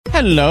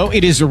Hello,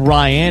 it is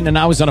Ryan, and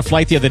I was on a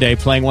flight the other day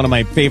playing one of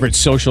my favorite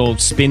social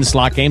spin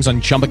slot games on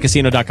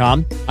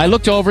ChumbaCasino.com. I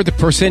looked over at the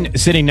person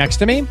sitting next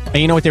to me, and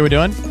you know what they were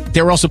doing?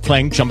 They were also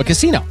playing Chumba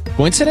Casino.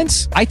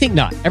 Coincidence? I think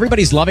not.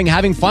 Everybody's loving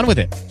having fun with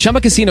it.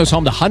 Chumba Casino is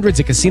home to hundreds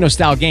of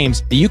casino-style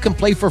games that you can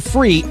play for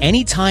free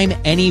anytime,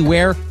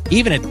 anywhere,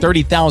 even at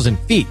 30,000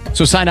 feet.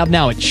 So sign up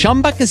now at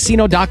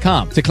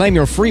ChumbaCasino.com to claim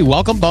your free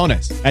welcome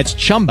bonus. That's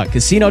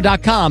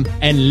ChumbaCasino.com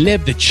and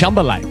live the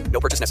Chumba life.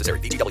 No purchase necessary.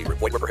 VGW.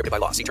 Void were prohibited by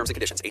law. See terms and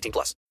conditions. 18+.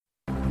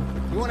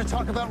 You want to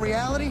talk about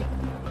reality?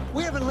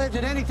 We haven't lived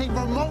in anything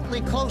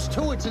remotely close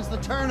to it since the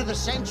turn of the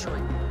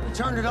century. We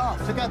turned it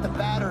off, took out the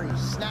batteries,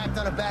 snacked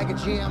on a bag of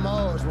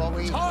GMOs while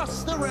we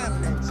tossed the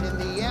remnants in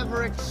the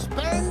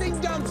ever-expanding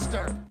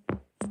dumpster.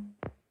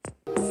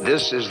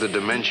 This is the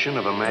dimension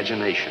of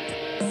imagination.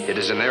 It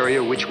is an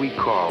area which we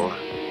call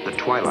the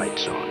Twilight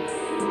Zone.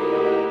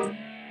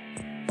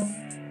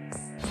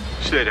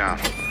 Stay down.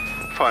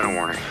 Final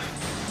warning.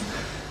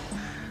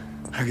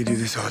 I could do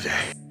this all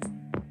day.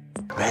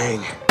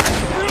 Bang.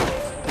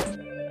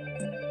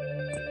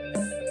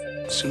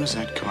 As soon as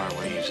that car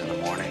leaves in the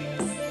morning,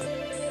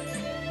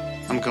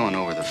 I'm going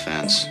over the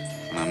fence,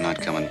 and I'm not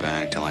coming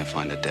back till I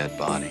find a dead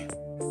body.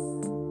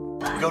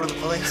 Go to the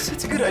police.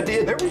 It's a good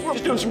idea. Everyone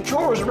was doing some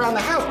chores around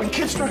the house when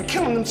kids started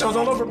killing themselves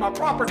all over my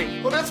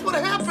property. Well, that's what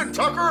happened,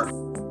 Tucker.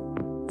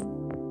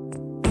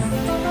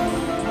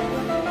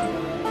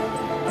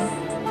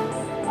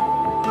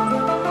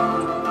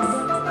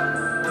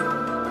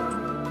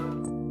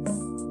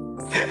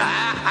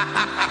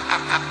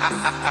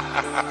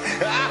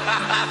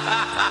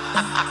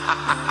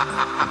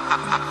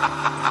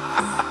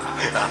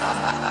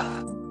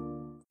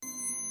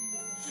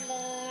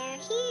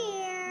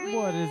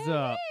 What is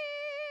up?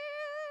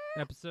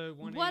 Episode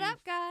 186. What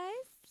up, guys?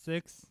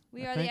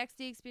 We are the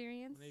XD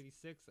Experience.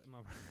 186.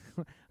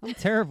 I'm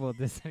terrible at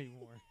this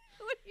anymore.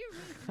 What do you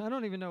mean? I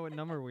don't even know what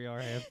number we are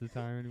half the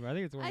time anymore. I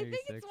think it's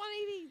 186. I think it's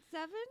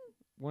 187.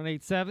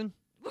 187?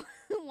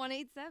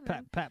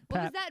 187. Pat.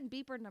 What was that in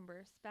beeper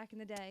numbers back in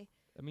the day?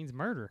 That means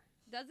murder.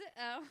 Does it?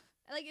 Oh.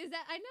 Like, is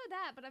that? I know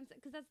that, but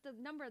because that's the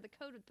number of the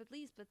code of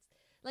police, but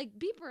like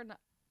beeper,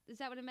 is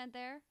that what it meant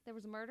there? There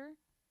was a murder?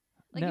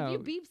 Like, no. if you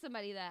beep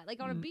somebody that, like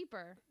on a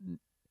beeper.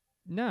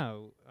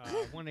 No.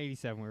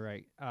 187, we're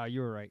right.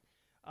 You were right.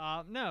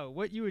 No,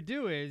 what you would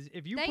do is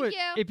if you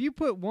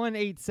put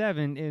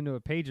 187 into a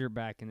pager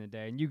back in the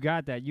day and you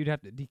got that, you'd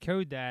have to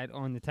decode that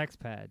on the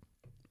text pad.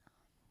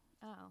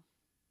 Oh.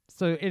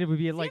 So it would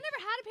be See, like. I never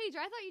had a pager.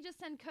 I thought you just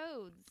send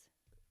codes.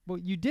 Well,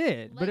 you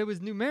did, but it was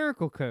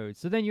numerical code.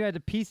 So then you had to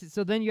piece it.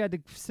 So then you had to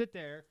sit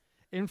there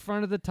in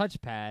front of the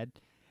touchpad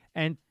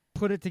and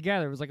put it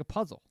together. It was like a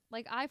puzzle.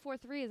 Like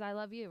I-43 is I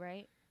love you,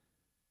 right?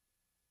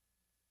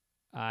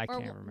 I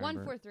can't remember.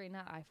 143,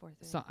 not I-43.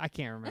 So I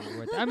can't remember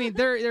what. I mean,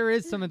 there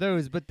is some of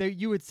those, but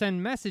you would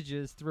send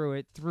messages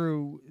through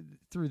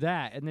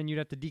that, and then you'd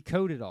have to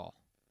decode it all.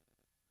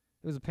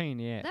 It was a pain in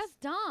the ass. That's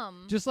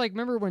dumb. Just like,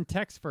 remember when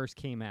text first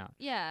came out?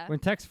 Yeah. When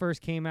text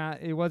first came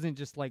out, it wasn't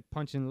just like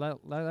punching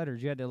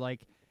letters. You had to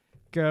like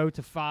go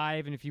to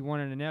 5, and if you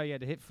wanted an L, you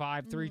had to hit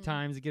 5 3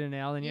 times to get an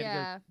L, and you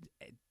had to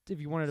go. If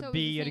you wanted a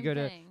B, you had to go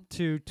to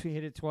 2 to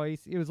hit it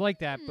twice. It was like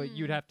that, but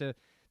you'd have to.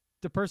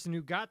 The person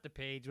who got the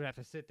page would have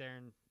to sit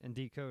there and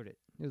decode it.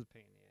 It was a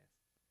pain in the ass.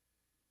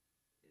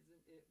 Isn't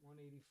it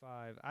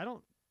 185?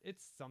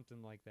 It's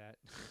something like that.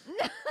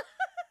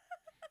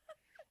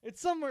 It's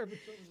somewhere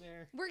between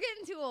there. We're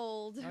getting too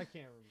old. I can't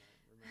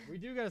remember. We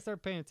do got to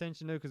start paying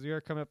attention, though, because we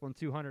are coming up on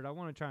 200. I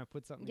want to try and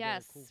put something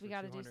together cool for 200. Yes, we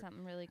got to do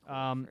something really cool.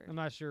 I'm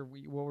not sure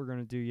what we're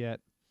going to do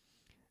yet.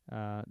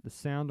 The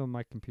sound on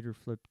my computer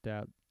flipped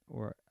out.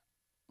 What?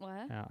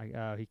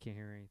 He can't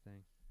hear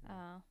anything.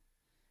 Oh.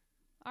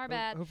 Our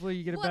bad. Hopefully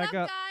you get it what back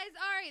up, up. guys?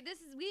 All right,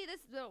 this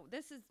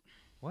is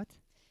What?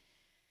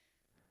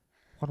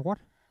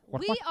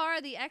 We are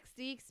the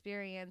XD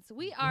Experience.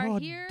 We are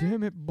here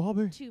damn it,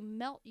 Bobby. to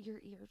melt your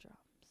eardrums.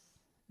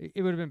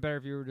 It would have been better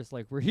if you were just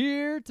like, we're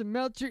here to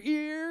melt your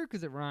ear,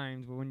 because it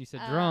rhymes. But when you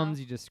said drums,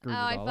 you just screwed it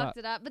all up. Oh, I fucked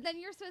it up. But then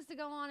you're supposed to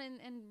go on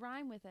and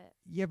rhyme with it.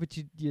 Yeah, but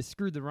you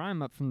screwed the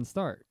rhyme up from the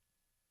start.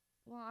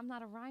 Well, I'm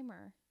not a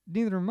rhymer.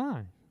 Neither am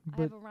I.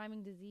 I have a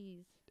rhyming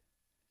disease.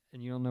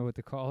 And you don't know what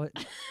to call it?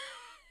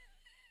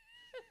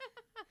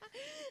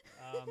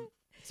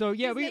 So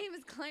yeah, His name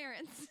is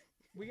Clarence.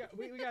 We got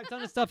a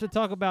ton of stuff to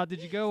talk about.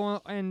 Did you go on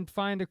and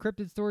find a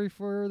cryptid story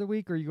for the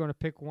week, or are you going to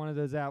pick one of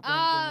those out?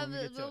 Well,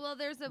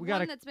 there's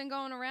one that's been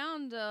going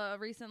around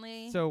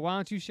recently. So why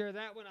don't you share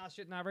that one? I'll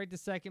share not right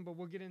this second, but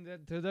we'll get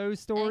into those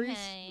stories.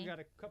 Okay. We got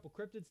a couple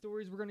cryptid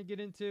stories we're going to get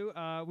into.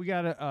 We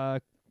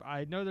got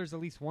I know there's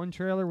at least one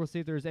trailer. We'll see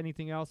if there's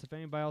anything else. If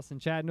anybody else in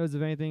chat knows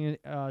of anything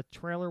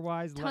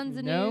trailer-wise, let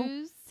me know.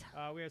 News.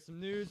 We have some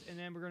news, and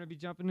then we're going to be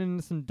jumping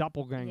into some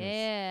doppelgangers.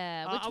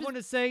 Yeah. I want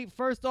to say,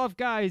 first off,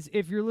 guys,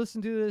 if you're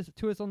listening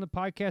to us on the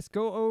podcast,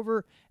 go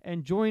over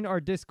and join our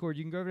Discord.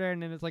 You can go over there,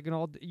 and then it's like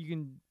you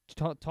can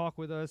talk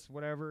with us,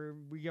 whatever.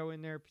 We go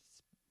in there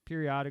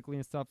periodically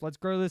and stuff. Let's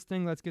grow this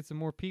thing. Let's get some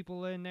more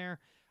people in there.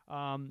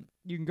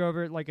 You can go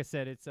over it. Like I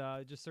said, it's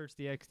just search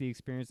the XD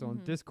Experience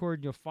on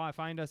Discord. You'll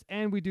find us,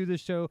 and we do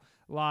this show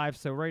live.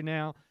 So right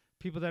now,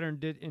 people that are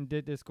in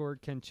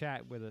Discord can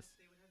chat with us.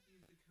 They would have to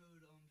use the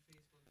code on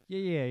Facebook.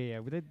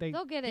 Yeah.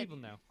 They'll get it. People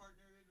know.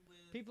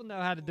 People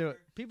know how to do it.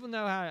 People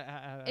know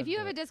how if you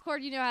have a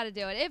Discord, you know how to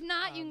do it. If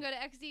not, you can go to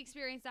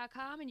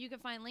xdexperience.com and you can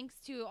find links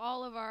to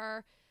all of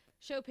our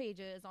show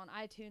pages on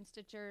iTunes,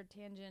 Stitcher,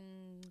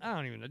 Tangent. I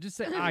don't even know. Just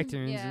say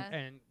iTunes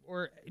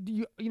or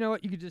you know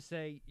what? You could just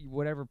say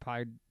whatever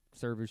Pi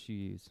service you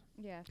use.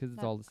 Yeah, because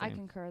it's all the same. I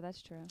concur.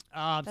 That's true.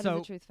 That is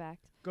a truth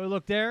fact. Go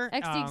look there.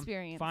 XD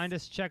Experience. Find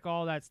us. Check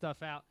all that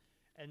stuff out,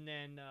 and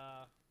then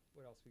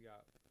what else we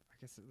got?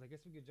 I guess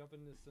we could jump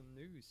into some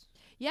news.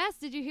 Yes.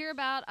 Did you hear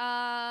about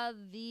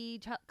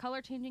the color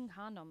changing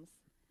condoms?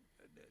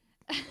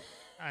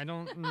 I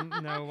don't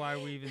know why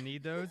we even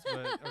need those,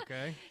 but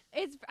okay.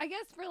 It's I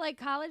guess for like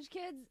college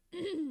kids.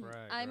 Right.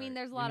 I mean,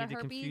 there's a lot of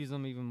herpes. To confuse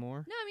them even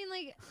more. No, I mean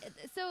like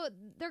so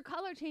they're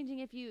color changing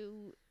if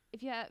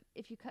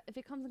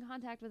it comes in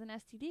contact with an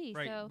STD.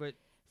 Right.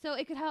 So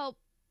it could help.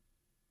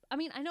 I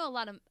mean, I know a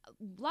lot of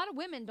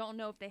women don't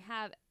know if they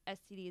have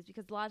STDs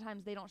because a lot of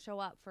times they don't show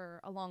up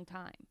for a long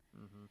time,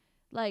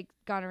 like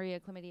gonorrhea,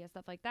 chlamydia,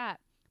 stuff like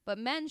that. But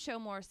men show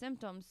more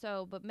symptoms.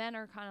 But men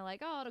are kind of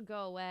like, oh, it'll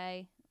go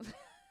away.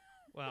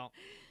 Well,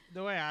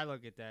 the way I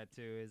look at that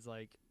too is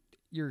like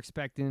you're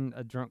expecting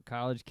a drunk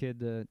college kid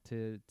to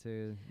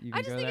even I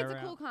just go think that it's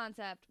route. a cool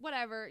concept.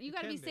 Whatever, you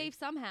got to be safe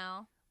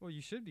somehow. Well,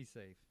 you should be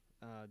safe.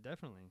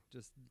 Definitely.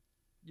 Just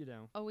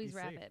always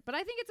wrap it. But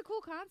I think it's a cool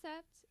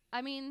concept.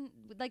 I mean,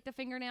 like the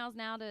fingernails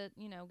now to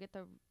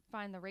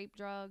find the rape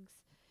drugs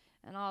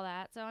and all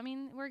that. So I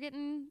mean, we're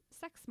getting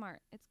sex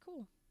smart. It's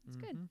cool. It's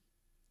good.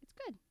 It's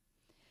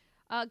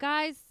good.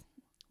 Guys,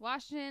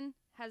 Washington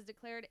has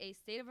declared a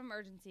state of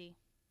emergency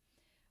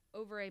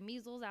over a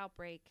measles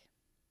outbreak.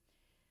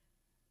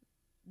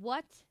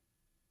 What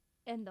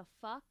in the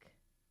fuck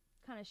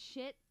kind of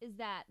shit is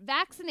that?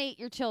 Vaccinate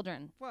your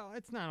children. Well,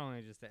 it's not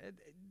only just that.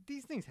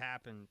 These things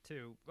happen,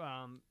 too.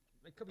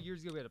 A couple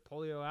years ago, we had a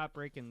polio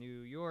outbreak in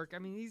New York. I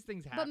mean, these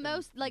things happen.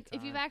 But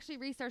if you've actually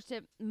researched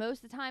it,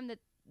 most of the time that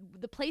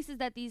the places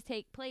that these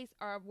take place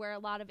are where a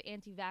lot of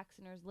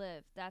anti-vacciners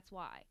live. That's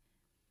why.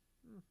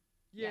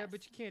 Yeah, Yes.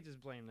 but you can't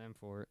just blame them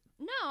for it.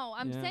 No,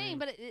 I'm saying,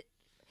 but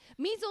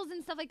measles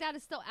and stuff like that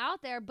is still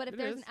out there. But if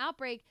there's an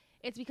outbreak,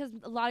 it's because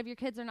a lot of your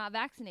kids are not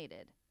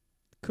vaccinated.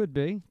 Could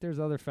be. There's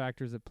other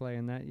factors at play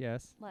in that,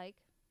 yes. Like?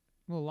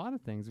 Well, a lot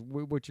of things.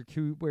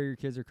 Where your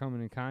kids are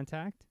coming in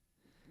contact.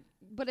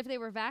 But if they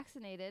were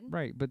vaccinated.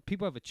 Right, but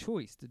people have a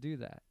choice to do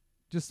that.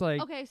 Just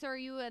like. Okay, so what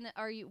do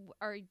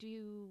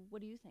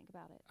you think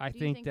about it? I do you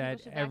think think that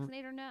people should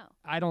vaccinate or no?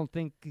 I don't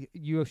think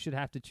you should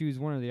have to choose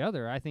one or the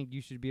other. I think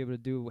you should be able to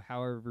do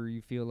however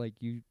you feel like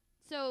you.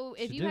 So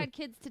if you had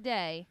kids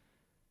today.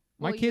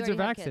 My kids are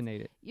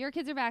vaccinated. Your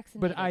kids are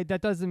vaccinated. But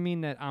that doesn't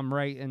mean that I'm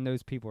right and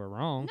those people are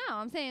wrong. No,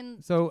 I'm saying.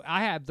 So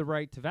I have the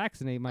right to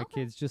vaccinate my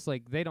kids just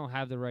like they don't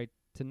have the right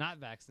to not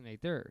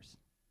vaccinate theirs.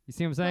 You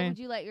see what I'm saying? Would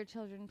you let your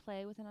children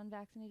play with an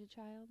unvaccinated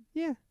child?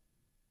 Yeah.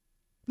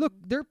 Look,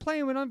 they're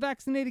playing with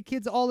unvaccinated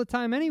kids all the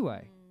time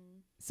anyway.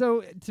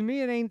 So to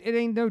me, it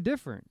ain't no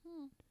different.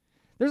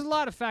 There's a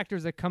lot of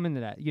factors that come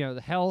into that.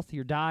 The health,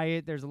 your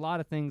diet. There's a lot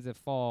of things that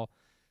fall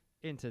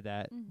into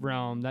that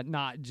realm. That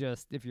not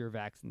just if you're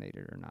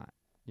vaccinated or not.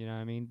 You know what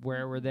I mean?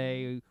 Where were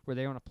they? Were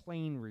they on a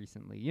plane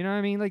recently? You know what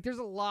I mean? Like there's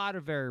a lot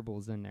of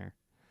variables in there.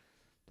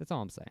 That's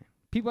all I'm saying.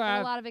 People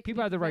have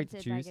the right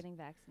to choose. By getting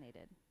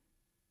vaccinated.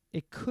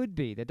 It could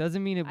be. That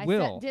doesn't mean it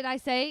will. Did I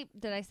say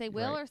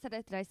will or did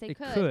I say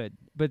could? It could,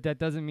 but that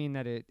doesn't mean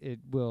that it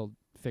will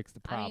fix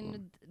the problem. I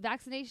mean,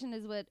 vaccination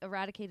is what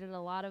eradicated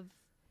a lot of.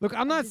 Look,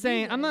 I'm not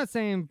saying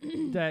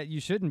that you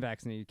shouldn't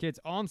vaccinate your kids.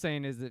 All I'm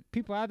saying is that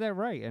people have that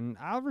right, and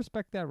I'll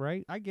respect that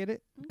right. I get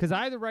it because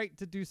I have the right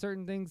to do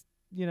certain things.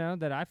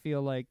 That I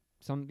feel like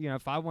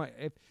if I want,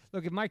 if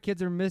my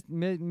kids are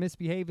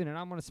misbehaving and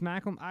I want to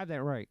smack them, I have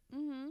that right.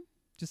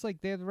 Just like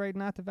they have the right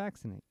not to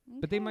vaccinate,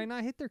 but they might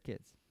not hit their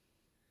kids.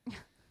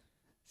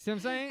 See what I'm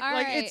saying? All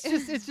right.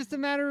 It's just a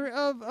matter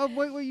of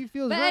what you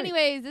feel is right. But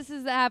anyways, this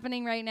is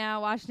happening right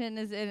now. Washington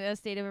is in a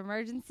state of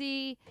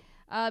emergency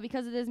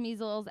because of this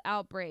measles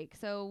outbreak.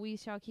 So we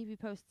shall keep you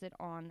posted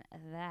on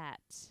that.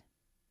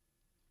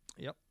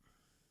 Yep.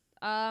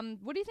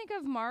 What do you think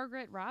of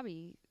Margaret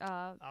Robbie?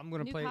 I'm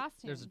gonna new play.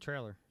 costume? There's a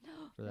trailer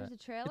for that. There's a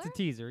trailer. It's a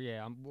teaser.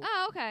 Yeah.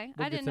 Oh, okay.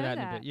 We'll I get didn't to know that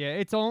in a bit. Yeah,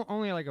 it's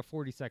only like a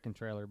 40-second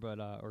trailer, but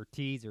or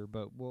teaser.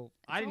 But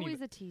I didn't always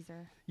even. a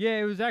teaser. Yeah,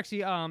 it was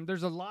actually.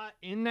 There's a lot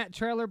in that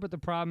trailer, but the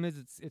problem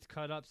is it's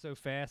cut up so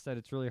fast that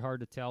it's really hard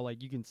to tell.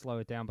 Like you can slow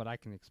it down, but I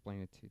can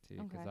explain it to you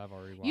too because I've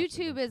already watched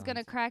YouTube it is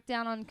gonna crack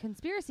down on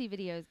conspiracy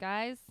videos,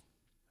 guys.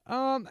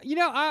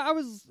 I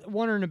was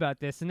wondering about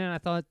this, and then I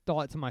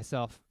thought to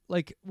myself,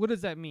 like, what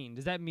does that mean?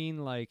 Does that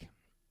mean like?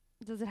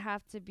 Does it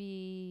have to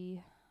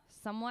be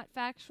somewhat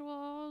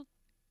factual?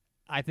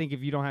 I think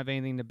if you don't have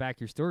anything to back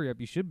your story up,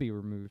 you should be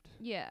removed.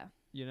 Yeah.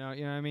 You know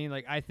what I mean?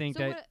 Like, I think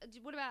so that.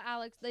 What about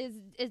Alex?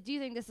 Do you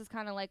think this is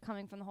kind of like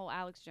coming from the whole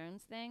Alex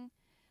Jones thing?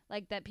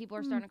 Like that people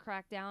are starting to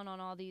crack down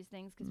on all these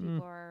things because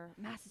people are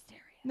mass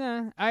hysteria.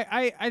 Nah,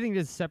 I think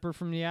it's separate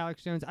from the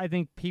Alex Jones. I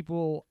think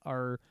people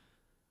are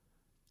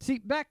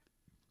back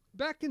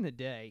in the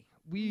day.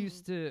 We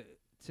used to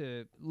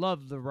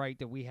love the right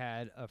that we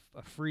had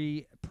a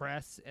free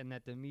press and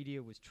that the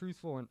media was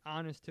truthful and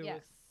honest to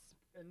us.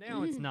 And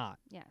now it's not.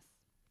 Yes.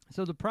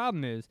 So the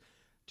problem is,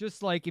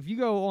 just like if you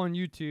go on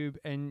YouTube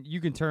and you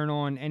can turn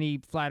on any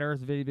flat Earth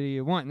video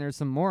you want, and there's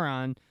some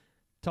moron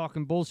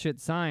talking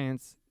bullshit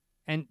science,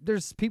 and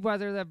there's people out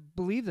there that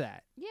believe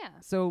that. Yeah.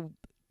 So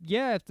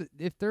yeah,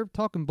 if they're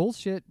talking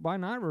bullshit, why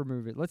not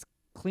remove it? Let's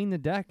clean the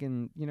deck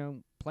and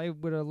play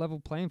with a level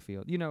playing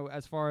field.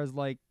 As far as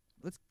like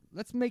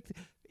let's make.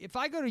 If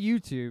I go to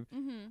YouTube,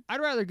 I'd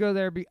rather go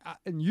there.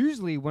 And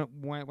usually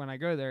when I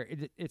go there,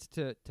 it's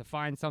to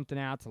find something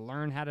out, to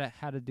learn how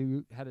to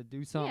do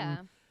something. Yeah.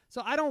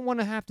 So I don't want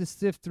to have to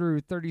sift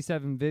through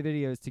 37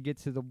 videos to get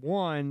to the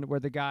one where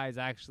the guy is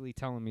actually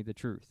telling me the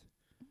truth.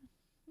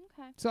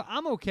 Okay. So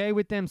I'm okay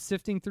with them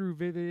sifting through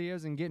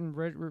videos and getting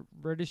rid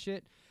of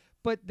shit.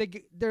 But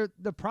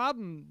the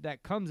problem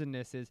that comes in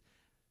this is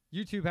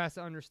YouTube has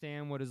to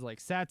understand what is like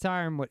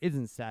satire and what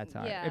isn't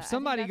satire. Yeah, if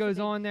somebody goes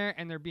on there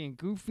and they're being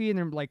goofy and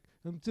they're like,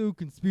 I'm so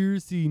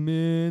conspiracy,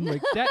 man,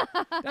 like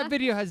that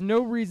video has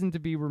no reason to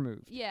be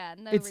removed. Yeah,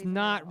 no it's reason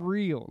not at all.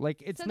 real.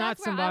 Like it's so not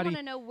that's where somebody. I want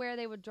to know where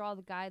they would draw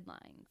the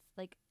guidelines.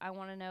 Like I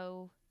want to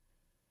know.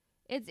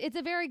 It's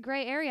a very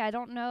gray area. I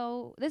don't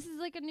know. This is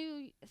like a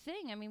new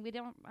thing. I mean,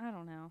 I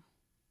don't know.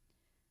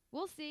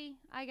 We'll see.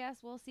 I guess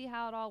we'll see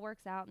how it all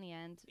works out in the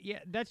end. Yeah,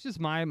 that's just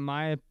my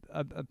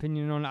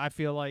opinion on it. I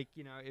feel like,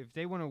 if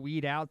they want to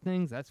weed out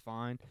things, that's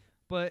fine.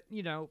 But,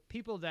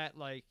 people that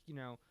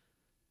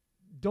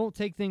don't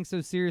take things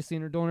so seriously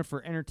and are doing it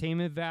for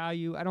entertainment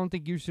value, I don't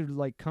think you should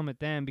come at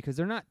them because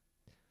they're not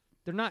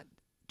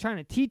trying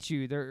to teach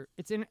you.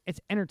 It's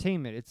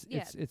entertainment.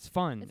 It's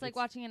fun. It's like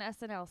watching an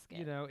SNL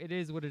skit. It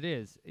is what it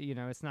is.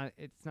 It's not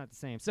the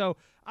same. So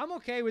I'm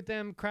okay with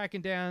them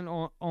cracking down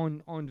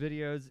on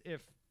videos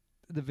if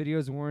the video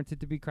is warranted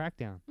to be cracked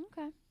down.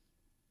 Okay.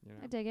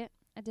 I dig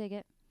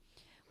it.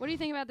 What do you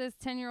think about this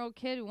 10-year-old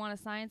kid who won a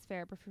science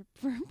fair for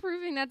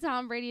proving that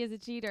Tom Brady is a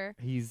cheater?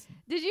 Did you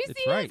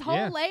see his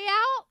whole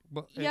layout?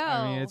 Well, Yo.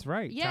 I mean, it's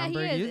right. Yeah, Tom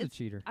Brady is a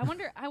cheater. I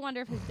wonder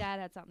if his dad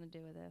had something to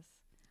do with this.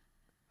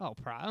 Oh,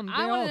 probably.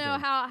 I want to know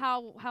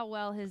how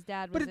well his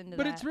dad was into that.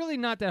 But it's really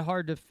not that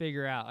hard to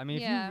figure out. I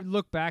mean, Yeah. if you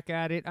look back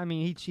at it, I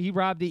mean, he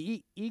robbed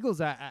the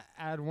Eagles at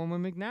one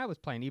when McNabb was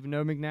playing, even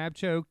though McNabb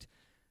choked.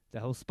 The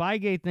whole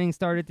Spygate thing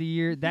started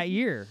that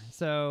year.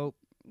 So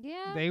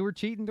yeah, they were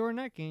cheating during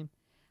that game.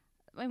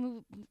 I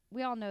mean,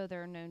 we all know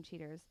they're known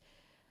cheaters.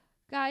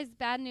 Guys,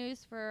 bad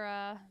news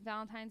for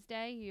Valentine's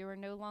Day. You are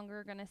no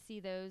longer going to see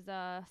those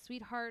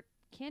sweetheart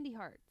candy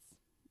hearts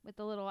with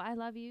the little I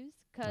love yous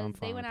because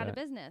they went out of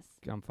business.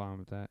 I'm fine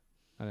with that.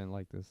 I didn't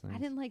like those things. I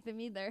didn't like them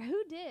either.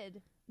 Who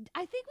did?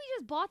 I think we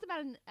just bought them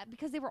out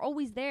because they were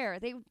always there.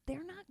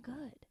 They're not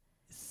good.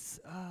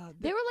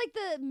 They were like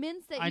the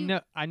mints that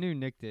I knew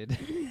Nick did.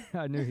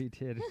 I knew he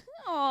did.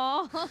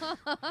 Aww.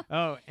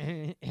 Oh,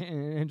 and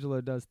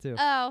Angelo does too.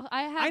 Oh,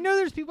 I know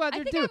there's people out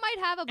there I think too. I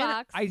might have a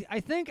box. I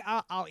think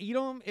I'll eat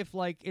them if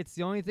it's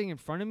the only thing in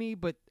front of me,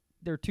 but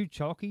they're too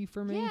chalky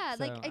for me. Yeah,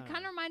 so, it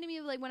kind of reminded me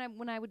of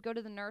when I would go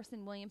to the nurse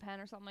in William Penn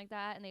or something like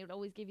that, and they would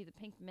always give you the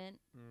pink mint.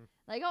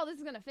 Like, oh, this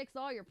is gonna fix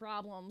all your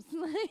problems.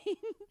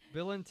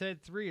 Bill and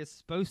Ted 3 is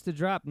supposed to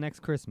drop next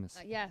Christmas.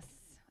 Yes,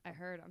 I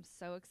heard. I'm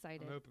so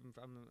excited.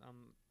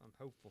 I'm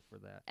hopeful for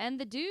that. And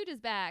the dude is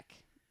back.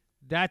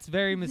 That's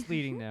very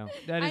misleading, though.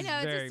 That is I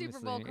know, very it's a Super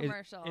Bowl misleading.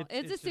 commercial.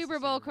 It's a Super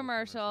Bowl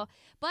commercial.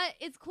 But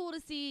it's cool to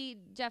see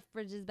Jeff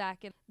Bridges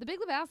back. And The Big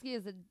Lebowski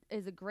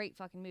is a great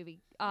fucking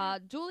movie.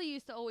 Julie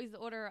used to always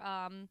order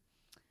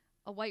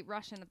a White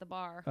Russian at the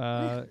bar.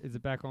 Is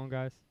it back on,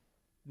 guys?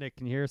 Nick,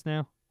 can you hear us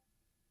now?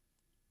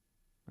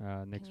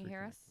 Can you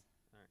hear us?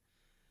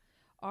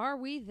 All right. Are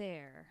we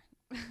there?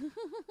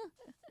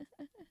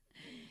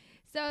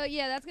 So,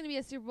 yeah, that's going to be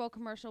a Super Bowl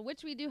commercial,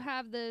 which we do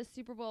have the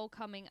Super Bowl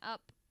coming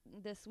up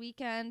this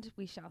weekend.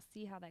 We shall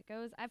see how that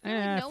goes. I feel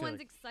like no one's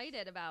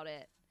excited about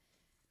it.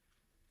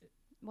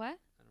 What?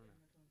 I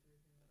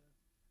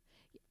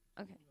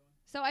don't know. Okay.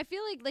 So I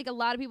feel like a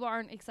lot of people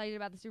aren't excited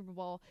about the Super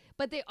Bowl,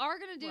 but they are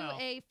going to do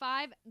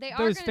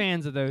those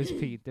fans of those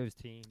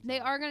teams. They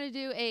are going to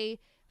do a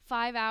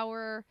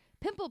 5-hour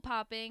pimple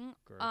popping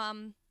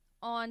on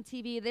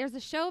TV. There's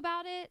a show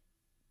about it.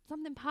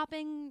 Something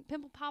popping,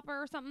 pimple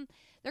popper or something.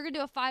 They're going to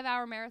do a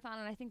 5-hour marathon,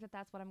 and I think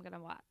that's what I'm going to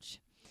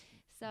watch.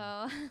 So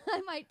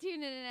I might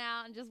tune in and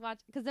out and just watch.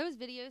 Because those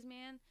videos,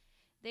 man,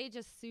 they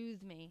just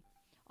soothe me.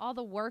 All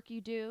the work you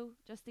do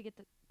just to get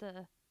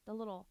the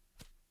little...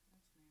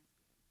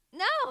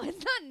 No,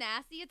 it's not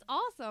nasty. It's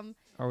awesome.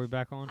 Are we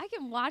back on? I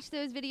can watch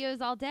those videos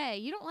all day.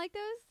 You don't like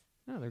those?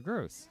 No, they're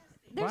gross.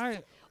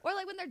 Or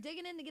when they're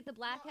digging in to get the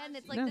blackhead, and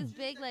it's this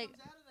big, That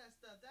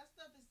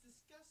stuff is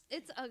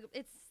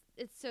disgusting.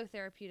 It's so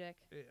therapeutic.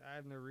 I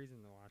have no reason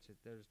to watch it.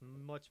 There's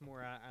much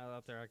more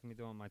out there I can be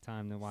doing my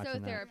time than watching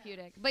that. So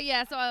therapeutic. But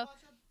yeah, so I can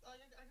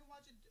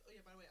watch it. Oh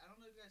yeah, by the way, I don't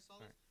know if you guys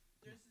saw this.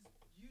 there's this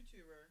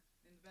YouTuber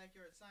in the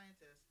backyard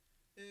scientist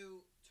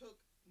who took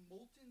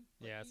molten.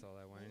 Yeah, I saw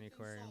that one in the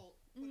aquarium. Salt,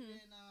 put it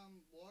in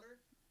water,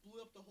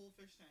 blew up the whole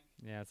fish tank.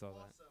 Yeah, I saw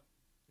that.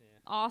 Yeah.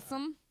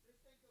 Awesome.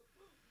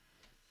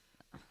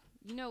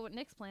 You know what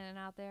Nick's planning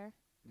out there?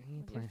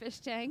 With your fish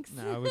tanks.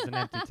 No, it was an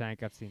empty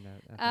tank. I've seen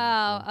that.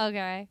 Oh,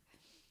 okay.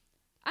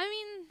 I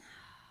mean,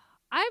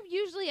 I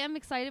usually am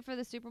excited for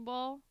the Super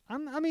Bowl. I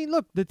mean,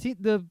 look,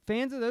 the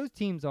fans of those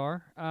teams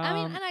are. I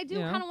mean, and I do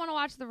kind of want to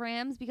watch the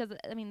Rams because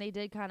I mean they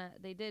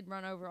did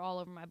run all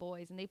over my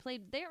boys, and they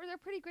played. They're a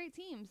pretty great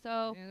team.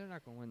 So yeah, they're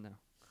not gonna win though.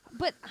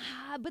 But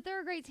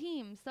they're a great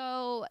team.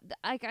 So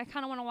I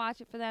kind of want to watch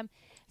it for them.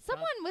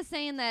 Someone was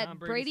saying that Tom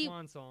Brady's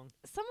swan song.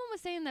 Someone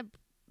was saying that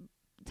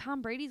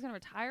Tom Brady's gonna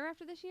retire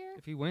after this year.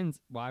 If he wins,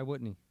 why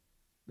wouldn't he?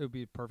 It would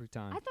be a perfect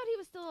time. I thought he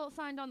was still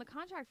signed on the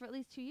contract for at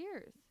least 2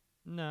 years.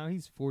 No,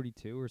 he's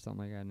 42 or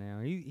something like that now.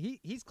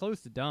 He's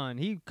close to done.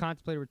 He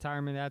contemplated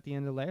retirement at the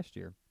end of last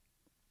year.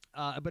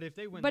 But if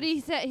they win, but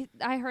he said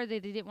I heard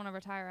that he didn't want to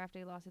retire after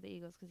he lost to the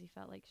Eagles because he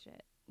felt like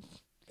shit.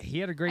 He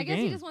had a great game. I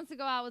guess he just wants to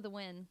go out with a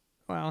win.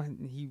 Well,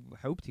 he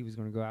hoped he was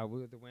going to go out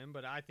with the win,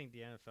 but I think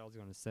the NFL is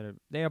going to set it.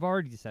 They have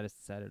already set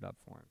it up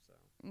for him. So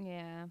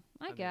yeah,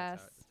 I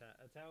guess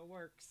that's how it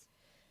works.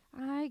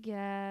 I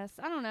guess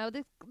I don't know.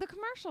 The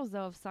commercials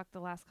though have sucked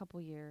the last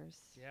couple years.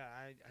 Yeah,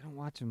 I don't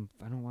watch them.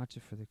 I don't watch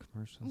it for the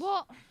commercials.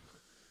 Well,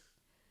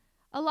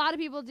 a lot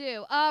of people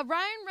do.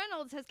 Ryan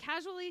Reynolds has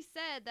casually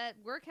said that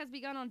work has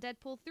begun on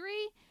Deadpool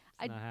 3.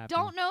 I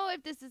don't know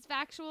if this is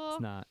factual.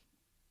 It's not.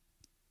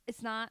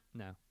 It's not?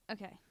 No.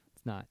 Okay.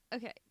 It's not.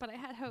 Okay, but I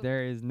had hope.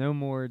 There is no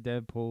more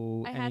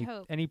Deadpool. I had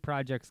hope. Any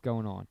projects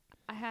going on.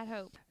 I had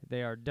hope.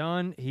 They are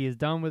done. He is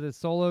done with his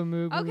solo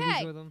movies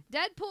with him.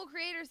 Deadpool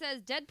creator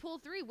says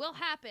Deadpool 3 will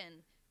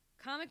happen.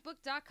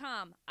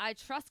 Comicbook.com. I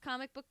trust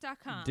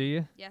comicbook.com. Do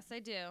you? Yes, I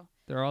do.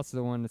 They're also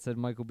the one that said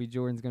Michael B.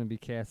 Jordan's going to be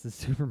cast as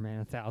Superman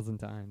 1,000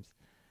 times.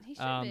 He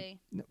should be.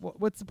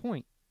 What's the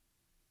point?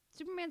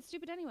 Superman's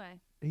stupid anyway.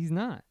 He's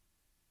not.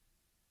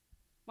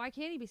 Why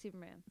can't he be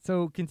Superman?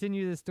 So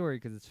continue this story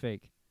because it's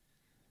fake.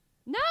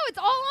 No, it's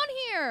all on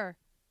here.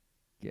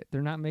 Yeah,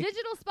 they're not making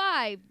Digital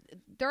Spy.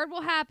 Third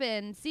will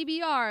happen.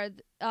 CBR.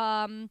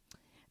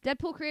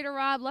 Deadpool creator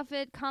Rob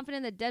Liefeld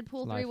confident that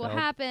Deadpool 3 will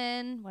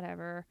happen.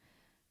 Whatever.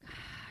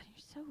 God,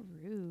 you're so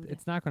rude.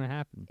 It's not going to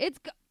happen.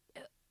 It's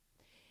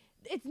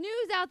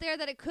news out there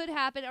that it could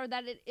happen or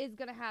that it is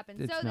going to happen.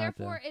 It's so not,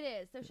 therefore though. it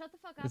is. So shut the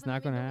fuck up. It's and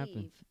not going to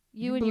happen.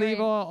 You and believe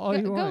your all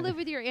you go want. live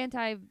with your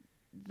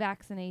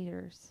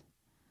anti-vaccinators.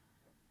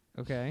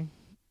 Okay.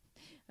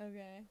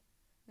 Okay.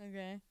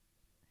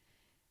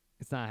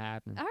 It's not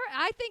happening. All right,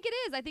 I think it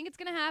is. I think it's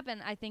going to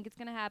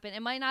happen.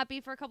 It might not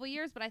be for a couple of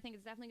years, but I think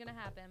it's definitely going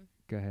to happen.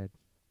 Go ahead.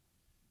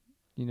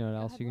 You know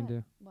what else you can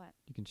do? What?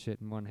 You can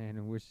shit in one hand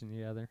and wish in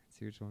the other.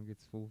 See which one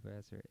gets full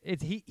faster.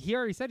 He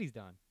already said he's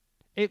done.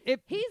 He's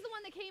the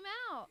one that came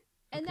out,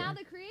 and now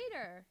the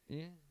creator.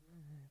 Yeah.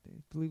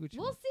 Believe what you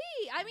We'll want.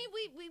 see. I mean,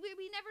 we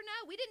never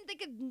know. We didn't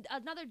think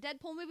another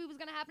Deadpool movie was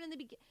going to happen in the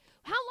beginning.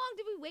 How long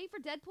did we wait for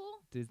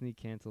Deadpool? Disney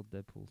canceled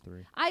Deadpool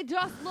 3. I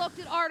just looked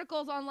at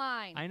articles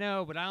online. I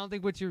know, but I don't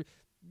think what you're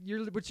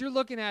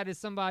looking at is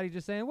somebody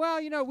just saying, well,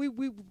 you know, we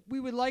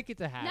would like it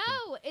to happen.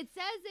 No, it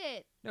says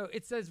it. No,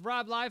 it says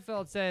Rob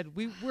Liefeld said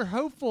we're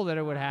hopeful that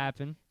it would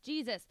happen.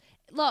 Jesus.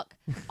 Look,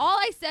 all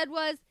I said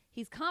was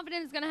he's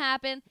confident it's going to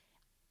happen.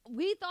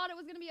 We thought it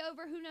was going to be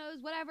over. Who knows?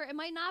 Whatever. It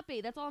might not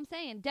be. That's all I'm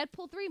saying.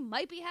 Deadpool 3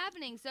 might be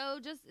happening. So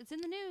just, it's in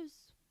the news.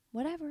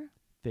 Whatever.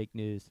 Fake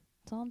news.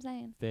 That's all I'm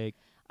saying. Fake.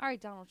 All right,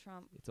 Donald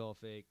Trump. It's all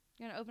fake.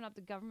 You're going to open up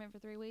the government for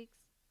 3 weeks?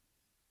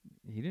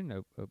 He didn't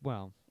know.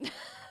 Well,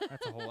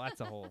 that's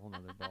a whole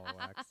nother ball of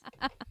wax.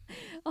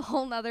 A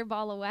whole nother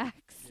ball of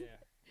wax.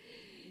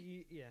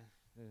 Yeah.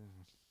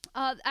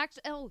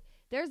 Actually,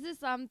 there's this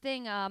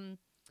thing.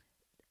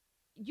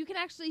 You can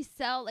actually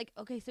sell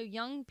so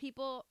young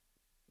people.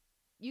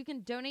 You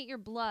can donate your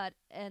blood,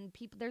 and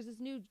people. There's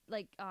this new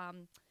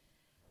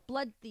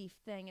blood thief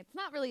thing. It's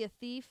not really a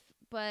thief,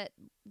 but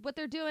what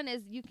they're doing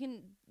is you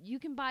can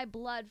buy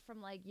blood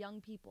from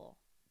young people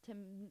to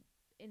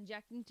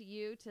inject into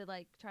you to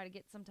try to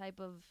get some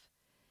type of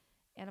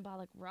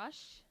anabolic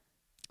rush.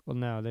 Well,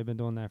 no, they've been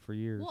doing that for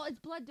years. Well, it's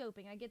blood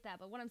doping. I get that,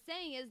 but what I'm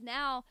saying is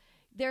now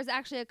there's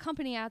actually a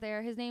company out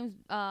there. His name's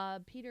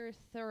Peter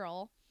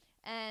Thurl,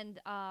 and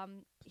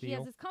he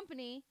has this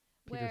company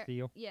Peter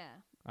Thiel?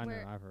 Yeah. I know,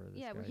 I've heard of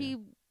this guy. Where he,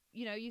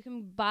 you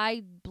can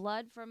buy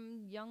blood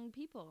from young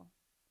people.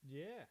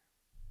 Yeah.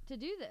 To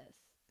do this.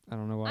 I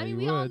don't know why. I mean, you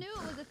we would. all knew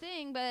it was a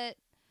thing, but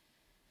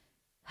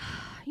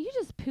you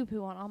just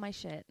poo-poo on all my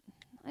shit.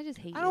 I just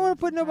hate. I don't want to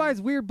put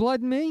nobody's weird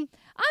blood in me.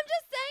 I'm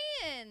just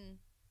saying,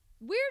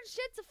 weird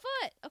shit's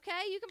afoot.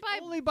 Okay, you can buy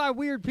only by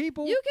weird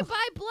people. You can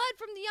buy blood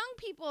from the young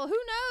people. Who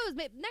knows?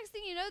 Next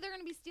thing you know, they're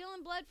gonna be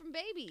stealing blood from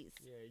babies.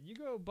 Yeah, you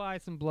go buy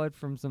some blood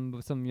from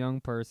some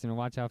young person and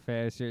watch how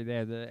fast they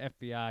have the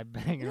FBI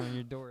banging on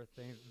your door,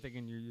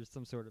 thinking you're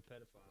some sort of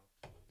pedophile.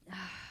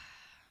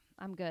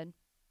 I'm good.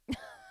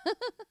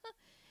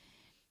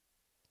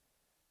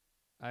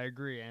 I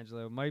agree,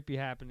 Angelo. Might be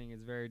happening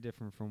is very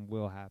different from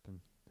will happen.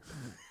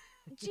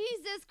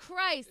 Jesus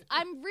Christ.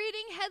 I'm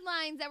reading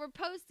headlines that were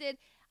posted.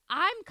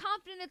 I'm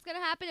confident it's going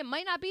to happen. It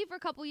might not be for a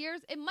couple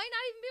years. It might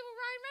not even be with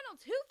Ryan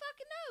Reynolds. Who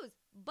fucking knows?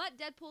 But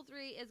Deadpool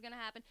 3 is going to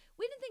happen.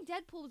 We didn't think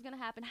Deadpool was going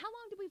to happen. How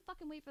long did we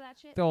fucking wait for that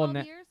shit? 12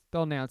 years?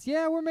 They'll announce,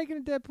 yeah, we're making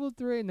a Deadpool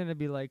 3, and then it'd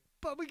be like,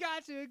 but we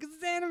got you because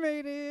it's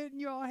animated,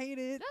 and you all hate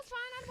it. That's fine.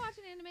 I'd watch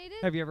it animated.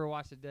 Have you ever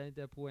watched a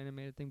Deadpool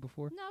animated thing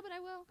before? No, but I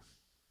will.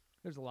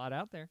 There's a lot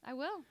out there. I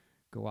will.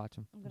 Go watch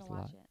them. I'm going to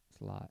watch it.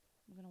 It's a lot.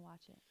 I'm going to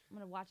watch it. I'm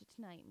going to watch it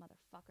tonight,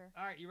 motherfucker.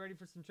 All right, you ready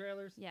for some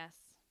trailers? Yes.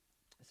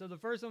 So the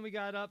first one we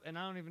got up, and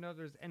I don't even know if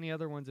there's any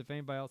other ones. If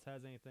anybody else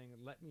has anything,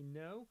 let me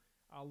know.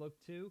 I'll look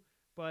too.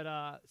 But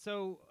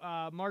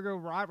Margot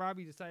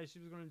Robbie decided she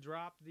was going to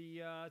drop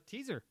the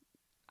teaser.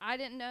 I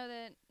didn't know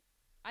that.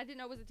 I didn't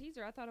know it was a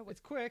teaser. I thought it was.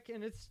 It's quick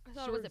and it's. I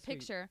thought it was a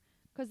picture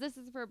because this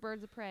is for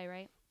Birds of Prey,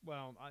 right?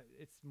 Well,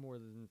 it's more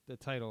than the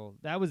title.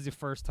 That was the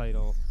first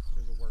title.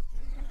 There's a work.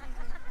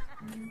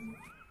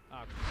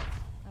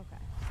 Okay.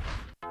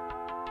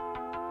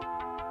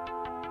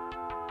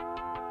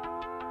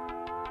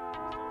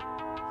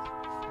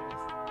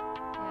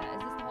 Yeah,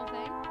 is this the whole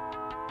thing?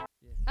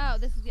 Yeah. Oh,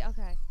 this is the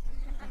okay.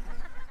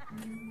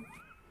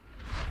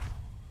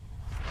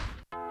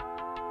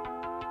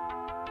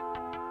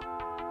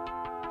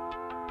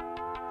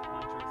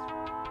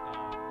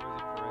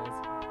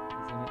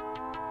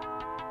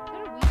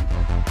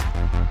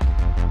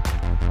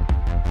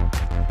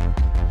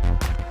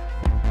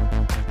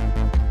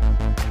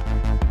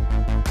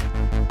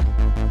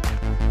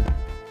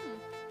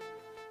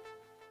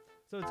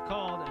 So it's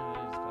called, and it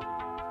is called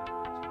again.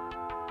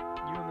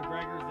 Ewan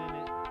McGregor's in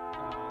it.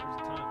 There's a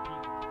ton of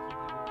people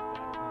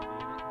that are going to be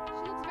in it.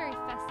 She looks very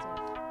festive.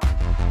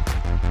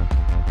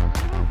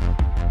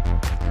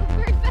 She looks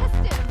very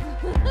festive.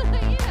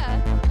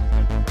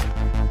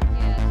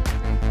 Yeah. Yeah, she's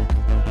very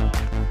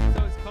festive. So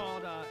it's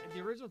called, the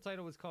original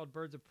title was called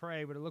Birds of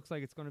Prey, but it looks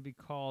like it's going to be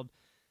called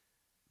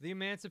The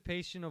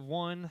Emancipation of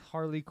One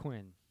Harley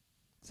Quinn.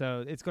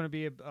 So it's going to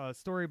be a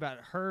story about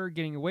her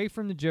getting away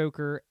from the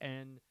Joker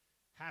and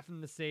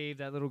having to save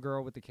that little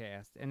girl with the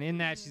cast. And in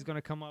that, she's going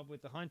to come up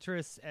with the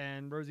Huntress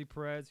and Rosie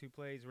Perez, who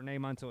plays Renee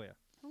Montoya.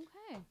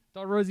 Okay.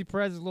 Thought Rosie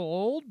Perez is a little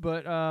old, but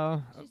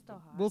she's still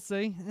hot. We'll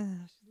see. She's a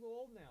little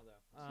old now,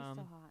 though. She's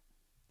still hot.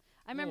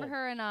 I remember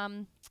her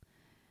in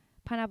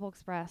Pineapple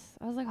Express.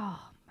 I was like, oh,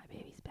 my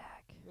baby's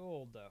back.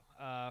 Old, though,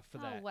 for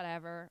that. Oh,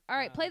 whatever. All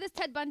right, play this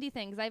Ted Bundy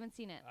thing, because I haven't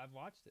seen it. I've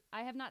watched it.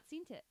 I have not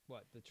seen it.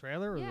 What, the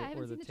trailer or yeah, the, I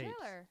haven't or the seen tapes? the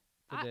trailer.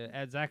 For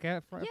the Zac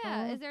Efron?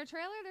 Yeah, is there a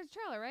trailer? There's a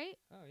trailer, right?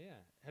 Oh, yeah.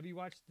 Have you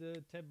watched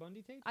the Ted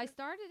Bundy tapes? I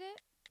started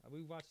it.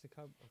 We watched a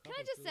couple. Can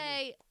I just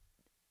say,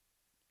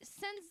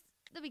 since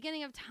the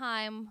beginning of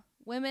time,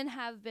 women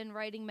have been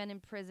writing men in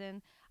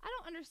prison. I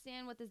don't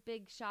understand what this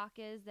big shock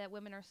is that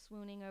women are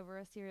swooning over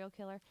a serial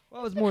killer.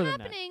 Well, it was more than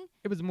that.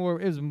 It was more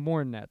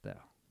than that, though.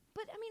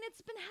 But I mean,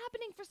 it's been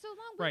happening for so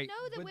long. Right. We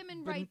know that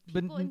women write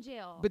people in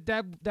jail. But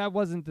that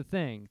wasn't the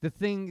thing. The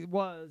thing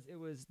was, it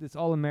was this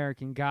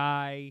all-American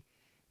guy,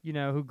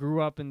 who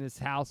grew up in this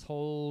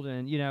household,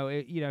 and he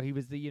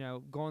was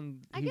the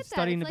going. He was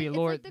studying to be a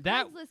lawyer. It's like the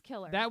Craigslist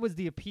killer. That was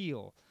the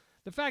appeal.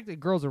 The fact that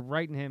girls are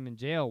writing him in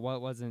jail,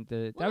 wasn't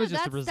the? That was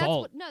just a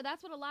result.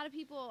 That's what a lot of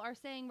people are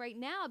saying right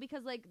now,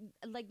 because like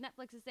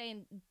Netflix is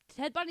saying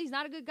Ted Bundy's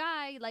not a good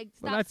guy. Like,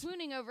 stop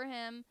swooning over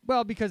him.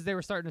 Well, because they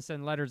were starting to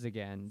send letters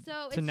again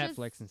to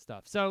Netflix and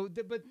stuff. So,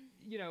 but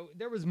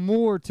there was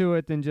more to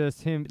it than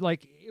just him.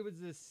 Like,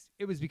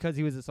 it was because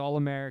he was this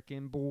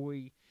all-American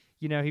boy.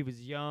 He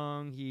was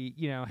young. He,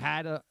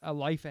 had a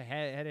life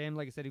ahead of him.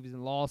 Like I said, he was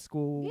in law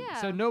school.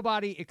 Yeah. So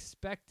nobody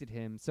expected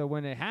him. So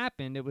when it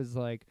happened, it was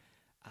like,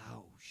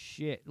 oh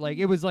shit! Like,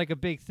 it was like a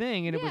big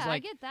thing, and it was like, I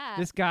get that.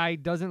 This guy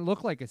doesn't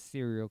look like a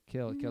serial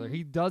killer. Mm-hmm.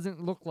 He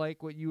doesn't look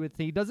like what you would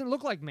think. He doesn't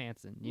look like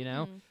Manson.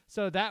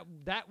 So that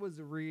was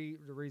the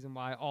reason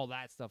why all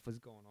that stuff was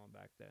going on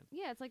back then.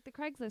 Yeah, it's like the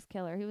Craigslist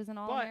killer. He was an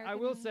But all-American. I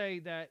will say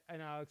that,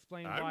 and I'll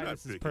explain why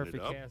this is perfect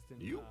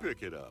casting. You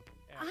pick it up.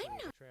 I'm not.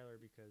 The trailer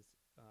because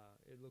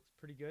it looks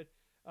pretty good.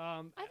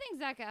 I think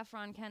Zac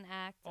Efron can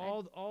act.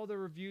 All the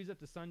reviews at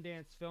the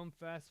Sundance Film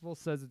Festival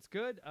says it's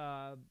good.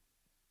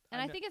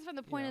 And I think it's from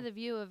the point of the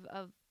view of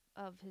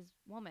his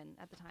woman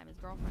at the time, his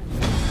girlfriend.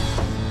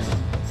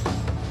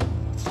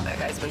 That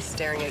guy's been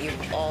staring at you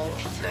all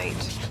night.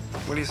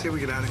 What do you say we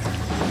get out of here?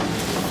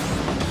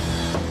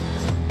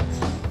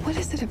 What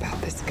is it about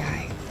this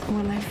guy?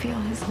 When I feel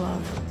his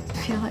love, I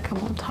feel like I'm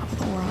on top of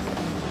the world.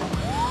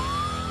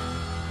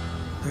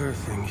 There are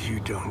things you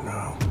don't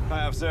know.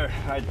 Hi, officer.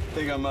 I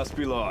think I must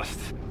be lost.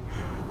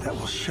 That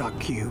will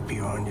shock you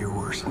beyond your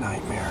worst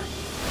nightmare.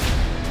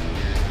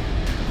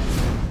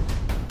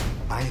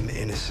 I am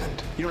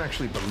innocent. You don't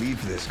actually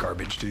believe this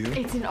garbage, do you?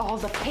 It's in all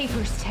the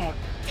papers, Ted.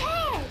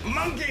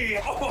 Monkey!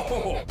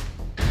 Oh!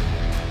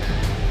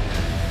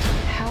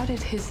 How did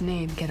his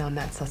name get on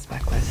that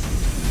suspect list?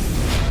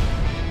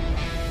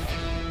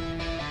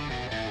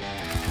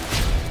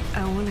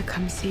 I want to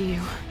come see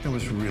you. I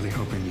was really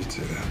hoping you'd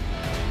say that.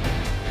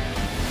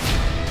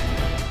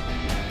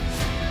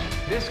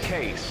 This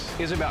case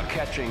is about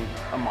catching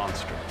a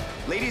monster.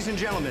 Ladies and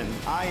gentlemen,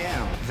 I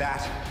am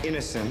that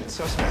innocent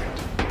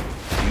suspect.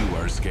 You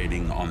are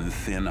skating on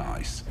thin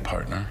ice,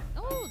 partner.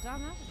 Oh,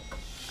 John Malkovich.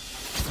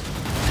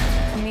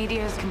 The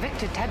media's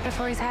convicted Ted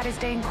before he's had his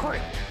day in court.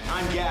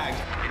 I'm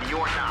gagged, and you're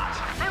not.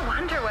 I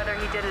wonder whether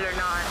he did it or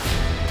not.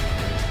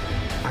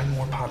 I'm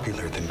more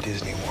popular than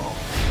Disney World.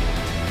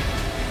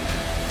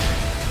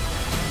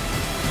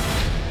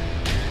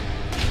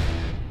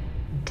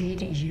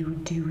 Did you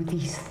do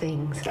these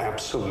things?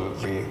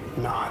 Absolutely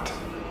not.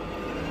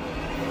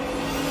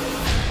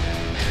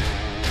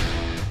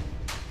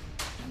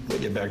 Let me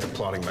get back to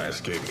plotting my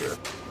escape here.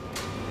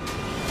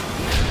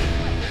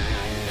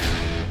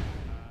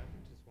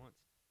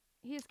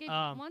 He escaped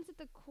once at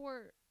the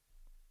court.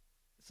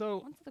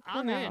 So once at the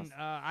I'm courthouse. in.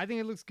 I think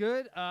it looks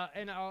good,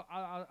 and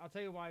I'll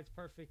tell you why it's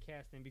perfect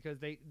casting, because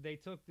they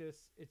took this.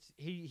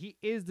 He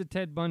is the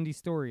Ted Bundy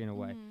story in a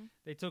way. Mm-hmm.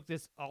 They took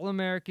this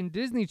all-American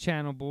Disney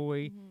Channel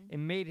boy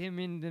and made him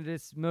into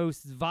this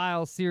most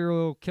vile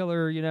serial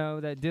killer,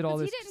 that did all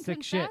this sick shit. He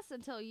didn't confess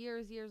until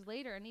years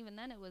later, and even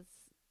then it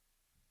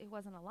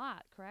wasn't a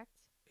lot, correct?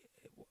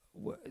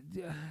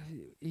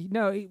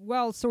 No,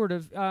 well, sort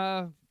of.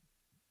 Are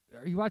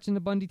you watching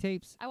the Bundy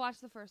tapes? I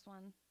watched the first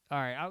one. All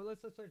right,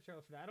 let's play the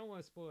trailer for that. I don't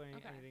want to spoil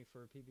anything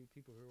for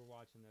people who are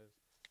watching those.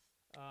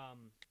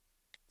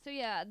 So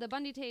yeah, the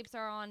Bundy tapes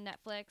are on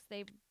Netflix.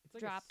 They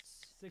dropped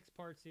a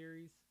 6-part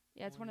series.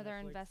 Yeah, it's one of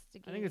their Netflix.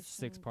 investigations. I think it's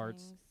 6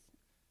 parts.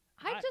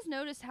 I've just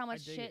noticed how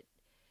much shit. It.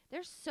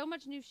 There's so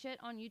much new shit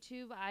on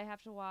YouTube I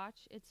have to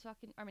watch. It's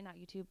fucking. I mean, not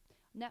YouTube.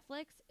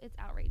 Netflix. It's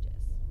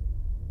outrageous.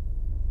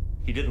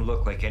 He didn't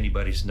look like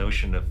anybody's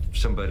notion of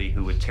somebody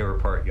who would tear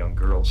apart young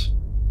girls.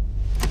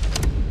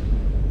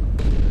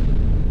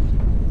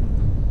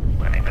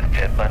 My name is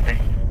Ted Bundy.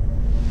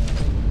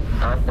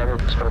 I've never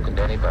spoken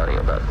to anybody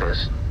about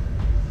this.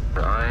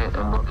 I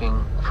am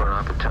looking for an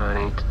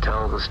opportunity to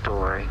tell the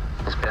story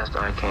as best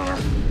I can.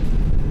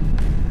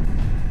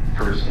 A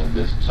person of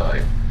this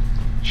type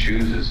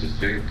chooses his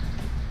victim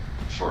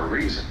for a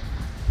reason.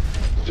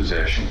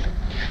 Possession,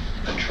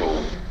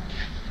 control,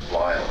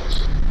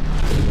 violence.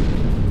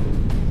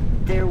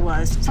 There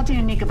was something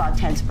unique about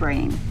Ted's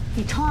brain.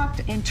 He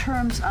talked in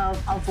terms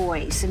of a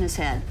voice in his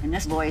head, and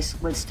this voice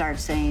would start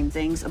saying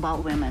things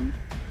about women.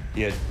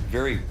 He had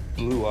very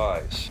blue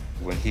eyes.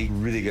 When he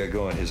really got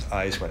going, his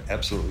eyes went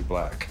absolutely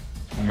black.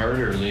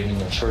 Murder,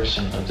 leaving a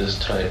person of this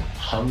type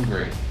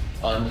hungry,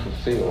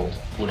 unfulfilled,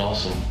 would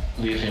also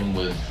leave him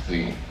with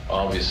the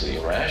obviously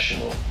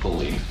irrational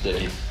belief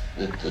that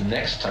the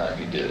next time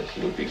he did it,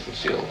 he would be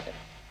fulfilled.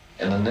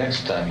 And the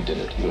next time he did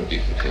it, he would be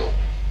fulfilled.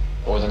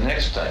 Or the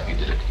next time he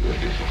did it, he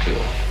would be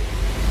fulfilled.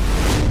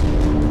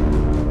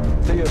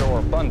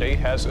 Theodore Bundy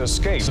has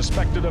escaped,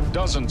 suspected of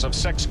dozens of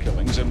sex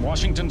killings in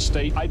Washington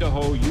State,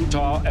 Idaho,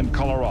 Utah, and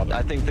Colorado.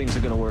 I think things are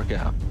going to work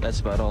out.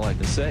 That's about all I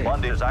can say.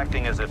 Bundy is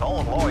acting as his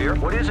own lawyer.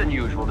 What is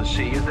unusual to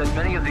see is that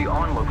many of the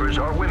onlookers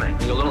are women.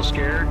 Are you a little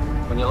scared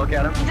when you look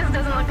at him? He just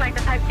doesn't look like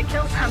the type to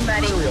kill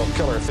somebody. Serial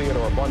killer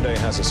Theodore Bundy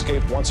has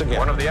escaped once again.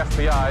 One of the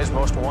FBI's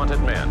most wanted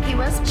men. He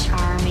was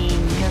charming,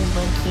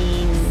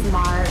 good-looking,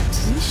 smart.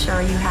 Are you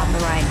sure you have the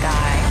right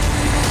guy?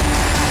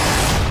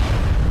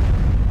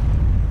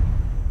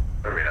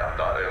 I mean, I'm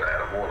not an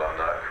animal and I'm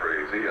not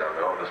crazy.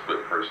 I'm a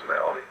split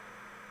personality.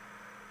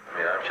 I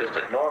mean, I'm just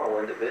a normal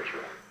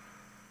individual.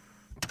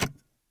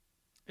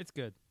 It's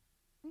good.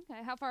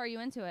 Okay, how far are you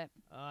into it?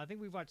 I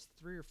think we've watched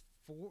 3 of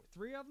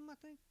them, I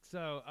think.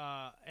 So,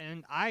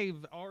 and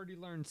I've already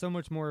learned so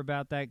much more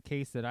about that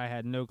case that I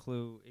had no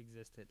clue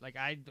existed. Like,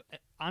 I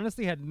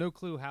honestly had no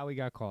clue how he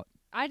got caught.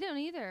 I don't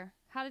either.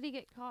 How did he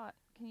get caught?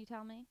 Can you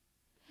tell me?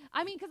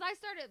 I mean, because I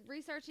started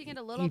researching it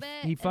a little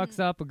bit. He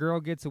fucks up, a girl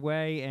gets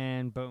away,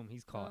 and boom,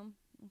 he's caught. Boom.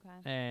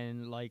 Okay.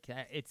 And, like,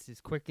 it's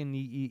as quick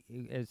and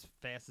as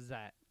fast as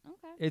that.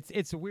 Okay.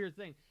 It's a weird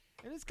thing.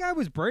 And this guy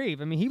was brave.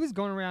 I mean, he was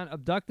going around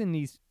abducting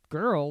these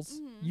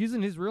girls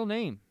using his real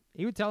name.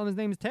 He would tell them his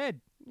name is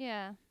Ted.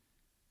 Yeah.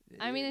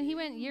 I mean, and he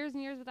went years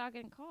and years without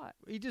getting caught.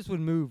 He just would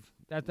move.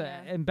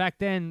 And back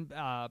then,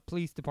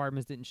 police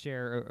departments didn't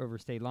share over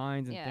state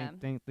lines and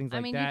things like that.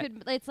 I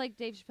mean, it's like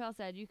Dave Chappelle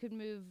said, you could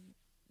move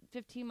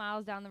 15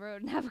 miles down the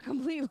road and have a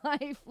complete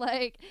life,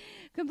 like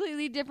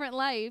completely different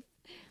life.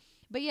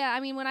 But yeah, I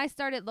mean, when I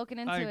started looking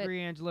into it. I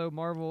agree, Angelo.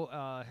 Marvel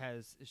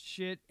has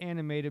shit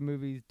animated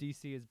movies.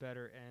 DC is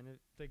better. And if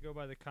they go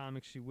by the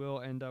comics, she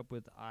will end up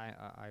with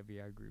Ivy.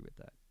 I agree with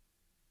that.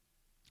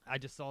 I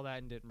just saw that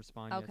and didn't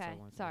respond yet.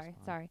 Okay,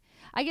 sorry.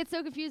 I get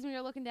so confused when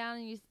you're looking down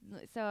and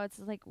so it's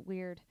like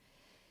weird.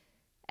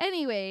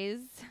 Anyways,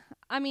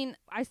 I mean,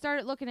 I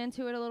started looking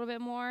into it a little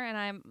bit more,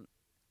 and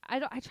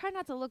I try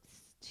not to look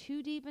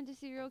too deep into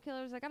serial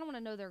killers. Like, I don't want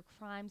to know their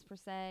crimes per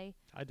se.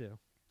 I do.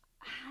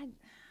 I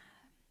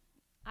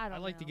don't know. I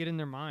like to get in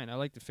their mind. I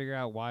like to figure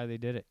out why they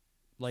did it.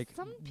 Like,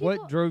 people,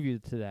 what drove you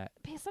to that?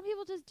 Some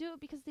people just do it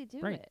because they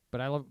do right. it.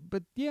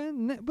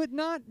 But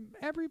not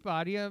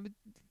everybody.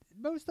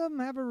 Most of them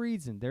have a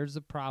reason. There's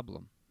a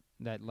problem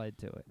that led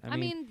to it. I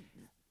mean,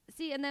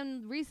 see, and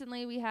then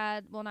recently we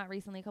had, well, not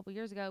recently, a couple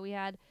years ago, we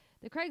had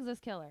the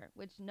Craigslist killer,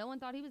 which no one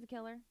thought he was a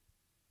killer.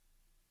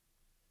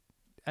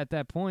 At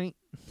that point.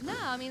 No,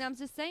 I mean, I'm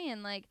just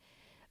saying, like.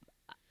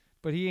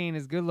 But he ain't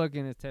as good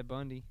looking as Ted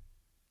Bundy.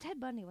 Ted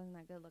Bundy wasn't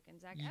that good looking,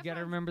 Zach. You got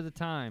to remember the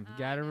time. You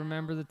got to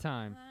remember the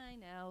time. I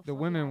know. The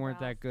women weren't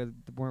that good.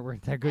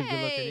 Weren't that good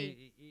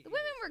looking. The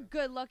women were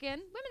good looking.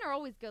 Women are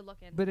always good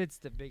looking. But it's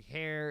the big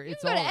hair. You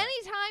It's can go all to that.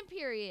 any time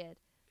period.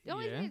 The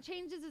only thing that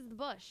changes is the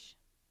bush.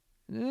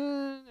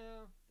 No.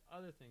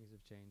 Other things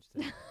have changed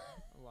too.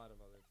 A lot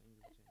of other things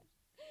have changed.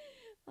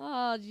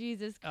 Oh,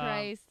 Jesus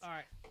Christ. All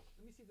right.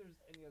 Let me see if there's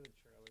any other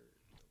trailer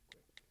real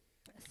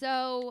quick.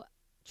 So,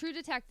 True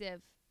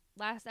Detective,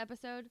 last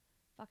episode,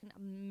 fucking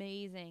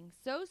amazing.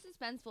 So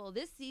suspenseful.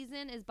 This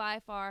season is by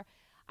far,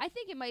 I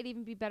think it might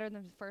even be better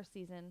than the first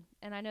season.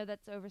 And I know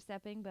that's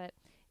overstepping, but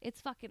it's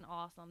fucking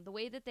awesome. The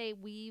way that they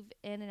weave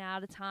in and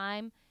out of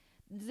time,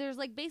 there's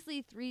like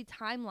basically 3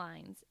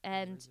 timelines,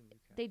 and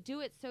they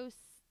do it so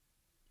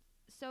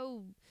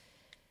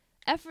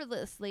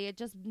effortlessly. It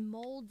just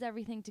molds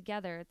everything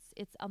together.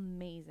 It's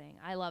amazing.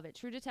 I love it.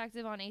 True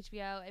Detective on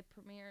HBO. It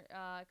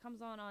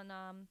comes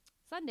on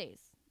Sundays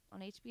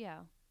on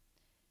HBO.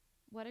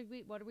 What are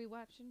we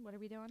watching? What are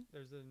we doing?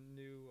 There's a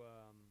new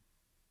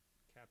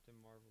Captain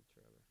Marvel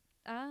trailer.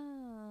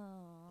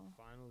 Oh.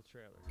 Final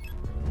trailer.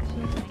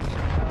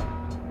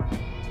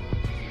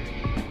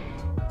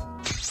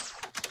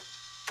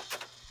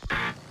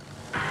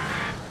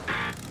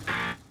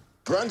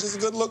 Grunge is a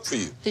good look for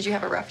you. Did you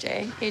have a rough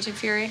day, Agent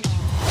Fury?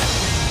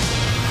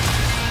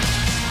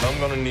 I'm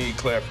gonna need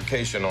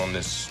clarification on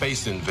this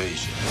space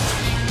invasion.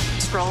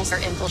 Skrulls are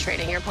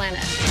infiltrating your planet.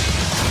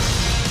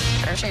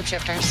 They're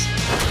shapeshifters.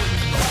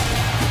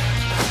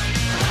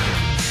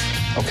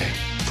 Okay,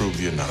 prove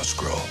you're not a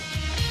Skrull.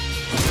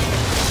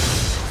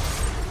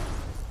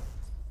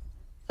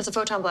 That's a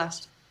photon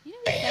blast. You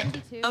know he's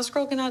 72. A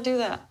Skrull cannot do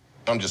that.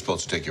 I'm just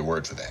supposed to take your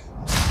word for that.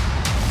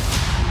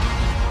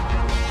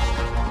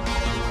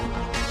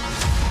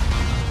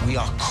 We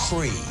are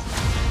Kree.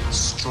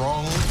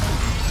 Strong,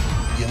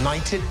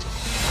 united.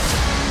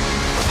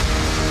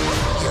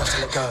 You have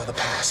to let go of the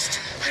past.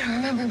 I don't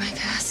remember my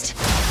past.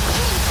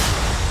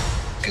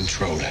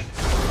 Control it.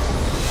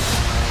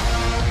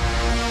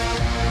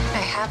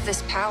 I have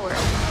this power,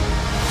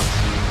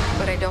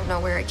 but I don't know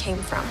where it came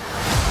from.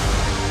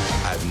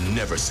 I've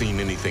never seen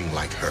anything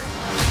like her.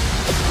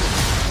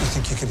 You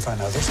think you can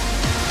find others?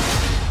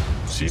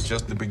 She's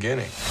just the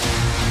beginning.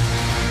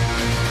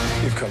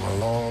 You've come a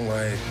long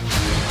way,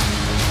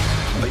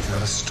 but you're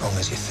not as strong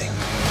as you think.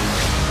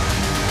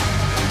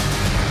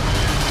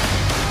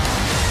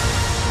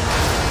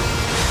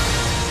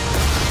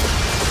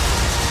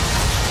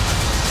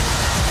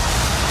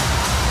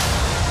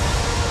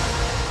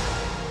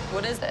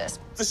 What is this?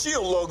 The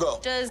SHIELD logo.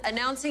 Does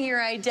announcing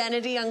your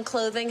identity on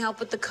clothing help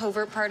with the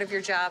covert part of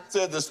your job?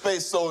 Said the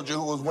space soldier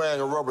who was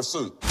wearing a rubber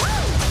suit.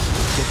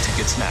 Get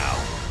tickets now.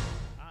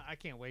 I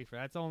can't wait for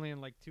that. It's only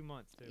in like 2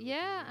 months, too.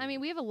 Yeah, I mean,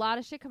 we have a lot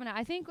of shit coming out.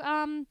 I think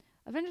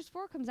Avengers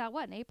 4 comes out,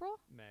 what, in April?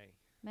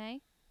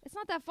 May? It's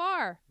not that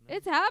far. No.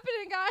 It's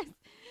happening, guys.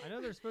 I know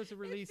they're supposed to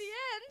release... It's the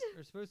end.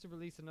 They're supposed to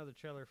release another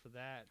trailer for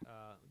that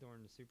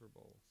during the Super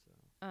Bowl. So.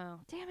 Oh,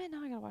 damn it.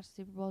 Now I got to watch the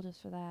Super Bowl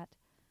just for that.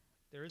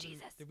 There is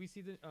Jesus. Did we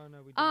see the... Oh,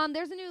 no, we didn't.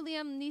 There's a new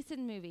Liam Neeson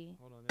movie.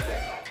 Hold on.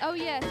 Oh,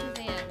 yeah,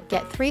 Shazam.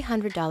 Get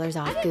 $300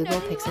 off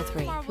Google Pixel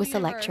 3 with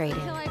Select Trade-In.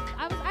 I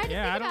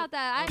didn't think about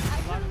that.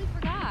 I totally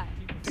forgot.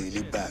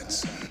 Daily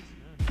Batson,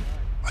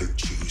 I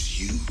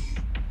choose you.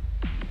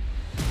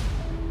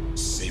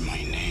 Say my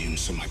name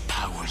so my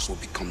powers will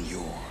become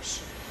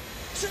yours.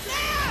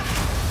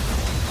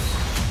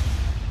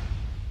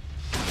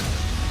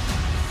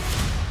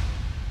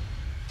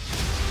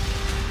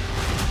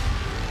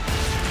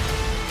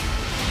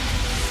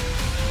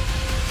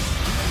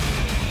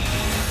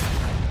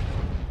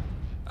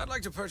 I'd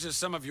like to purchase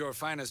some of your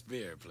finest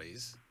beer,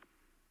 please.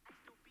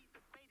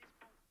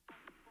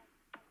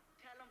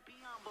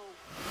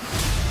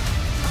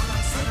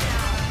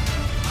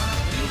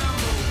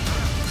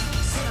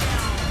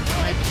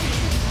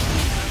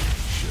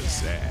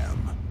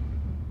 Shazam.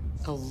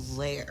 A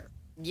lair.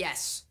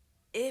 Yes.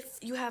 If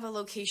you have a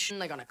location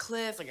like on a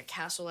cliff, like a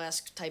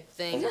castle-esque type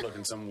thing.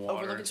 Overlooking some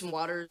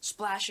water.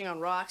 Splashing on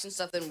rocks and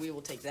stuff, then we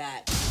will take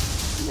that.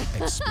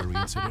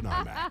 Experience it in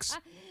IMAX.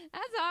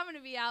 That's how I'm going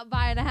to be out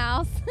buying a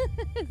house.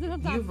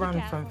 You've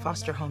run from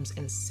foster homes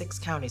in 6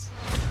 counties.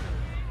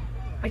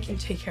 I can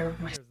take care of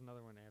myself. There's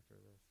another one after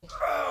this.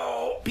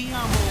 Oh, be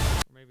humble.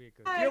 Or maybe it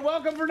could. You're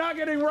welcome for not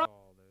getting wrong.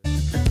 When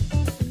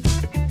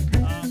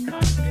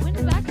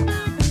does that come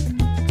out?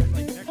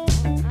 Like next month.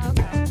 Oh,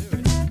 okay.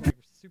 It's like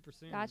super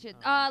soon. Gotcha.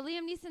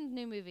 Liam Neeson's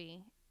new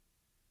movie.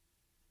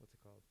 What's it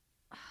called?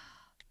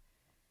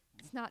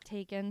 It's not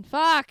Taken.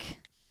 Fuck.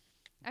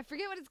 I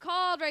forget what it's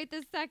called right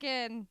this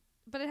second.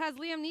 But it has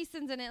Liam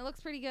Neeson's in it. It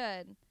looks pretty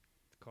good.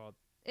 It's called...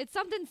 It's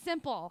something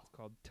simple. It's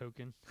called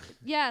Token.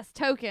 Yes,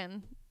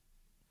 Token.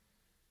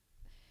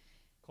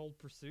 Cold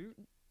Pursuit?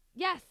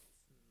 Yes.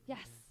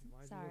 Yes.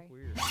 Why does Sorry. it look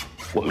weird?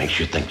 What makes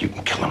you think you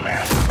can kill a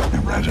man?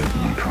 I read it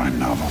in a crime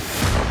novel.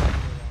 For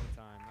a long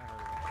time.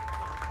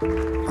 I heard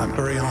I'm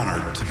very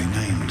honored to be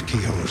named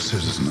Kehoe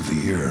Citizen of the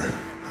Year.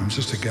 I'm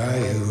just a guy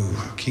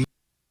who keeps...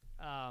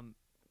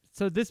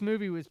 So this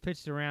movie was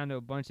pitched around to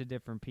a bunch of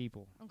different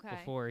people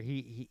before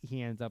he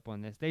ends up on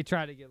this. They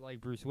tried to get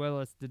like Bruce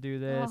Willis to do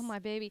this. Oh my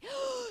baby,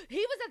 he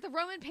was at the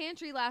Roman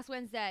Pantry last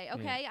Wednesday.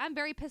 Okay, I'm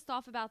very pissed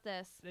off about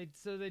this.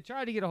 So they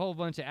tried to get a whole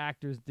bunch of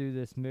actors to do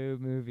this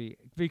movie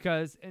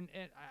because and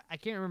I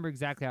can't remember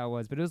exactly how it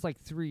was, but it was like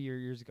 3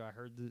 years ago. I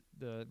heard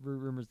the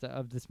rumors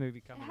of this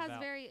movie coming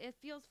about. It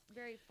feels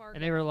very far.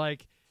 And they were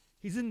like,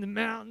 he's in the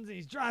mountains and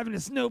he's driving a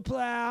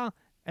snowplow.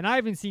 And I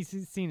haven't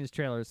seen his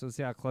trailer, so we'll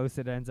see how close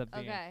it ends up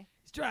being. Okay.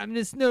 He's driving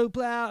a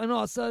snowplow, and all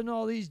of a sudden,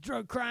 all these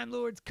drug crime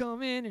lords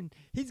come in, and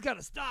he's got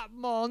to stop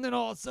them all. And then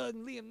all of a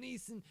sudden, Liam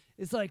Neeson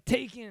is like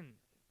taken,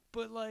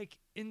 but like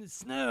in the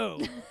snow,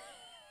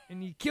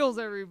 and he kills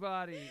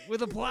everybody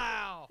with a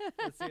plow.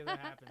 Let's see if that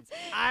happens.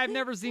 I've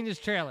never seen this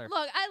trailer.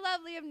 Look, I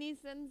love Liam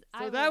Neeson.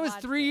 So that was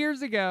 3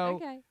 years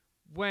ago. Okay.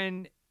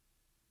 When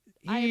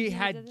he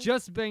had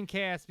just been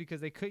cast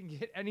because they couldn't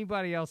get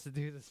anybody else to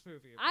do this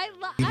movie.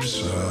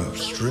 Keeps a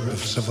strip of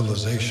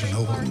civilization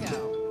open.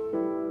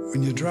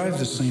 When you drive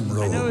the same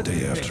road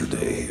day after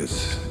day,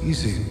 it's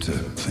easy to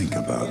think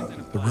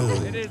about the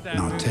road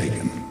not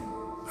taken.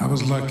 I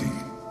was lucky.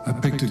 I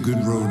picked a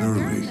good road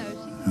early,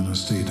 and I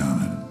stayed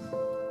on it.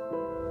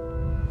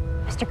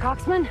 Mr.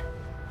 Coxman?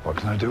 What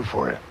can I do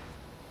for you?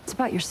 It's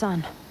about your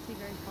son.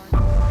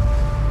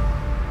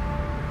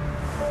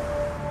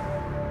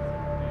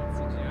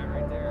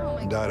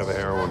 He died of a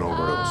heroin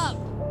overdose.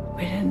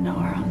 We didn't know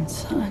our own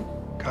son.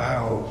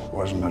 Kyle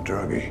wasn't a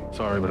druggie.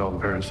 Sorry, but all the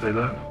parents say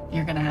that.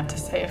 You're gonna have to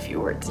say a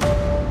few words.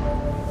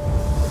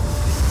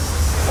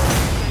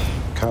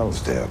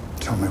 Kyle's dead.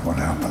 Tell me what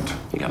happened.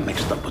 He got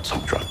mixed up with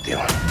some drug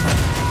dealer.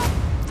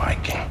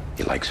 Viking.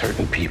 He likes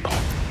hurting people.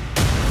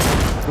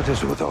 What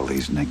is it with all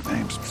these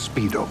nicknames?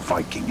 Speedo,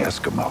 Viking,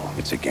 Eskimo.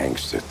 It's a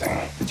gangster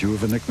thing. Did you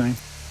have a nickname?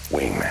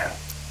 Wingman.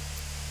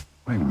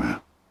 Wingman.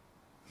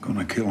 I'm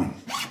gonna kill him.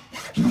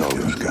 Know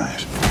those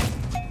guys.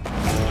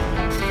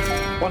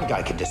 One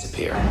guy could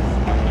disappear.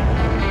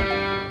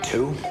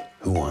 2,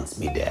 who wants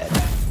me dead?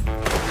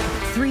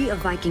 3 of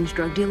Viking's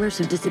drug dealers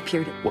have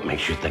disappeared. What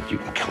makes you think you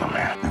can kill a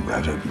man? I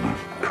read it in a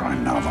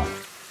crime novel.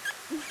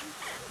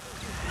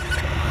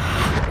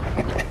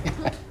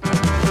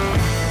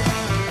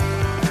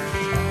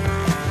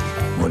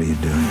 What are you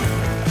doing?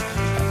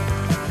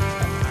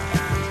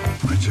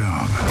 My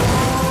job.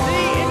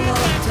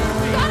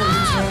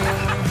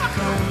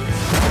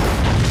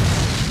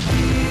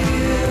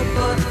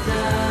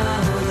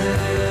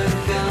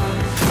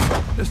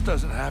 This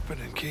doesn't happen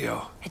in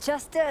Kehoe. It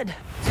just did.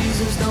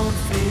 Jesus don't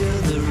fear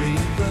the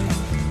reaper,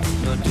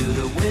 nor do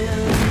the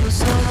wind, the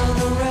sun, or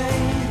the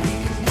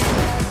rain.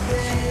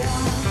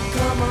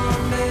 Come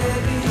on,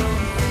 baby,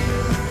 don't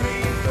feel the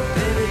reaper.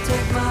 Baby,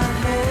 take my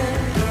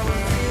hand, don't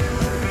feel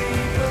the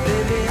reaper.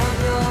 Baby, I'm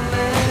your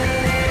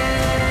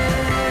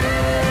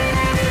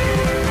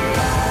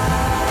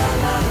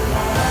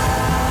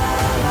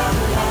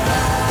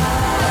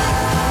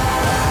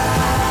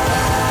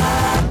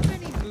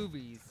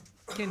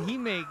Can he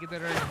make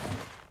that are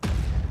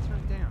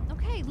turned down?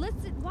 Okay,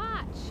 listen,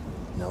 watch.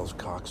 Nels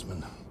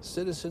Coxman,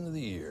 Citizen of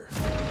the Year.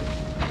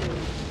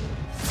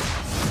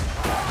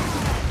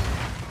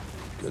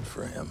 Good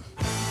for him.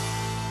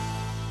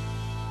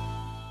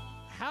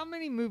 How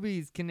many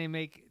movies can they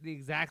make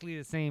exactly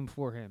the same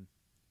for him?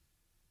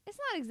 It's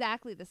not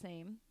exactly the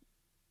same.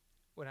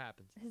 What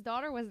happens? His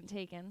daughter wasn't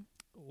taken.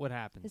 What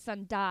happened? His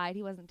son died.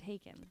 He wasn't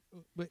taken.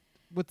 But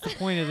what's the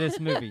point of this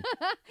movie?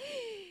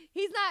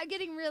 He's not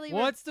getting really...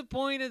 What's the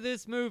point of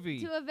this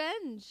movie? To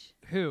avenge.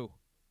 Who?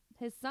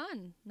 His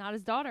son, not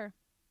his daughter.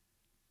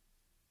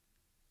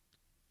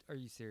 Are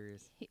you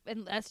serious?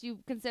 Unless you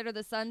consider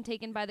the son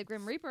taken by the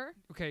Grim Reaper.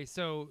 Okay,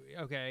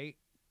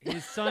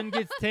 his son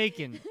gets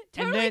taken.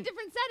 Totally and then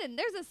different setting.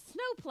 There's a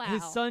snowplow.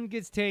 His son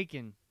gets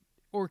taken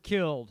or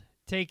killed,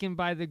 taken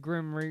by the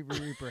Grim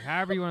Reaper,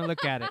 however you want to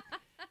look at it.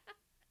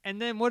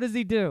 And then what does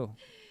he do?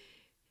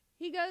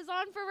 He goes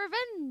on for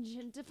revenge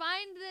and to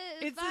find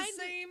the... It's the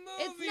same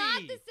movie. It's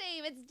not the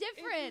same. It's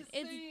different.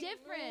 It's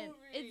different.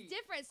 It's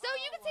different. So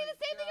you can say the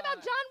same thing about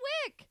John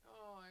Wick.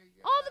 Oh my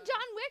God. All the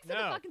John Wicks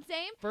are the fucking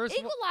same.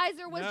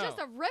 Equalizer was just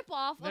a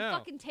ripoff of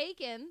fucking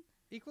Taken.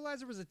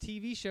 Equalizer was a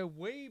TV show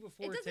way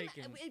before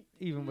Taken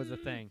even was a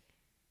thing.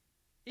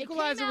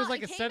 Equalizer was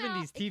like a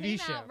 70s TV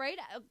show.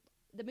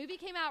 The movie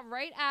came out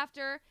right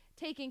after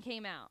Taken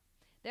came out.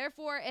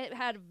 Therefore, it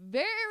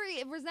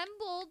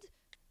resembled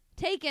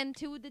Taken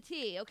to the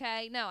T,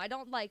 okay? No, I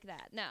don't like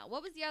that. No.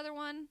 What was the other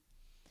one?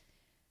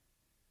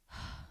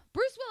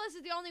 Bruce Willis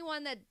is the only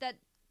one that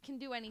can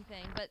do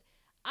anything, but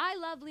I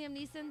love Liam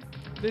Neeson.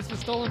 This was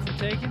stolen from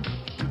Taken?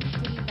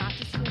 Did you not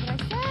just hear what I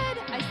said?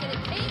 I said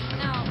it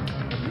came out,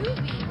 the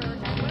movie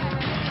version, what I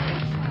read in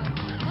the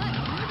show. But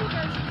the movie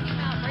version came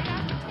out right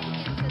after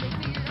Taken, so they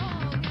figured, this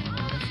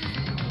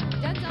is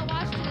Denzel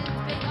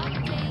Washington's big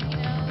uptake,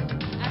 after Liam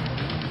Neeson's Taken.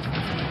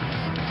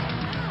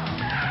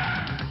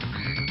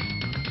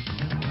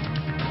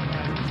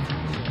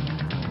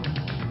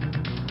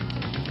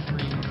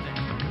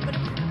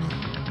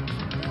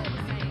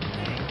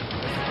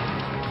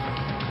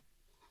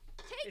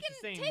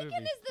 Taken movie.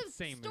 is the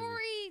Same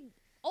story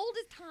old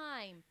as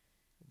time.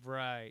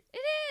 Right. It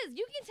is.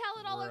 You can tell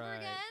it all over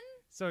again.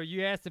 So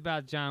you asked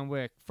about John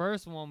Wick.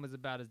 First one was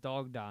about his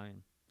dog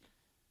dying.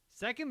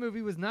 Second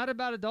movie was not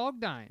about a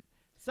dog dying.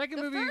 The first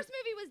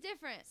movie was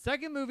different.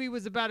 Second movie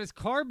was about his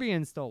car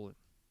being stolen.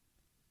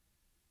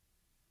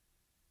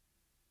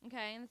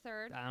 Okay, and the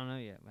third? I don't know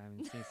yet. I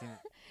haven't seen it.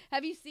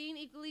 Have you seen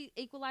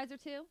Equalizer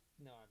 2?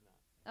 No, I've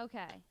not.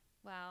 Okay.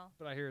 Well.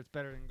 But I hear it's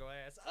better than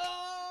Glass.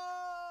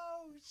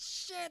 Oh,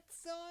 shit,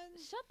 son.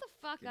 Shut the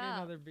fuck Give up. me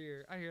another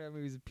beer. I hear that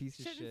movie's a piece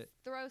of Shouldn't shit.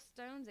 throw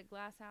stones at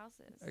glass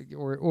houses.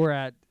 Or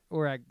at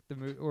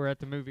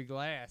the movie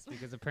Glass,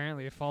 because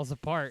apparently it falls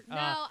apart. No,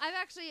 I've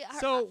actually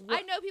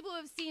I know people who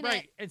have seen it.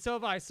 Right, and so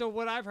have I. So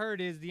what I've heard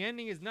is the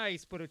ending is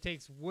nice, but it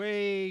takes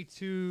way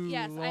too long.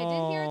 Yes, I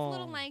did hear it's a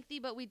little lengthy,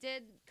 but we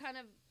did kind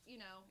of,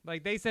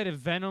 Like they said, if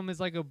Venom is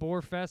like a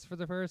bore fest for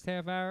the first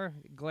half hour,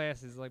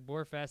 Glass is like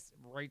bore fest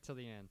right till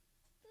the end.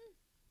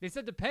 They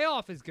said the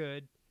payoff is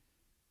good,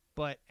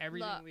 but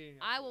everything leading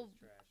up to it is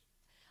trash.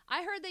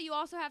 I heard that you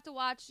also have to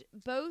watch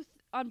both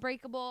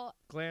Unbreakable.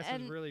 Glass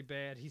was really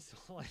bad. He's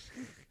like,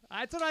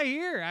 that's what I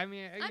hear. I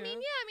mean,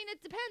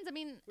 it depends. I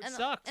mean, it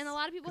sucks. And a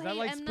lot of people hate I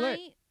like M. Split.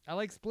 Night. I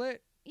like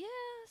Split. Yeah,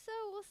 so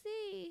we'll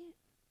see.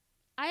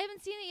 I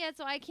haven't seen it yet,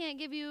 so I can't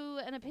give you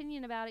an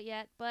opinion about it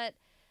yet. But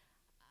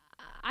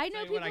I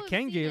know people have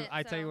seen it.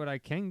 I tell you what I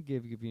can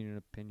give you an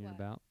opinion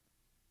about.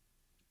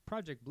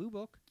 Project Blue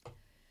Book.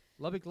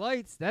 Lubbock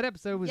Lights. That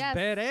episode was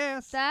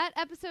badass. That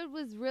episode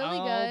was really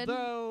good.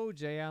 Although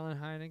J. Allen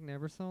Hynek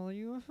never saw a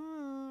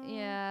UFO.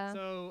 Yeah.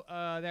 So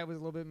that was a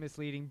little bit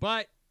misleading,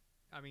 but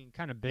I mean,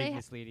 kind of big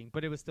misleading.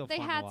 But it was still fun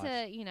to watch. They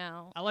had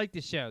to, I like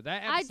the show.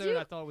 That episode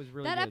I thought was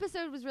really good. That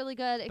episode was really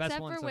good, Best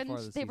except one for so when far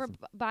this they were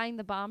season. buying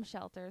the bomb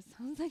shelters.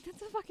 I was like,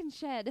 that's a fucking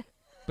shed.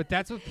 But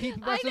that's what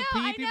people. I That's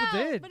what people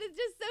did. But it's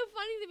just so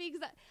funny to me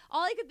because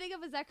all I could think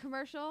of was that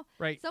commercial.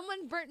 Right.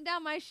 Someone burnt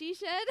down my she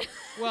shed.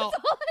 Well,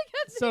 that's all I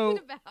kept thinking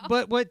about.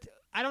 But what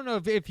I don't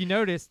know if you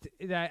noticed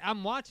that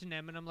I'm watching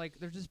them and I'm like,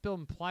 they're just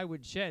building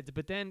plywood sheds.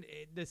 But then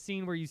the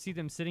scene where you see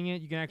them sitting in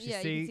it, you can actually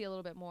see. You can see a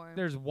little bit more.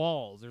 There's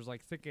walls. There's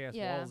like thick ass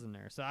walls in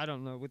there. So I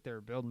don't know what they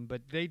were building,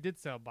 but they did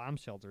sell bomb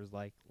shelters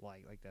like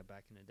that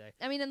back in the day.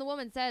 I mean, and the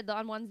woman said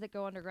the ones that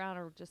go underground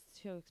are just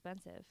too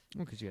expensive.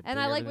 Well, 'cause you had to and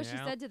dig I like what everything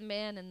she out. said to the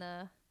man in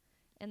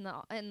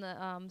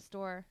the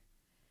store.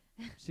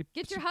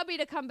 Get your hubby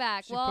to come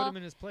back. She well, put him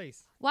in his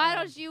place. Why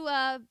don't you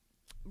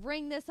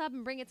ring this up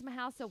and bring it to my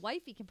house so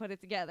wifey can put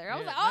it together? I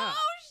was like, oh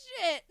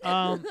shit.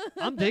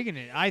 I'm digging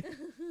it. I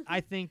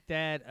think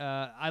that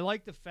I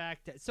like the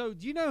fact that. So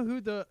do you know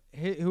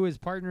who his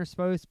partner is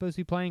supposed to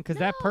be playing? Because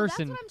that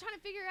person. That's what I'm trying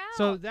to figure out.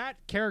 So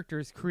that character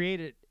is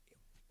created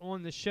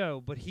on the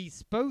show, but he's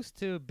supposed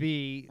to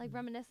be like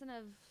reminiscent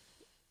of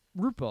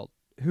Ruppelt,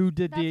 who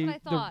did the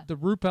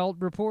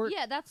Ruppelt report.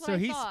 Yeah, that's what so I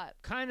he's thought.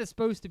 Kind of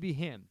supposed to be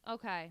him.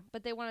 Okay,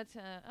 but they wanted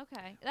to.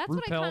 Okay, that's Ruppelt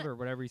what I kinda, or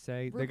whatever you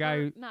say. Rupert, the guy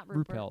who not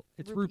Rupert. Ruppelt.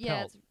 It's Ruppelt.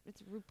 Yeah,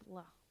 it's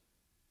Rupla.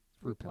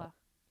 Ruppelt.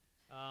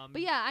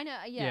 But yeah, I know.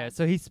 Yeah.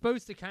 So he's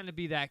supposed to kind of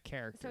be that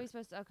character. So he's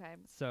supposed to. Okay.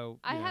 So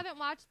I haven't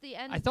watched the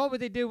end. I thought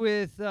what they did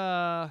with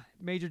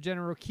Major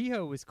General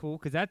Kehoe was cool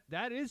because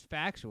that is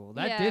factual.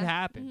 That did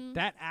happen. Mhm.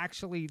 That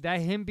actually, that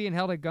him being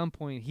held at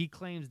gunpoint, he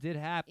claims did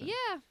happen.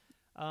 Yeah.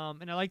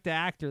 And I like the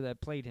actor that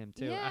played him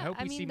too. Yeah, I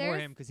hope we see more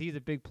of him because he's a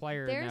big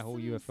player in that whole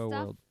UFO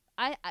world.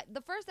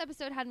 The first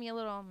episode had me a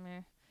little.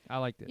 Meh. I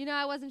liked it. You know,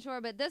 I wasn't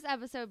sure, but this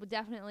episode would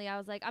definitely. I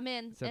was like, I'm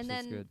in. This and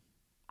then good.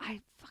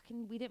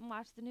 we didn't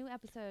watch the new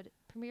episode.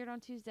 Premiered on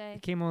Tuesday.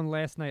 It came on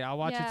last night. I'll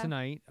watch it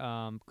tonight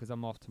because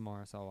I'm off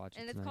tomorrow, so I'll watch it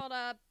and tonight.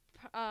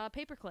 it's called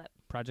Paperclip.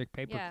 Project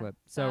Paperclip. Yeah,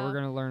 So we're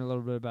gonna learn a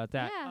little bit about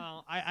that.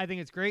 Yeah. I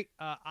think it's great.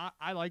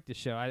 I like the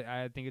show.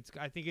 I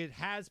think it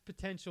has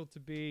potential to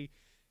be.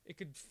 It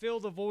could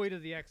fill the void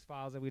of the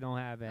X-Files that we don't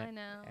have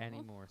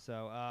anymore.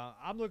 So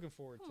I'm looking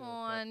forward to it. Come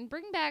on,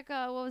 bring back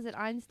what was it,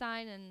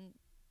 Einstein and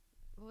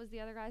what was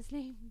the other guy's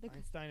name?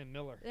 Einstein and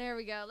Miller. There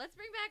we go. Let's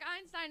bring back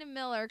Einstein and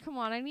Miller. Come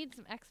on, I need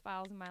some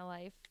X-Files in my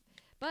life.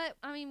 But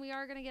I mean, we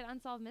are gonna get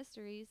Unsolved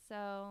Mysteries,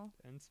 so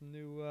and some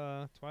new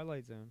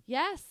Twilight Zone.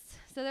 Yes,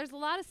 so there's a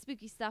lot of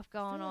spooky stuff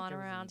going on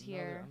around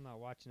here. I'm not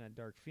watching that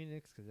Dark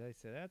Phoenix because they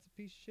said that's a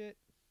piece of shit.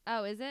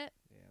 Oh, is it?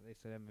 Yeah, they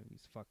said that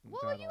movie's fucking.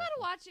 Well, you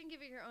gotta watch it and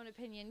give it your own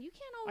opinion. You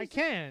can't always. I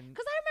can.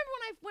 Because I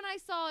remember when I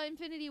saw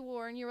Infinity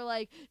War and you were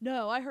like,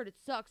 "No, I heard it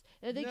sucks.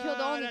 They killed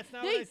the only." That's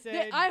not what I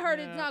said. I heard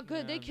it's not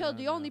good. They killed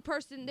the only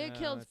person. They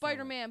killed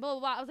Spider-Man. Blah blah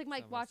blah. I was like,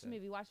 Mike, watch the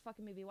movie. Watch the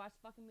fucking movie. Watch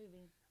the fucking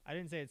movie. I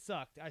didn't say it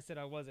sucked. I said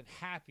I wasn't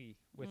happy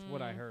with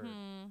what I heard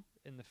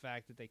in the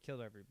fact that they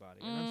killed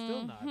everybody, and I'm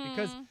still not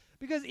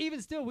because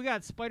even still we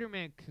got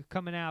Spider-Man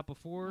coming out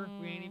before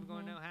we ain't even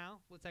gonna know how.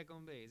 What's that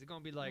gonna be? Is it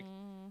gonna be like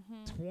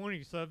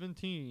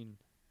 2017?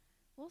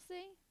 We'll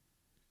see.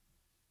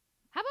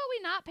 How about we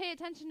not pay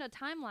attention to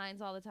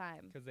timelines all the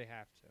time? Because they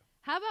have to.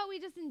 How about we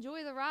just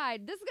enjoy the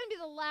ride? This is gonna be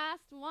the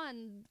last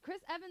one. Chris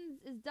Evans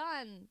is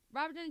done.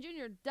 Robert Downey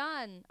Jr.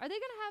 done. Are they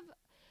gonna have?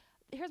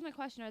 Here's my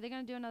question: are they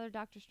gonna do another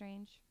Doctor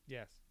Strange?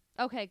 Yes.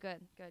 Okay,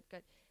 good.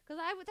 Because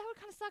Because that would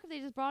kind of suck if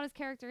they just brought his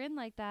character in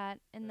like that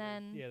and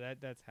then. Yeah,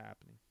 that's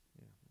happening.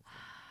 Yeah.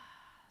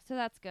 So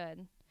that's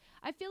good.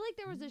 I feel like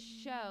there was a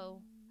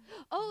show.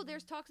 Oh,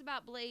 there's talks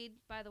about Blade,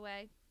 by the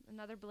way.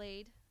 Another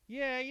Blade.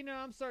 Yeah,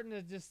 I'm starting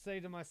to just say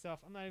to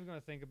myself, I'm not even going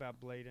to think about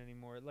Blade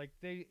anymore. Like,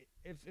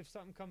 if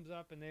something comes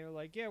up and they're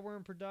like, yeah, we're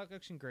in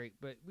production, great.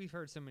 But we've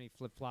heard so many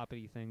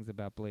flip-floppity things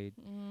about Blade.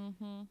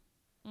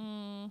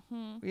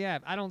 Yeah,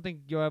 I don't think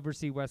you'll ever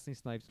see Wesley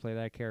Snipes play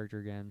that character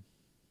again.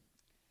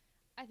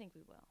 I think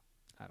we will.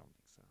 I don't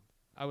think so.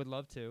 I would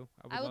love to.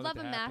 I would love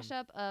a happen.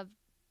 mashup of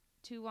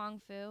Tu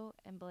Wong Fu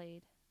and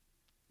Blade.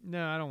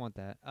 No, I don't want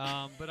that.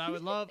 But I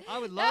would love.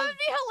 That would be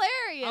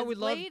hilarious. I would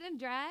Blade and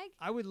drag.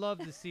 I would love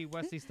to see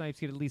Wesley Snipes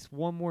get at least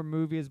one more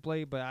movie as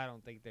Blade, but I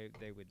don't think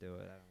they would do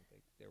it.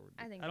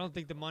 I don't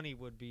think the money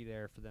would be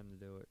there for them to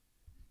do it.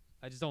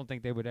 I just don't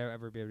think they would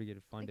ever be able to get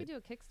it funded. They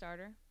could do a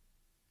Kickstarter.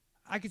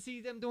 I could see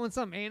them doing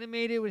something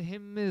animated with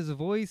him as a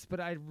voice, but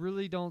I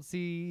really don't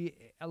see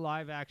a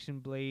live-action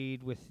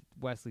Blade with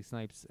Wesley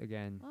Snipes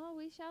again. Oh,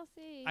 we shall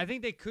see. I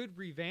think they could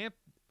revamp.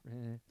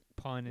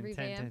 Pun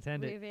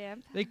intended.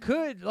 Revamp. They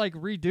could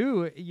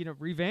redo it,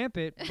 revamp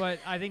it, but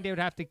I think they would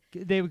have to.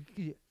 They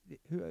would.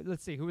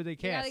 Let's see, who would they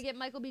cast? They gotta get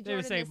Michael B.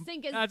 Jordan to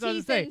sink his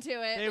teeth into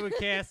it. They would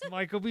cast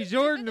Michael B.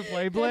 Jordan to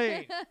play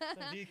Blade,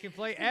 so he can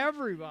play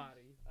everybody.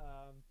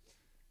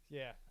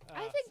 Yeah.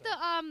 I think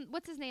the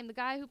what's his name? The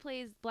guy who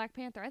plays Black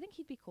Panther. I think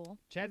he'd be cool.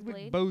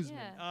 Chadwick Boseman.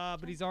 Yeah.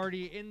 But he's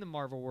already in the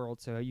Marvel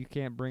world, so you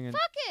can't bring in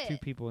two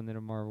people into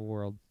the Marvel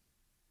world.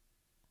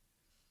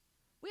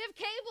 We have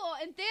Cable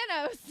and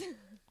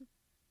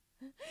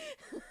Thanos.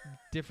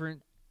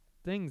 Different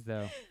things,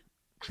 though.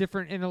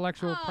 Different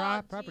intellectual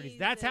properties.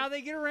 That's how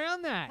they get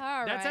around that.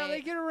 That's how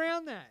they get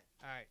around that.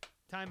 All right.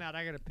 Time out.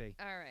 I got to pee.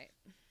 All right.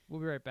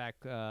 We'll be right back,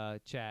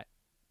 chat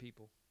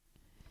people.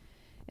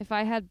 If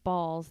I had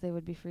balls, they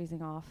would be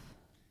freezing off.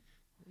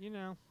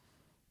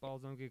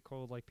 Balls don't get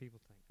cold like people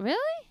think.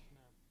 Really?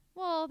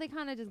 No. Well, they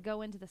kind of just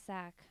go into the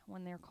sack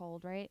when they're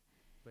cold, right?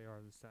 They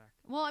are the sack.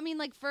 Well, I mean,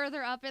 like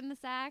further up in the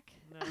sack.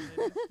 No, they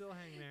just still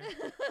hang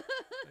there.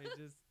 They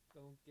just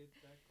don't get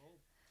that cold.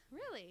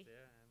 Really?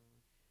 Yeah.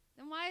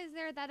 Then why is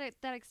there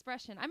that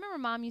expression? I remember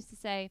Mom used to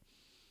say,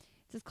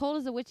 "It's as cold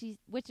as a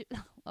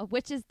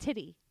witch's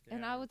titty,"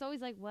 and I was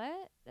always like,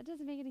 "What? That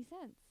doesn't make any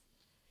sense."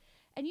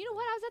 And you know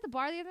what? I was at the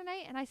bar the other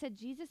night, and I said,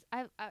 "Jesus,"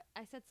 I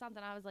said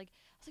something. I was like,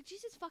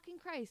 "Jesus fucking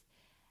Christ,"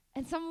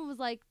 and someone was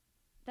like,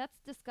 "That's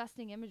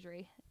disgusting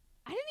imagery."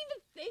 I didn't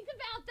even think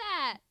about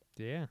that.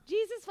 Yeah.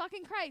 Jesus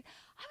fucking Christ.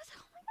 I was like,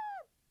 oh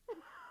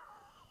my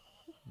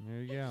God.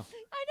 There you go.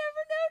 I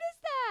never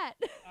noticed that.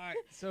 All right,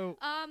 so.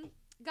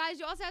 Guys,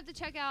 you also have to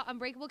check out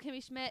Unbreakable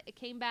Kimmy Schmidt. It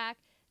came back.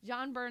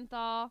 John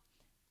Bernthal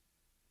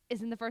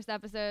is in the first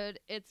episode.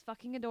 It's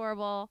fucking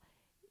adorable.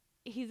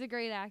 He's a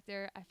great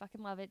actor. I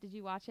fucking love it. Did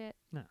you watch it?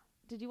 No.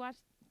 Did you watch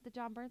the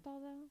John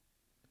Bernthal, though?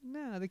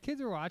 No, the kids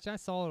were watching. I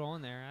saw it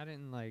on there. I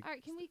didn't like. All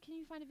right, can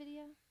you find a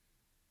video?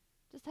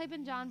 Just type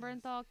in John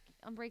Bernthal,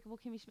 Unbreakable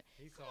Kimmy Schmidt.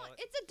 Come on,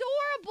 it's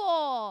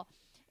adorable.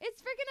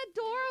 It's freaking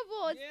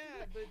adorable.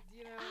 Yeah, but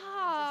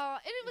Oh,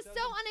 and it was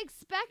so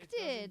unexpected.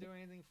 It doesn't do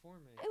anything for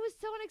me. It was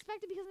so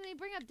unexpected because then they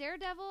bring up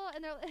Daredevil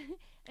and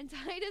and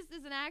Titus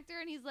is an actor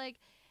and he's like,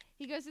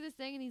 he goes through this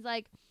thing and he's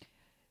like,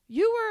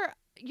 you're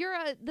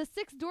the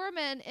sixth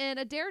doorman in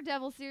a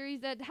Daredevil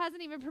series that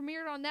hasn't even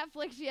premiered on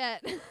Netflix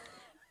yet.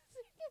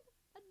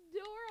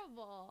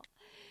 Adorable.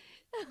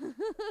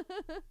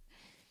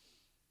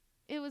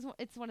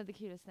 It's one of the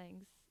cutest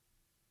things.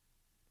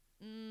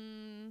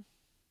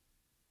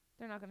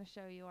 They're not going to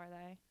show you, are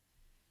they?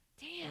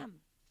 Damn.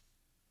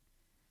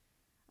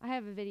 I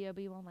have a video,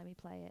 but you won't let me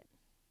play it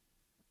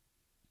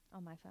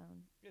on my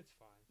phone. It's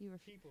fine. People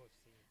have seen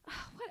it.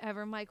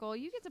 Whatever, Michael.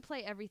 You get to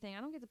play everything. I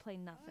don't get to play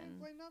nothing. I didn't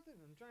play nothing.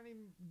 I'm trying to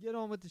even get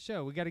on with the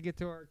show. We got to get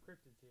to our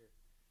cryptids here.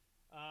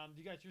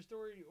 Do you got your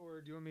story, or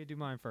do you want me to do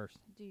mine first?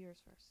 Do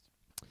yours first.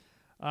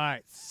 All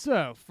right.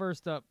 So,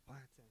 first up. Wow,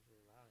 it sounds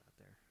really loud out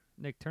there.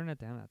 Nick, turn that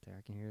down out there.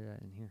 I can hear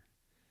that in here.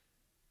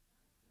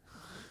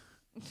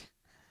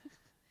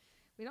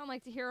 We don't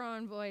like to hear our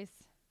own voice.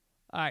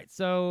 All right,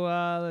 so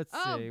let's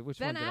see. Which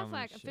Ben one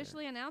Affleck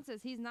officially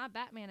announces he's not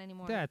Batman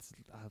anymore. That's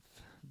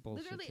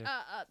bullshit. Literally,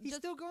 he's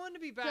still going to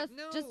be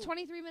Batman. Just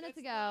 23 minutes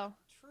ago.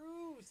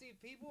 True. See,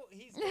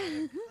 he's got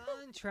a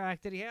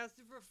contract that he has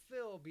to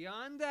fulfill.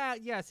 Beyond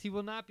that, yes, he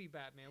will not be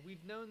Batman.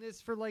 We've known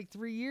this for like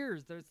 3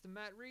 years. There's the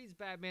Matt Reeves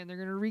Batman. They're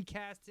going to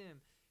recast him.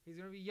 He's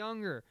going to be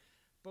younger.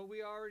 But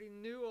we already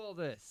knew all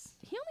this.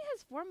 He only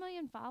has 4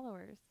 million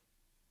followers.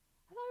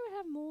 I thought he would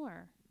have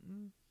more.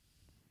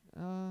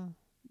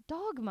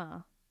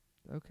 Dogma.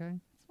 Okay.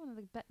 It's one of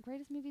the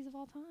greatest movies of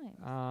all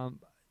time.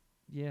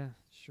 Yeah,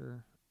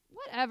 sure.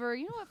 Whatever.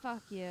 You know what?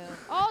 Fuck you.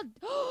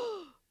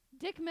 Oh,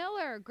 Dick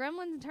Miller,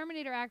 Gremlins and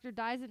Terminator actor,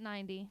 dies at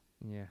 90.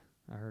 Yeah,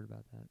 I heard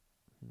about that.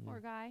 Yeah.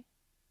 Poor guy.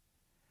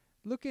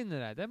 Look into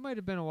that. That might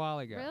have been a while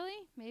ago.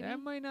 Really? Maybe. That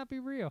might not be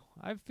real.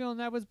 I'm feeling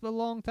that was a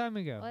long time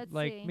ago. Let's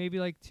see. Maybe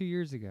like 2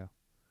 years ago.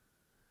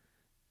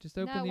 Just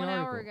open the 1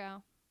 article. hour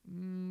ago.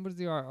 What does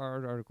the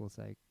article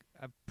say?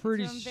 I'm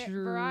pretty It's from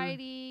sure.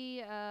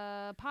 Variety,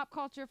 Pop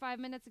Culture 5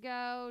 minutes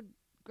ago,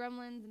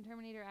 Gremlins and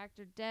Terminator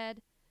actor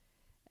dead.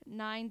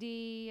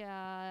 90.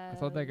 I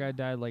thought that guy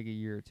died like a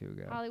year or 2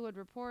 ago. Hollywood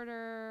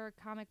Reporter,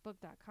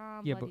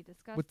 comicbook.com, Yeah, Bloody but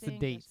Disgusting, what's the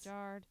dates?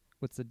 Jarred.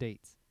 What's the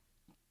dates?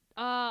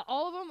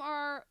 All of them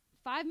are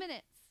 5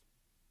 minutes,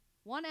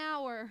 1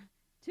 hour,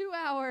 2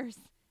 hours,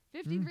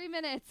 53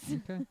 minutes.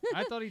 Okay.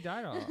 I thought he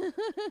died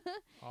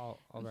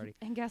already.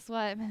 And guess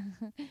what?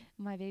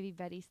 My baby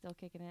Betty's still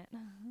kicking it.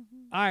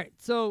 All right,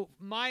 so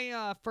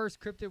my first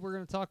cryptid we're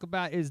going to talk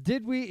about is,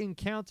 did we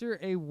encounter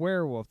a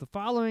werewolf? The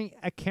following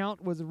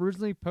account was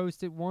originally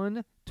posted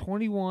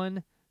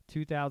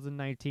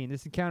 1/21/2019.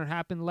 This encounter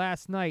happened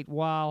last night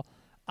while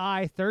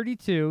I,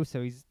 32,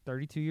 so he's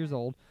 32 years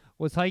old,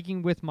 was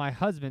hiking with my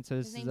husband. So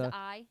His name's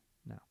I?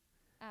 No.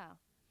 Oh.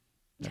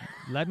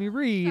 Let me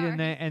read,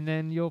 and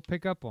then you'll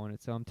pick up on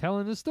it. So I'm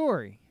telling the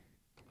story.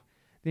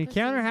 The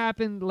encounter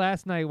happened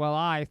last night while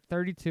I,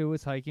 32,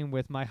 was hiking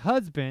with my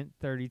husband,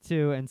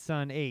 32, and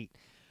son, 8.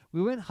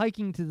 We went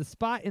hiking to the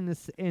spot in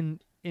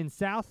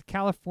South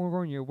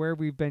California where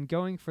we've been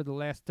going for the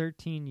last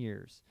 13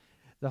 years.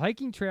 The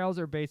hiking trails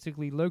are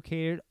basically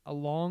located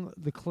along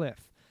the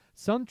cliff.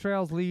 Some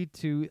trails lead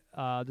to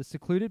the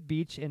secluded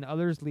beach, and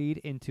others lead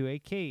into a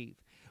cave.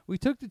 We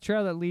took the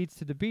trail that leads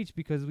to the beach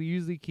because we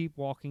usually keep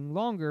walking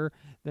longer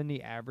than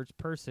the average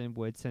person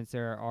would since we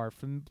are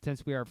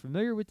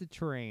familiar with the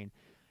terrain.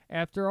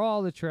 After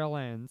all, the trail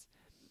ends.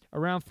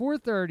 Around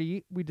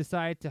 4:30, we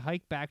decided to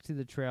hike back to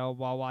the trail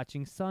while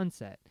watching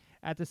sunset.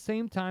 At the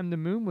same time, the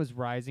moon was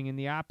rising in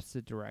the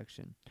opposite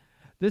direction.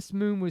 This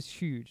moon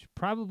was huge,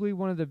 probably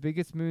one of the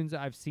biggest moons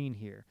I've seen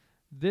here.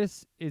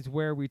 This is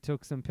where we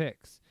took some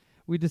pics.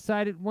 We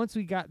decided once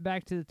we got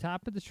back to the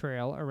top of the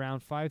trail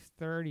around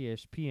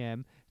 5:30ish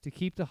p.m. to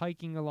keep the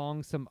hiking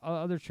along some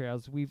other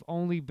trails we've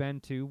only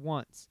been to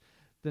once.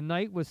 The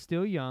night was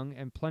still young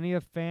and plenty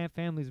of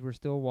families were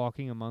still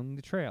walking among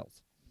the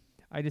trails.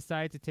 I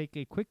decided to take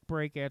a quick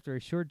break after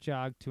a short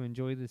jog to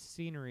enjoy the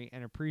scenery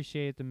and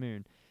appreciate the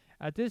moon.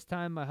 At this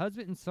time, my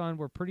husband and son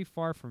were pretty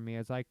far from me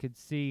as I could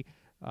see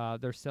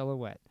their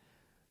silhouette.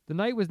 The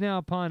night was now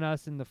upon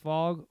us, and the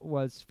fog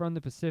from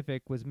the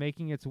Pacific was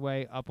making its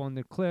way up on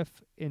the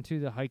cliff into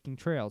the hiking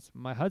trails.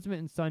 My husband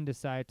and son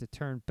decided to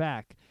turn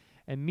back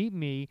and meet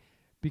me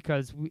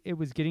because it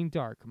was getting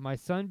dark. My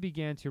son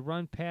began to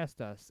run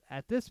past us.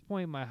 At this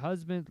point, my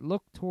husband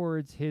looked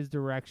towards his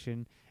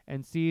direction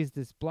and sees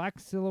this black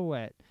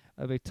silhouette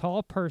of a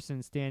tall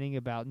person standing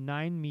about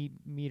 9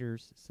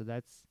 meters. So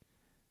that's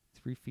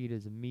 3 feet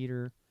is a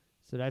meter.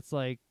 So that's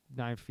like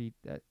 9 feet.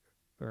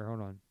 Hold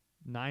on.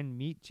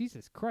 9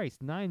 Jesus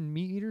Christ, 9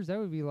 meters? That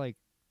would be like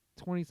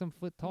 20-some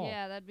foot tall.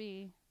 Yeah, that'd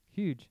be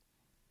huge.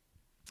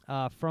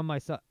 From my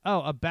son.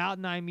 Oh, about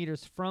 9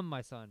 meters from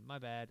my son. My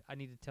bad. I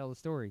need to tell the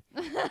story.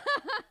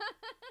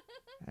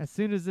 As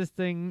soon as this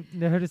thing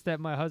noticed that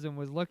my husband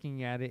was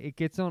looking at it, it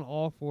gets on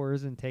all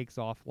fours and takes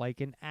off like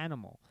an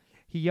animal.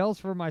 He yells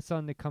for my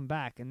son to come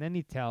back, and then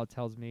he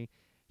tells me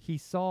he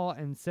saw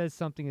and says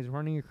something is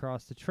running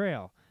across the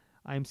trail.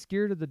 I'm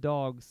scared of the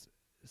dogs,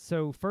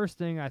 so first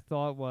thing I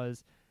thought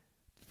was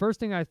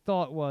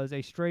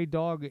a stray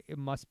dog. It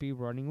must be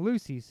running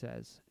loose, he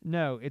says.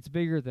 No, it's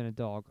bigger than a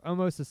dog,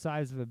 almost the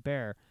size of a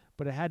bear,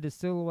 but it had the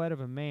silhouette of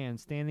a man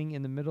standing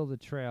in the middle of the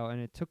trail, and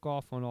it took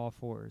off on all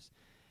fours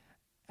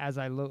as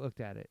I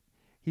looked at it.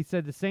 He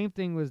said the same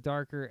thing was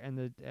darker,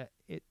 and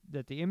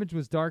that the image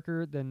was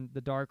darker than the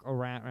dark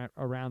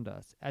around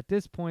us. At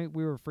this point,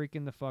 we were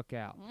freaking the fuck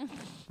out.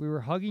 We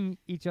were hugging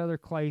each other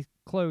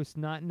close,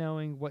 not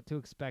knowing what to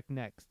expect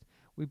next.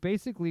 We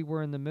basically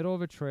were in the middle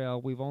of a trail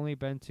we've only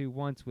been to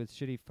once with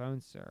shitty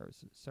phone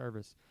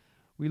service.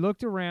 We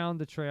looked around.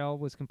 The trail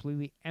was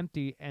completely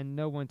empty and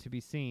no one to be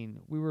seen.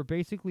 We were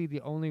basically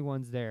the only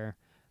ones there.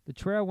 The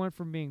trail went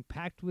from being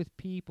packed with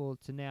people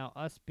to now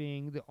us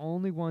being the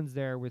only ones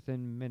there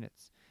within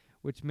minutes,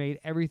 which made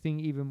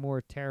everything even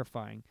more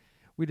terrifying.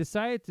 We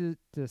decided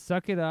to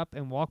suck it up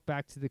and walk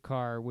back to the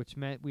car, which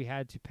meant we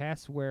had to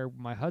pass where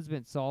my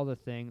husband saw the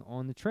thing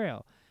on the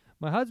trail.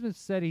 My husband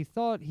said he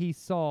thought he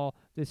saw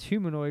this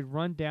humanoid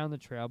run down the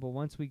trail, but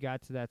once we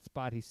got to that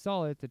spot he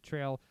saw it, the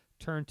trail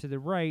turned to the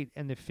right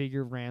and the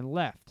figure ran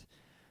left.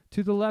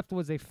 To the left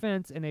was a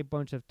fence and a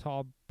bunch of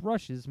tall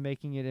bushes,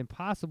 making it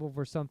impossible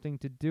for something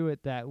to do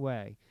it that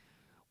way.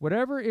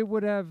 Whatever it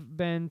would have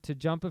been to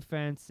jump a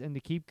fence and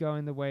to keep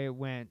going the way it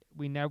went,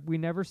 we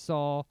never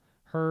saw,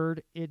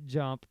 heard it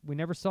jump. We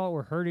never saw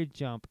or heard it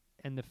jump,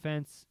 and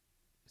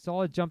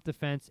saw it jump the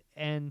fence,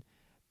 and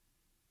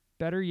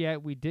better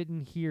yet, we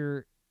didn't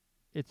hear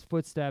its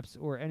footsteps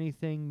or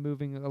anything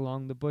moving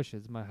along the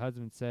bushes, my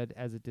husband said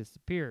as it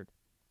disappeared.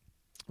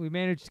 We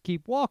managed to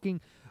keep walking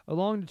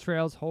along the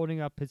trails,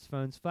 holding up his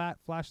phone's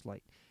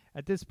flashlight.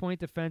 At this point,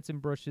 the fence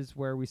and bushes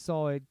where we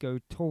saw it go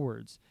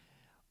towards.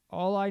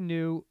 All I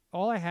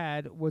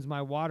had was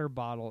my water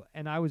bottle,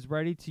 and I was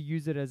ready to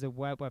use it as a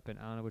wet weapon.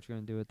 I don't know what you're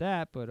going to do with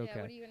that, but okay.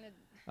 Yeah, what are you going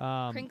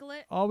to crinkle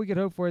it? All we could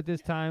hope for at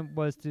this time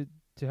was to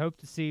hope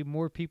to see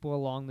more people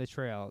along the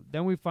trail.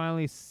 Then we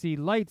finally see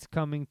lights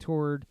coming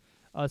toward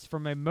us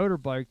from a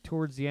motorbike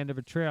towards the end of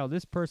a trail.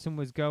 This person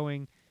was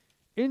going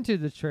into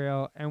the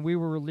trail, and we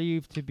were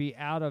relieved to be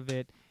out of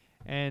it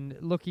and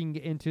looking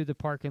into the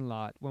parking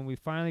lot. When we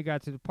finally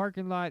got to the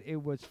parking lot,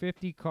 it was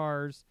 50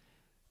 cars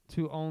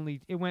to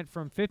only, it went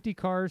from 50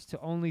 cars to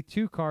only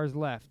 2 cars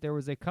left. There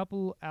was a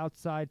couple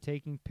outside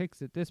taking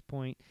pics at this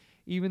point.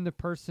 Even the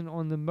person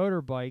on the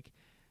motorbike,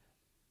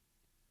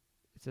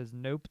 it says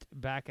noped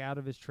back out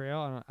of his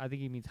trail. I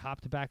think he means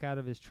hopped back out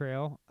of his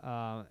trail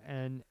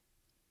and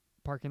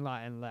parking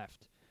lot and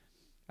left.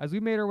 As we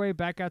made our way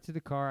back out to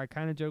the car, I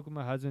kind of joked with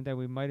my husband that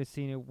we might have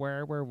seen a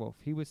werewolf.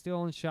 He was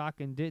still in shock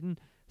and didn't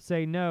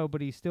say no,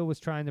 but he still was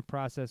trying to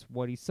process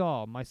what he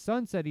saw. My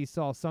son said he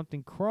saw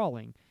something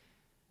crawling,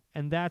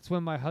 and that's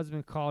when my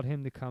husband called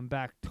him to come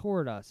back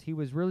toward us. He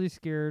was really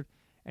scared,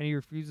 and he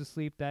refused to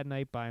sleep that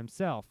night by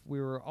himself. We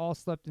were all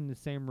slept in the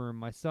same room.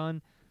 My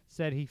son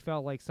said he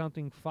felt like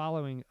something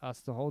following us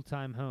the whole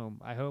time home.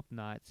 I hope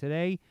not.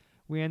 Today,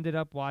 we ended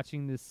up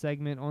watching this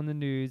segment on the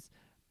news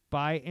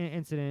by an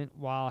incident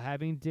while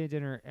having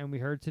dinner, and we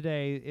heard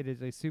today it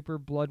is a super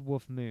blood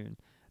wolf moon.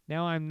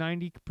 Now I'm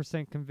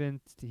 90%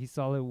 convinced he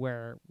saw the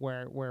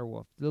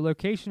werewolf. The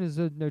location is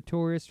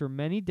notorious for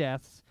many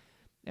deaths,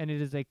 and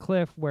it is a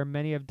cliff where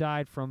many have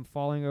died from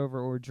falling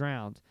over or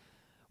drowned.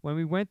 When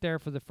we went there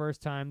for the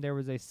first time, there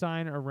was a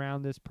sign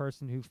around this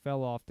person who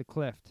fell off the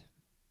cliff.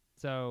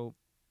 So,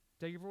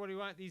 take it for what you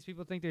want. These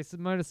people think they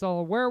might have saw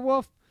a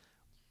werewolf,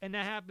 and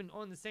that happened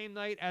on the same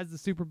night as the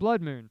super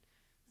blood moon.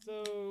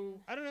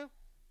 So, I don't know.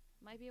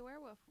 Might be a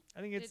werewolf.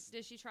 I think it's...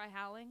 Did she try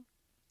howling?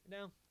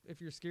 No.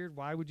 If you're scared,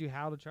 why would you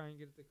howl to try and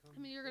get it to come?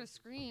 I mean, you're going to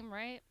scream,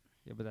 right?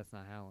 Yeah, but that's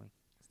not howling.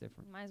 It's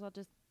different. Might as well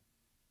just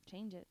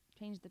change it.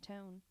 Change the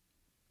tone.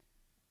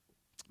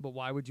 But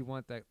why would you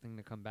want that thing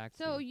to come back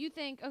to you? So you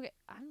think, okay,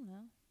 I don't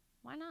know.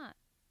 Why not?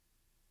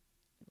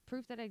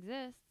 Proof that it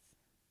exists.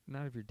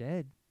 Not if you're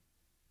dead.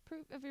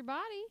 Proof of your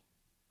body.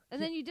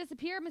 And then you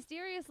disappear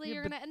mysteriously. Yeah,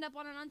 you're going to end up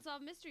on an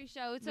unsolved mystery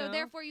show. So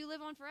therefore you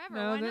live on forever.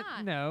 No, Why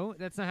not? No,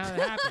 that's not how it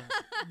happens.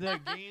 The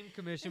game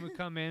commission would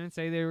come in and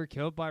say they were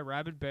killed by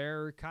rabbit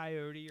bear or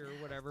coyote or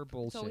whatever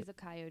bullshit. It's always a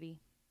coyote.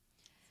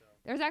 So.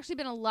 There's actually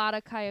been a lot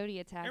of coyote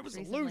attacks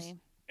recently.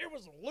 It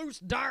was a loose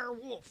dire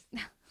wolf.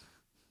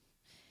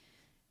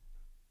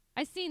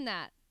 I seen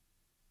that.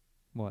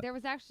 What? There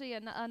was actually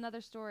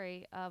another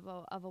story of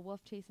a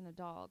wolf chasing a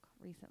dog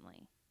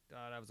recently.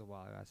 That was a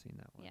while ago. I seen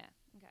that one. Yeah.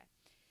 Okay.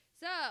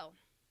 So,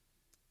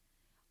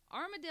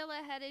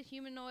 armadillo-headed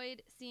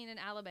humanoid seen in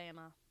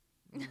Alabama.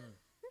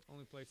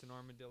 Only place an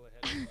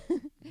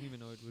armadillo-headed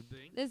humanoid would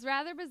be. This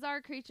rather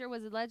bizarre creature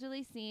was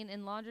allegedly seen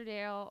in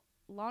Lauderdale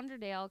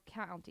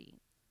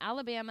County,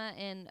 Alabama,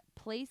 in a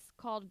place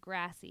called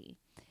Grassy.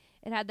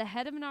 It had the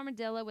head of an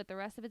armadillo with the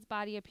rest of its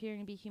body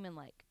appearing to be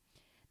human-like.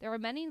 There were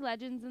many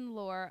legends and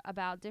lore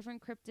about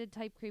different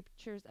cryptid-type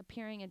creatures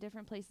appearing in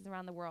different places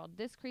around the world.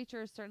 This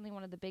creature is certainly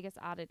one of the biggest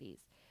oddities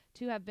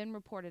to have been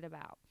reported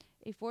about.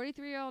 A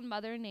 43-year-old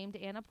mother named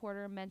Anna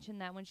Porter mentioned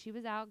that when she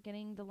was out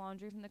getting the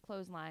laundry from the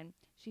clothesline,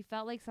 she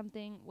felt like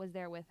something was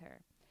there with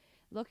her.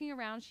 Looking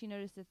around, she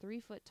noticed a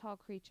 3-foot-tall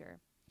creature.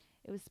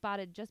 It was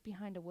spotted just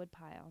behind a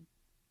woodpile.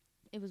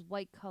 It was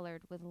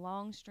white-colored, with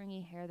long,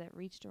 stringy hair that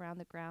reached around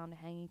the ground,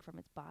 hanging from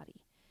its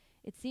body.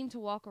 It seemed to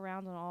walk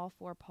around on all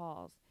 4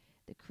 paws.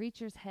 The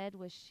creature's head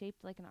was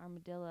shaped like an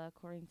armadillo,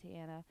 according to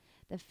Anna.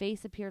 The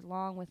face appeared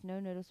long with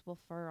no noticeable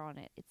fur on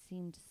it. It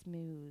seemed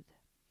smooth.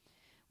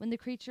 When the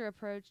creature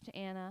approached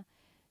Anna,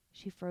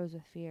 she froze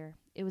with fear.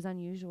 It was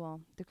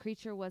unusual. The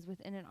creature was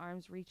within an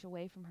arm's reach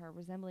away from her,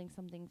 resembling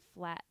something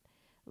flat,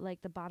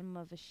 like the bottom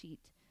of a sheet.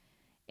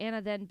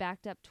 Anna then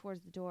backed up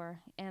towards the door.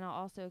 Anna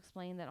also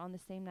explained that on the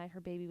same night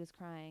her baby was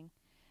crying.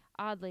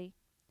 Oddly,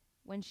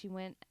 when she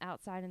went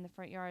outside in the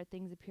front yard,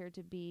 things appeared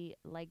to be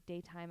like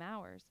daytime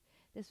hours.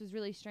 This was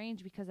really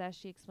strange because, as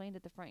she explained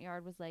it, the front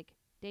yard was like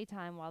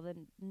daytime while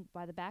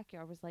the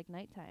backyard was like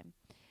nighttime.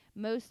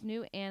 Most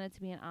knew Anna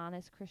to be an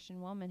honest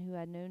Christian woman who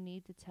had no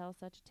need to tell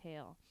such a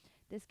tale.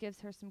 This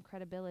gives her some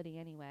credibility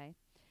anyway.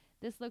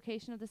 This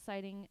location of the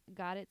sighting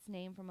got its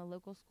name from a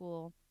local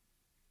school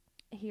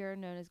here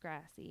known as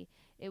Grassy.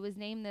 It was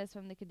named this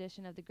from the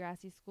condition of the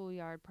Grassy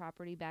schoolyard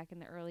property back in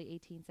the early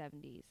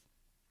 1870s.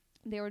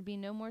 There would be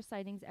no more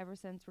sightings ever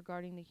since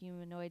regarding the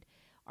humanoid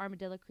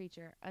armadillo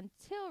creature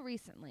until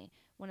recently,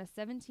 when a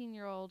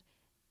 17-year-old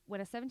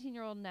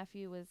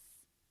nephew was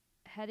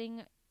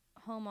heading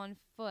home on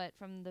foot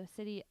from the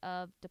city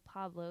of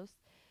Doppelgangers.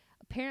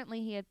 Apparently,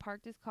 he had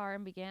parked his car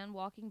and began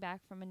walking back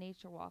from a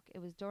nature walk.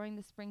 It was during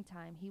the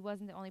springtime. He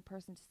wasn't the only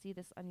person to see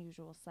this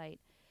unusual sight.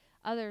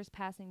 Others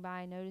passing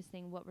by,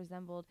 noticing what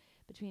resembled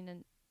a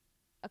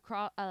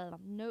cross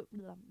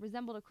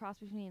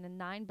between a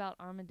 9-belt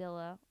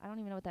armadillo. I don't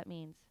even know what that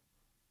means.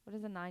 What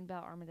is a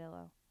 9-belt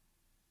armadillo?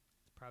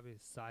 It's probably the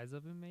size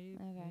of it, maybe.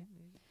 Okay.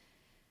 Maybe.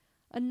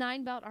 A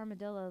 9-belt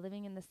armadillo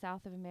living in the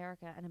South of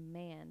America and a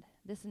man.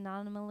 This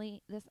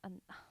anomaly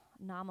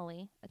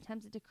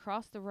attempted to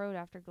cross the road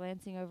after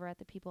glancing over at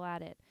the people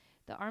at it.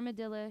 The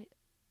armadillo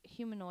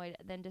humanoid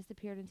then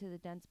disappeared into the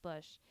dense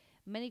bush.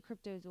 Many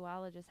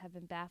cryptozoologists have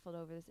been baffled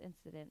over this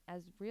incident.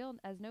 As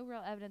no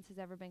real evidence has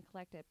ever been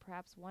collected,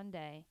 perhaps one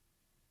day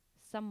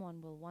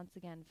someone will once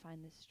again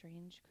find this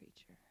strange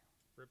creature.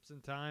 Rips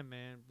in time,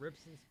 man.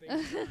 Rips in space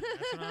time.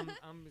 That's what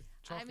I'm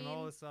chalking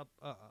all this up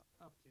to now.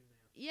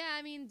 Yeah,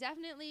 I mean,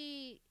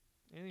 definitely.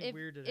 Anything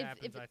weird that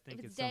happens, I think,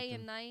 if is it's day something.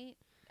 and night.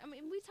 I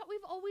mean,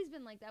 we've always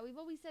been like that. We've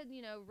always said,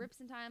 rips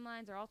in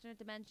timelines or alternate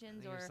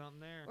dimensions or something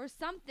there. Or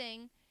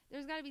something.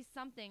 There's got to be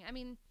something. I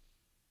mean,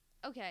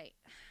 okay,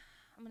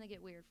 I'm gonna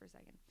get weird for a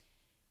second.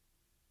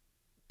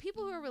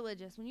 People who are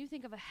religious, when you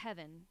think of a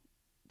heaven,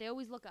 they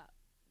always look up.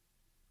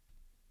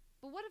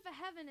 But what if a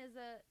heaven is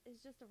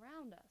just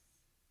around us?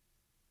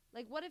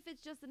 Like, what if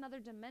it's just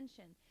another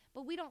dimension?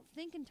 But we don't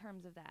think in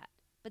terms of that.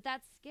 But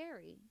that's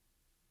scary.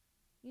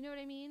 You know what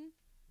I mean?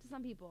 To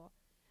some people,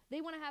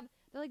 they're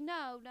like,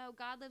 no,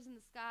 God lives in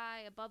the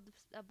sky, above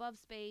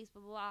space,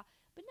 blah, blah, blah.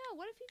 But no,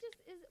 what if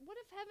what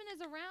if heaven is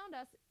around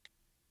us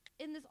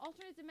in this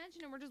alternate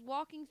dimension and we're just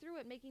walking through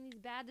it, making these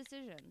bad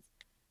decisions?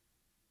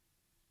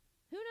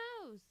 Who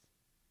knows?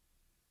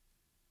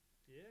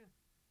 Yeah.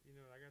 You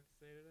know what I got to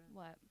say to that?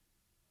 What?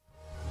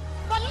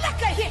 But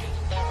look at here!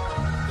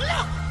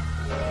 Look!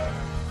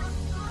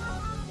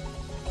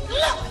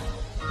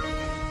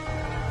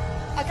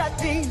 I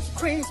got beans,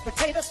 creams,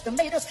 potatoes,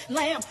 tomatoes,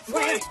 lamb,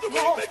 ram,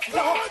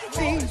 raw,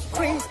 beans,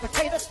 creams,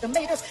 potatoes,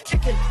 tomatoes,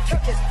 chicken,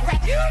 turkeys,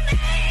 rat.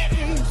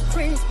 Beans,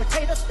 creams,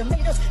 potatoes,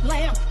 tomatoes,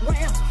 lamb,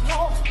 ram,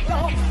 raw,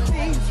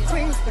 beans,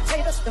 creams,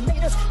 potatoes,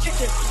 tomatoes,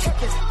 chicken,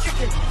 turkeys,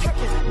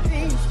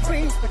 beans,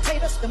 creams,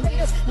 potatoes,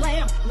 tomatoes,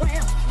 lamb,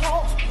 ram,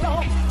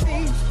 raw,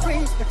 beans,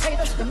 creams,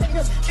 potatoes,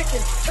 tomatoes,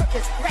 chicken,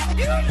 turkeys, rat.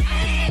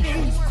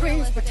 Beans,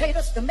 creams,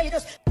 potatoes,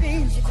 tomatoes,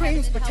 beans,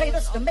 creams,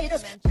 potatoes,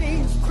 tomatoes,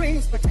 beans,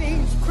 creams,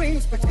 potatoes,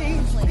 creams, beans,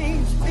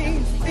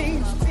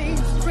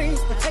 creams,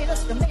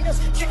 potatoes, tomatoes,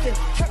 chicken,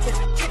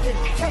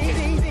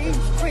 beans,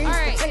 creams,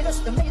 potatoes,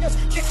 tomatoes,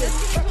 chicken,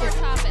 More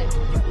topic.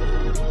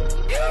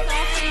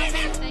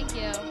 Thank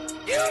you.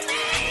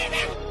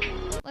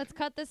 Let's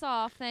cut this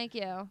off. Thank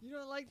you. You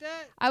don't like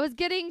that? I was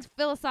getting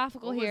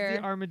philosophical what here. What was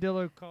the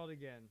armadillo called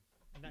again?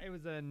 It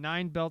was a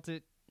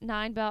 9-belted.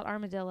 9-belt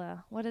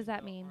armadillo. What does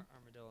that mean?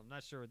 Armadillo. I'm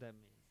not sure what that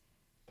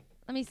means.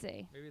 Let me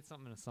see. Maybe it's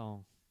something in a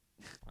song.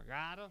 I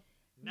got a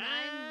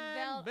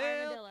 9-belt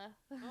armadillo.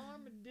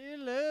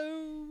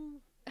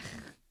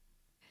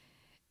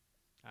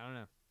 I don't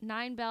know.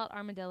 9-belt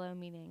armadillo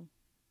meaning.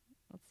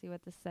 Let's see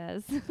what this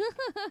says.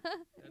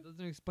 That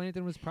doesn't explain it.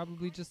 Then it was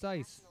probably just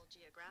ice. National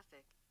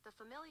Geographic. The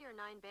familiar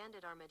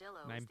nine-banded armadillo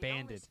is the only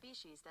Nine-banded.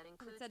 species that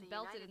includes said the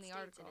belted United in the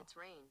States article. in its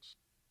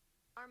range.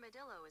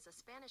 Armadillo is a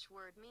Spanish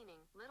word meaning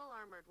little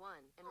armored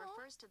one and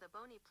refers to the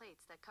bony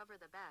plates that cover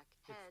the back,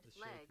 head, the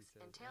shape, he legs,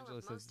 says. and tail Angela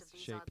of says most of it's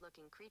these shape.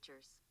 odd-looking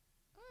creatures.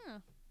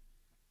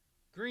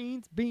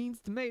 Greens,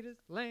 beans, tomatoes,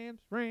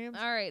 lambs, rams.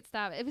 All right,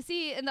 stop. If you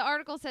see, in the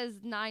article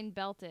says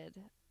 9-belted.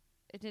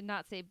 It did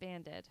not say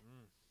banded.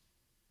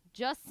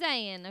 Just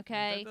saying,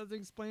 okay? That doesn't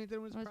explain it. It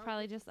was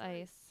probably just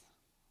ice.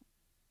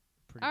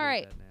 Pretty All good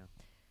right. at that now.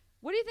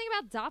 What do you think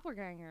about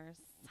doppelgangers?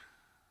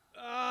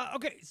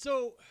 Okay,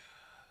 so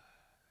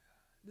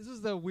this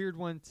is the weird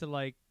one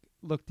to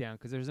look down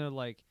because there's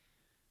no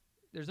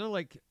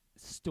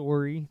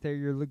story that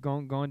you're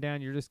going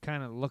down. You're just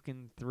kind of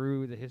looking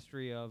through the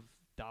history of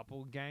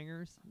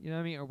doppelgangers. You know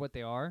what I mean, or what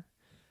they are.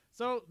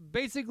 So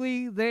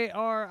basically, they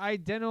are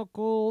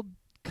identical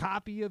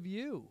copy of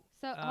you.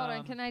 So hold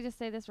on, can I just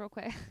say this real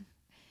quick?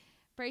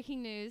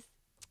 Breaking news: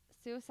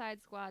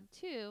 Suicide Squad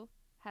 2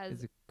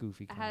 It's a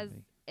goofy has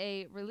comedy.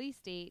 a release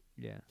date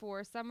Yeah.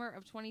 for summer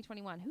of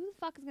 2021. Who the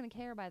fuck is gonna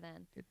care by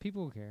then?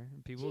 People will care.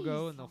 People will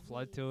go and they'll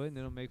flood to it and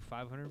it'll make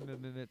 500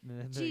 million.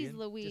 Jeez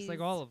Louise. Just like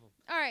all of them.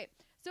 All right.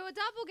 So a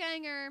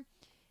doppelganger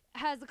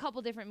has a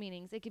couple different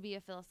meanings. It could be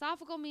a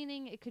philosophical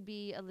meaning. It could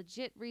be a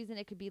legit reason.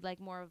 It could be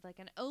more of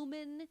an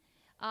omen.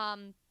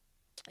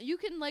 You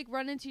can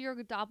run into your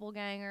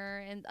doppelganger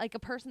and a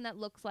person that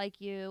looks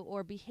like you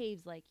or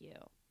behaves like you.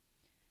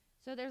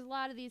 So there's a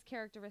lot of these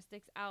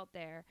characteristics out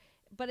there,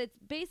 but it's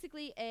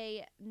basically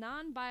a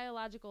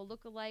non-biological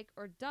look-alike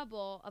or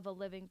double of a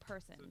living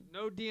person. So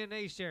no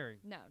DNA sharing.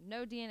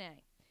 No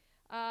DNA.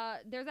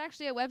 There's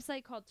actually a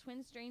website called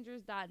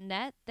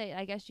twinstrangers.net that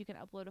I guess you can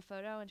upload a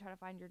photo and try to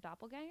find your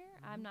doppelganger.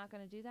 Mm-hmm. I'm not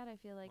going to do that. I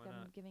feel like Why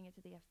I'm not? giving it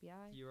to the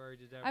FBI. You already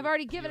did that. I've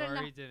already given you enough.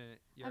 already did it.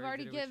 You I've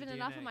already did it with given your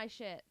enough DNA. of my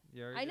shit.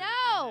 You already I did it with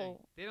your know.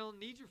 DNA. They don't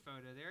need your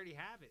photo. They already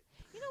have it.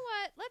 You know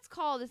what? Let's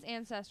call this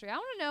ancestry. I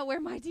want to know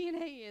where my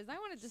DNA is. I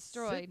want it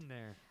destroyed. Sitting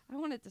there. I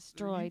want it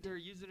destroyed. They're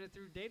using it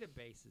through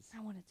databases. I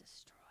want it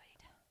destroyed.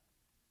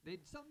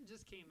 Something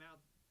just came out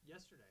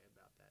yesterday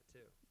about that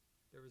too.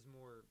 There was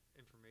more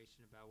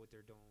information about what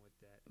they're doing with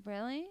that.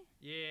 Really?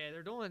 Yeah,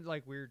 they're doing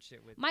weird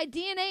shit with it. My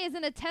DNA is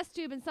in a test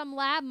tube in some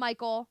lab,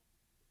 Michael.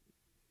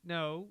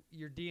 No,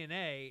 your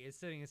DNA is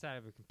sitting inside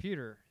of a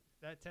computer.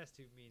 That test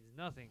tube means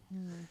nothing.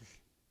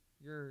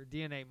 Your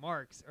DNA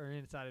marks are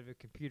inside of a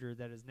computer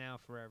that is now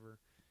forever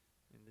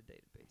in the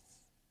database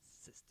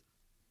system.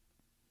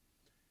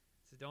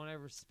 So don't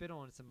ever spit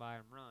on somebody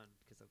and run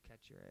because they'll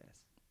catch your ass.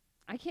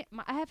 I can't.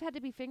 I have had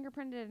to be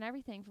fingerprinted and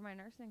everything for my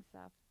nursing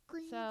stuff.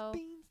 Greens, so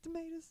beans,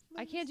 tomatoes.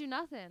 I can't do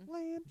nothing.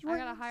 Lambs, I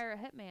gotta rams. hire a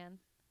hitman.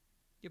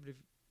 Yeah,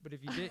 but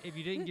if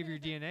you didn't give your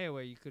DNA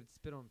away, you could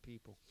spit on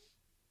people.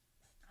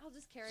 I'll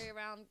just carry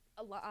around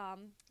a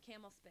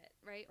camel spit,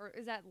 right? Or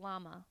is that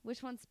llama?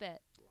 Which one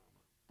spit? Llama.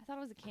 I thought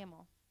it was a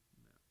camel.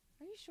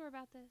 No. Are you sure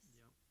about this?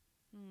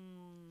 Yep.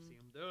 See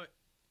him do it.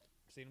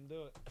 Seen him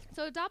do it.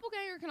 So a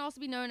doppelganger can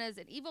also be known as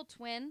an evil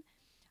twin,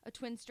 a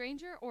twin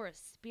stranger, or a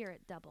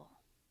spirit double.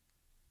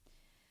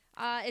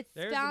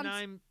 There's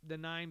found the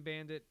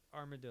 9-banded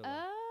armadillo.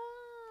 Oh.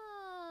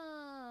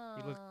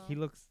 He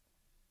looks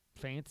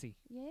fancy.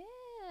 Yeah.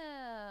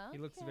 He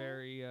looks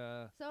very.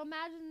 So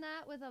imagine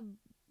that with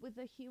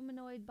a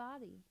humanoid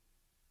body.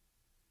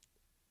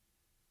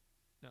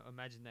 No,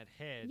 imagine that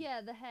head.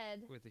 Yeah, the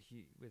head with a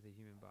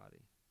human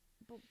body.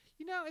 But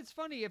you know, it's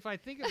funny if I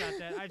think about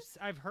that.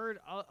 I've heard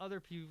other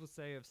people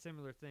say of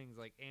similar things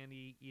like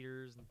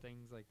anteaters and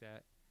things like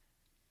that.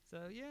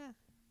 So yeah.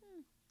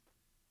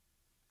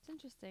 It's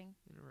interesting.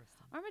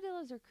 Interesting.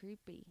 Armadillos are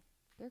creepy.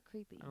 They're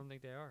creepy. I don't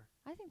think they are.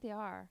 I think they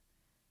are.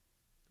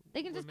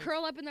 They can just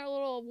curl up in their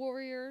little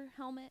warrior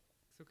helmet.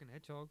 So can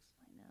hedgehogs.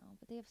 I know,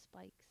 but they have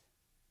spikes.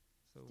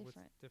 So it's what's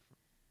different. different?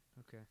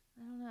 Okay.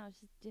 I don't know. It's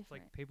just different. It's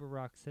like paper,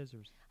 rock,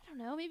 scissors. I don't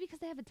know. Maybe because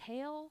they have a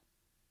tail.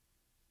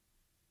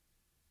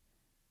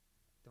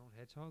 Don't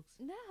hedgehogs?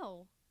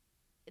 No.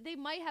 They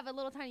might have a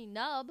little tiny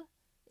nub,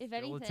 if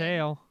anything. A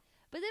tail.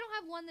 But they don't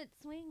have one that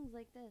swings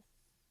like this.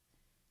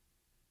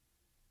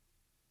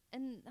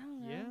 And I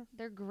don't know. Yeah.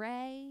 They're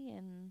gray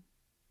and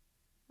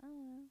I don't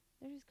know.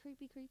 They're just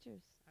creepy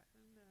creatures.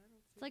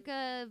 It's like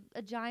a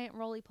giant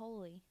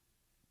roly-poly.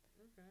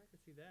 Okay, I can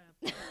see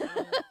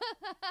that.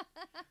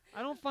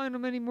 I don't find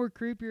them any more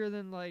creepier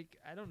than, like,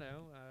 I don't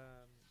know,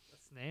 a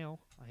snail.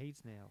 I hate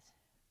snails.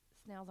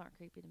 Snails aren't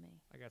creepy to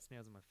me. I got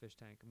snails in my fish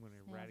tank. I'm going to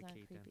Snails eradicate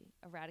aren't them. creepy.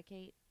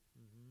 Eradicate?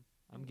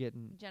 I'm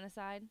getting...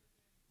 Genocide?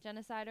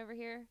 Genocide over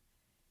here?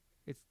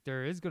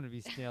 There is going to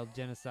be snail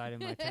genocide in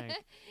my tank.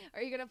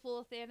 Are you going to pull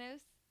a Thanos?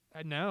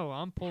 No,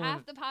 I'm pulling...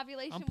 Half the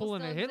population I'm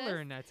pulling will a still Hitler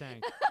exist? in that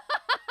tank.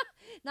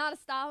 Not a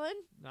Stalin?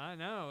 I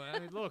know. I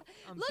mean, look,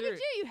 I'm Look serious.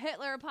 at you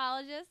Hitler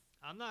apologist.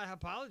 I'm not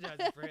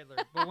apologizing for Hitler,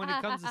 but when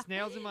it comes to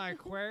snails in my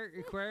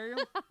aquarium,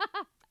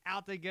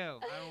 out they go.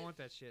 I don't want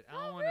that shit.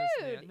 I don't want a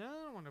snail. rude. No,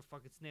 I don't want no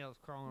fucking snails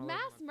crawling all over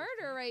Mass my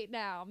murder right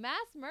now.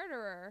 Mass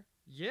murderer.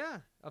 Yeah,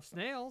 of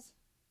snails.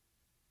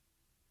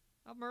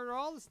 I'll murder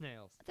all the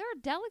snails. They're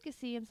a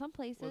delicacy in some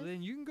places. Well,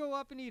 then you can go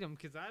up and eat them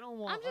because I don't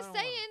want. I'm just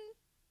saying,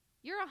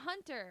 you're a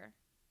hunter.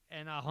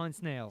 And I hunt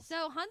snails.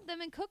 So hunt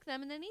them and cook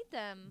them and then eat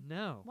them.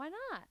 No. Why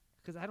not?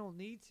 Because I don't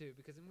need to.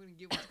 Because I'm going to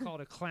get what's called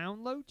a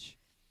clown loach,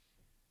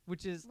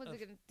 which is. Was it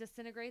going to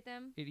disintegrate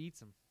them? It eats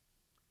them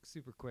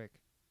super quick.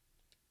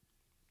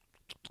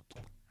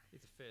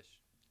 It's a fish.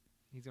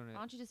 He's gonna. Why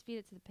don't you just feed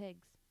it to the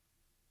pigs?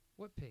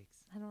 What pigs?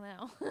 I don't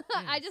know. Yeah,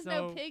 I just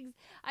know so- pigs.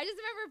 I just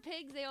remember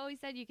pigs. They always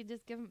said you could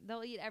just give them.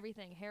 They'll eat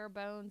everything: hair,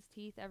 bones,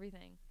 teeth,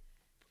 everything.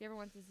 If you ever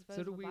want to dispose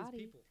So of do a we as body.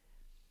 people.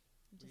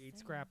 I'm We eat just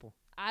saying. scrapple.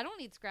 I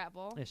don't eat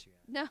scrapple. Yes, you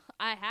No,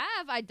 I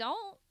have. I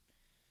don't.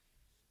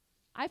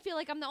 I feel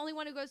like I'm the only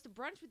one who goes to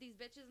brunch with these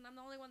bitches, and I'm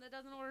the only one that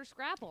doesn't order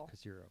scrapple.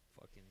 Because you're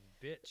a fucking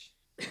bitch.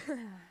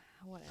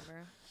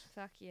 Whatever.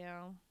 Fuck you.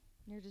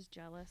 You're just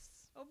jealous.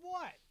 Of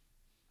what?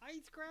 I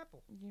eat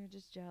scrapple. You're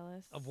just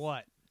jealous. Of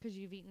what? Because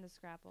you've eaten the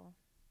scrapple.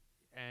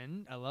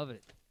 And I love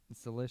it.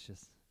 It's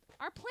delicious.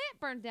 Our plant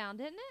burned down,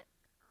 didn't it?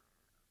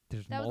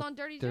 There's That was on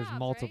Dirty There's Jobs,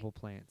 multiple right?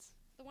 plants.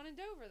 The one in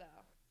Dover,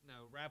 though.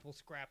 No, Rapple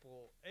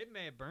Scrapple. It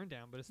may have burned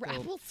down, but it's still.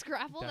 Rapple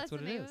Scrapple? That's what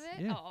the it name is. of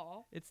it? Yeah.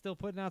 Aw. It's still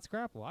putting out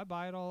scrapple. I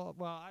buy it all.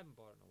 Well, I haven't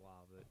bought it in a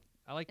while, but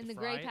I like In to the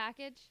fry gray it.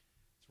 package?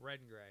 It's red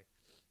and gray,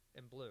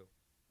 and blue.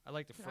 I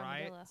like to It's an fry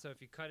it. armadillo. So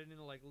if you cut it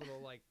into like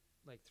little like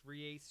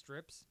 3/8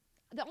 strips,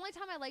 The only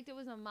time I liked it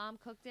was when Mom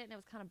cooked it, and it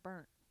was kind of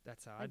burnt.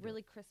 that's how I Like do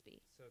really it.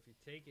 crispy. So if you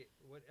take it,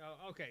 what?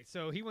 Oh, okay.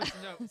 So he wants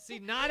to know. See,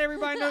 not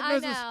everybody knows I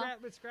what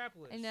know.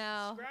 Scrapple is. I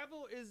know.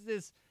 Scrapple is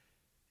this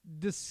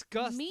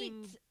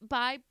disgusting Meat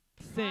by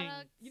thing.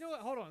 product. You know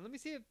what? Hold on. Let me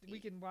see if we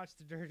can watch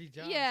the Dirty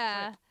Jobs.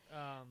 Yeah.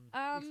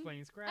 clip,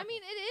 explaining Scrapple. I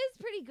mean, it is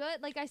pretty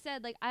good. Like I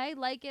said, like I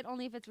like it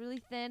only if it's really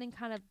thin and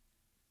kind of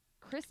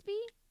crispy.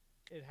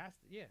 It has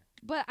to. Yeah.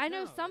 But I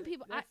know No, some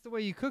people. That's the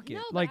way you cook it.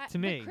 No, but like to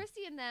me. But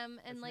Chrissy and them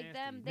and That's like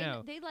nasty. them,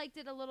 No. they liked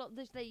it a little.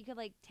 That you could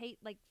like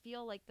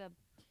feel like the.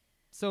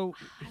 So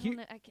I he- don't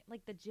know,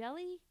 like the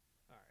jelly.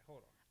 All right,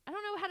 hold on. I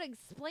don't know how to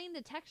explain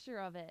the texture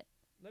of it.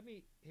 Let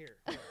me here.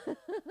 hold on.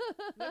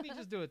 Let me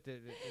just do it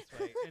this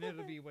way, and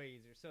it'll be way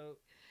easier. So,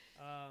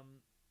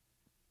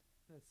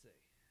 let's see.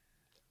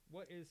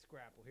 What is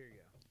Scrapple? Here you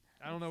go.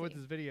 I don't know what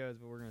this video is,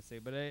 but we're gonna see.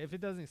 But if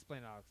it doesn't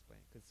explain it, I'll explain.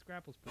 Because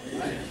Scrapple's pretty.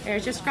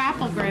 Here's your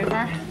Scrapple,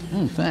 Grover.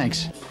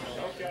 Thanks.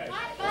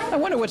 I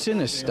wonder what's in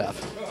this stuff.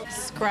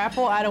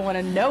 Scrapple, I don't want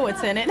to know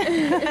what's in it.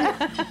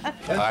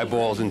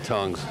 Eyeballs and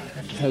tongues.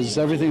 Has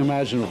everything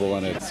imaginable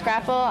in it.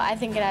 Scrapple, I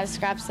think it has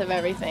scraps of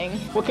everything.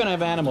 What kind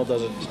of animal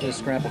does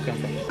Scrapple come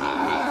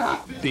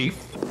from? Beef.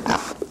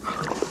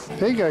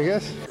 Pig, I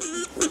guess.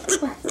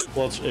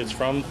 Well, it's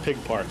from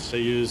pig parts. They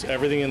use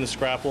everything in the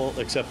scrapple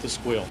except the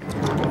squeal.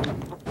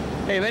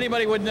 Hey, if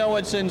anybody would know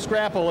what's in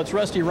Scrapple, it's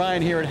Rusty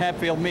Ryan here at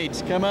Hatfield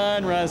Meats. Come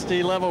on,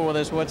 Rusty, level with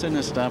us. What's in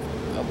this stuff?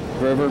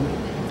 Grover,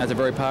 that's a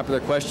very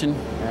popular question.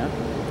 Yeah?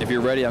 If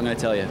you're ready, I'm going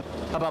to tell you.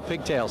 How about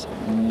pigtails?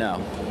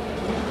 No.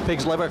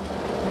 Pig's liver?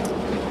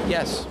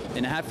 Yes.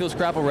 In a Hatfield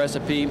Scrapple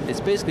recipe,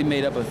 it's basically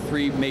made up of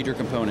 3 major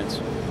components.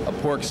 A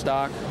pork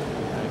stock,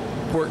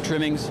 pork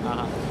trimmings,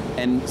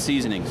 and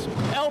seasonings.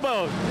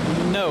 Elbow?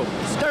 No.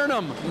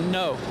 Sternum?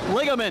 No.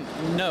 Ligament?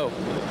 No.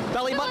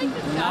 Belly button?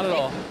 Not at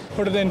all.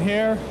 Put it in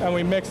here, and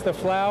we mix the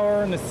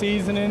flour and the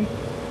seasoning,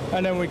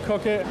 and then we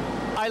cook it.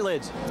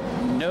 Eyelids?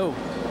 No.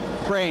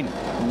 Brain?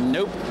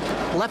 Nope.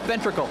 Left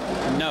ventricle?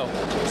 No.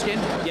 Skin?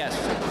 Yes.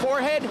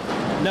 Forehead?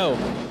 No.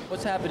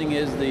 What's happening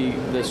is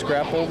the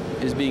scrapple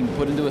is being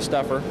put into a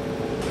stuffer,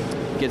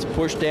 gets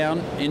pushed down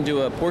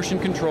into a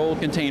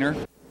portion-controlled container.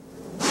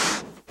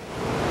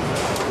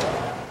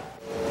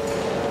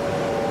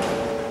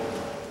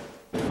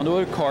 Onto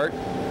a cart,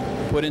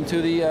 put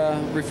into the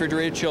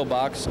refrigerated chill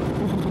box.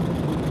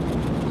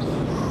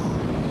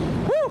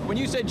 Woo! When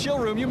you said chill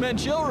room, you meant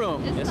chill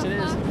room. Yes, it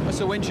is. What's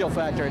the wind chill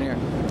factor in here?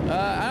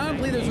 I don't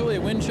believe there's really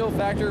a wind chill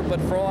factor, but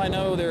for all I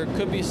know, there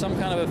could be some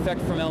kind of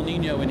effect from El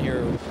Nino in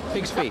here.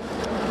 Pig's feet?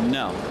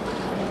 No.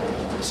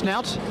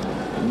 Snouts?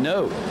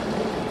 No.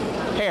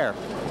 Hair?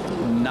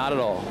 Not at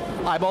all.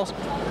 Eyeballs?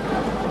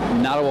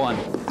 Not a one.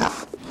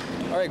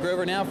 All right,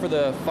 Grover, now for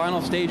the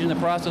final stage in the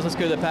process, let's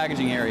go to the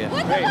packaging area.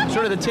 Great.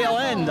 Sort of the tail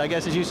end, I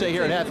guess, as you say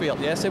here at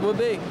Hatfield. Yes, it would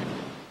be.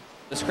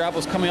 The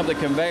scrapple's coming up the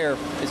conveyor.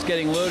 It's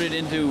getting loaded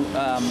into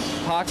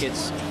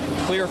pockets,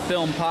 clear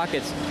film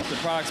pockets. The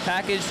product's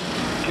packaged,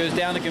 goes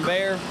down the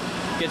conveyor,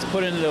 gets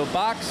put into a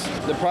box.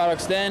 The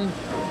product's then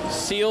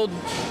sealed,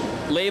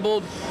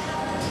 labeled,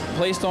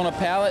 placed on a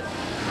pallet,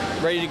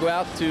 ready to go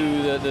out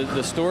to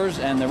the stores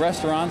and the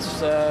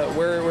restaurants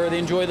where they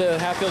enjoy the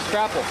Hatfield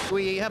Scrapple. Do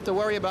we have to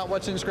worry about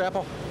what's in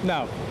Scrapple?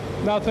 No,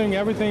 nothing.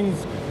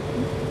 Everything's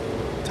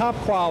top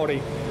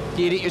quality.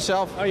 Do you eat it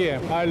yourself? Oh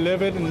yeah, I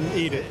live it and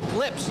eat it.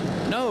 Lips?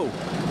 No.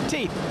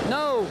 Teeth?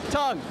 No.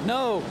 Tongue?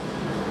 No.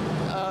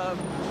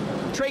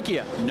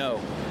 Trachea? No.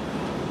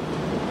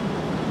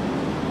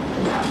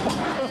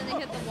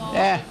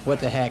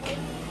 What the heck?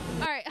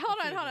 All right, hold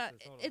on.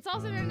 It's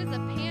also known as a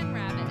pan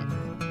rabbit.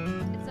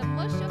 It's a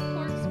mush of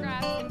pork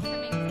scraps and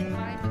trimmings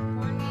combined with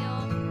cornmeal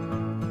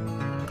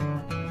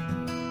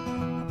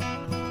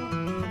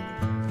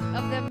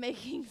of them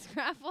making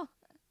scrapple.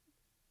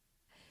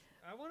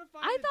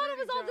 I thought it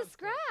was all the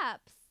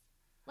scraps,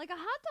 like a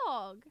hot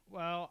dog.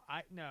 Well,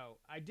 I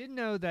did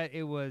know that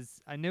it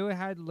was. I knew it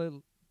had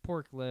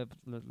pork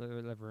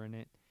liver in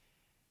it,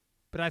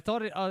 but I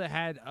thought it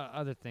had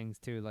other things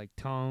too, like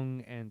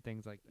tongue and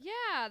things like that.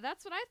 Yeah,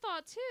 that's what I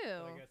thought too.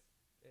 So I guess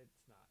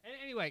it's not.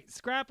 Anyway,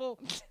 scrapple.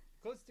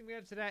 Closest thing we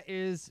have to that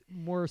is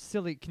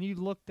morcilla. Can you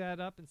look that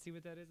up and see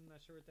what that is? I'm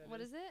not sure what that is. What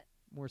is it?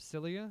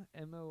 Morcilla,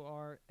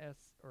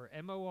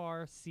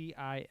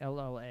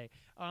 Morcilla.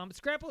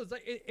 Scrapple is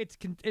like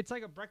it's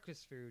like a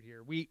breakfast food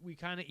here. We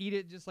kind of eat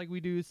it just like we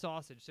do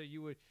sausage. So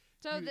you would.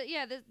 So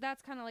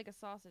that's kind of like a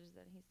sausage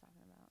that he's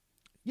talking about.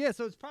 Yeah,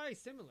 so it's probably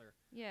similar.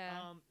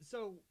 Yeah.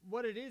 So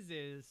what it is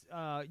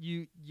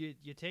you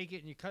take it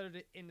and you cut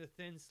it into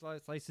thin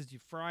slices. You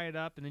fry it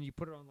up and then you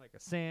put it on like a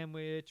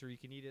sandwich, or you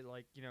can eat it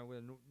like with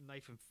a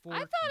knife and fork.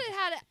 I thought it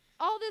had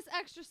all this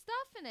extra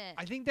stuff in it.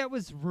 I think that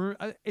was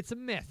it's a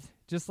myth,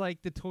 just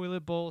like the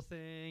toilet bowl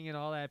thing and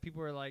all that.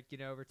 People are like,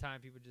 over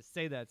time people just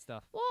say that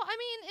stuff. Well, I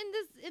mean,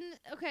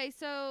 okay,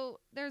 so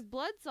there's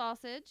blood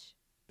sausage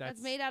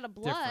that's made out of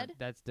blood. Different.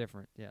 That's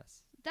different.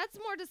 Yes. That's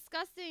more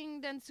disgusting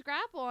than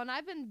Scrapple, and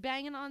I've been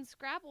banging on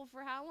Scrapple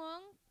for how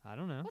long? I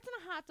don't know. What's in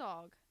a hot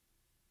dog?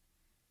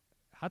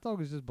 Hot dog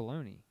is just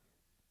bologna.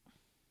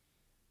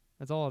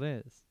 That's all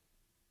it is.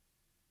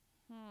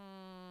 You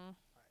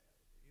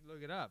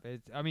look it up. You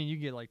can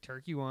get like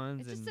turkey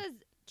ones. It just says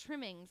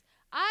trimmings.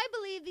 I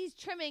believe these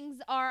trimmings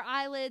are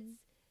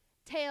eyelids,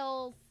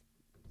 tails,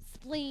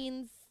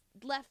 spleens,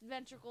 left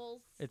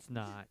ventricles. It's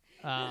not.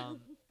 And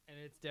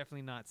it's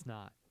definitely not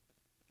snot.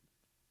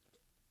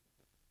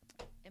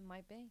 It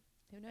might be.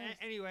 Who knows?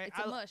 Anyway, it's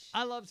a mush.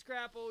 I love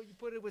Scrapple. You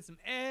put it with some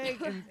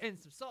egg and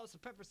some salt, some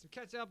pepper, some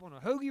ketchup on a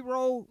hoagie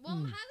roll. Well,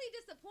 I'm highly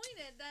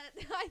disappointed that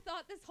I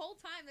thought this whole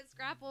time that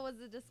Scrapple was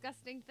a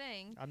disgusting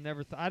thing. I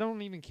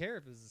don't even care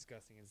if it's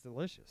disgusting. It's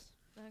delicious.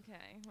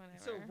 Okay, whatever.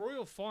 So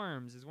Royal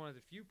Farms is one of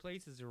the few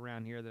places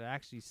around here that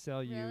actually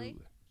sell you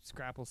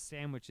Scrapple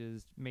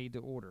sandwiches made to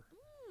order.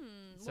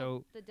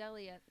 So the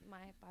deli by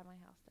my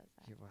house does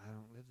that. Yeah, well, I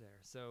don't live there.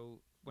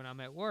 So when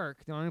I'm at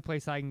work, the only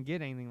place I can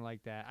get anything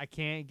like that, I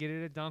can't get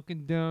it at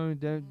Dunkin'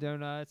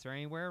 Donuts or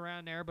anywhere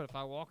around there. But if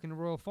I walk into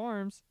Royal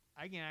Farms,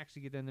 I can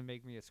actually get them to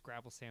make me a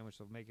Scrapple sandwich.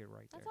 They'll make it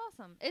right there. That's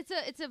awesome. It's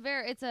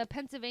a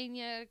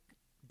Pennsylvania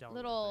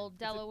little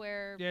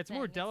Delaware. It's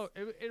more Delaware.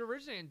 It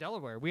originated in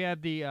Delaware. We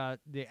have the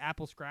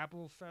Apple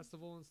Scrapple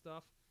Festival and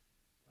stuff.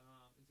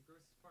 It's the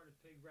grossest part of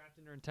pig wrapped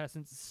in their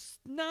intestines. It's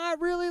not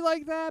really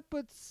like that,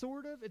 but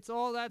sort of. It's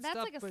all that stuff.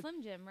 That's like a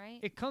Slim Jim, right?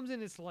 It comes in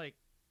this like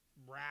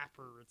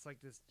wrapper. It's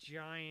like this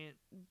giant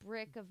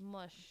brick of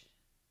mush.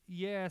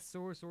 Yeah,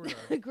 sort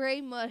of.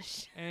 Gray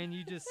mush. And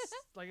you just,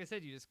 like I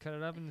said, you just cut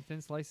it up into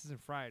thin slices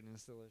and fry it, and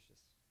it's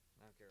delicious.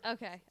 I don't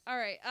care. Okay. All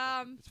right.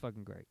 It's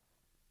fucking great.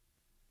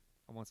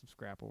 I want some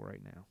Scrapple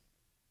right now.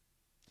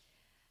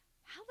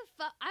 How the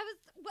fuck? I was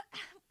what?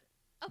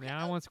 Okay.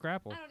 Now I want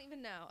Scrapple. I don't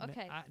even know.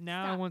 Okay.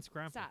 Now I want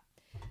Scrapple. Stop.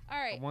 All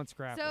right. I want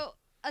Scrapple. So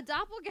a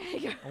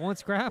doppelganger. I want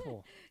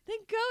Scrapple. Then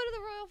go to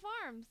the Royal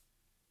Farms.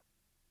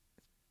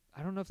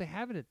 I don't know if they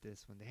have it at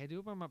this one. They had to do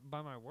it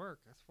by my work.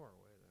 That's far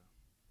away though.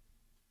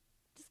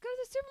 Just go to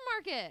the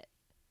supermarket.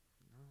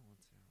 No,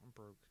 I'm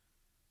broke.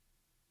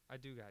 I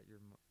do got your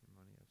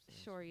money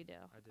upstairs. Sure you do.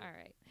 I do. All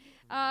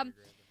right.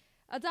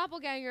 A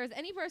doppelganger is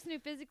any person who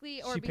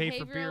physically or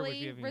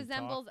behaviorally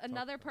resembles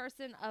another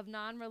person of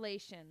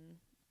non-relation.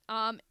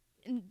 And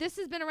this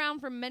has been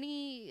around for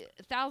many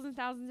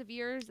thousands of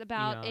years.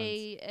 About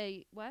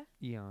a what?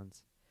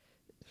 Eons.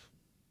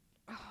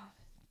 Oh,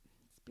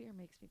 this beer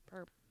makes me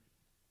burp.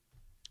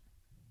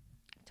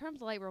 Turn up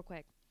the light real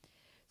quick.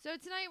 So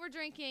tonight we're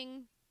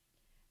drinking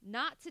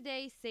Not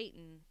Today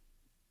Satan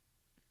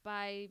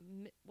by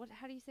what?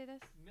 How do you say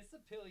this?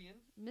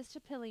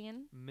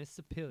 Missapillion.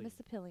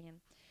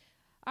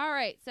 All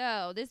right,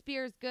 so this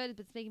beer is good,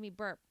 but it's making me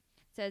burp.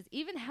 It says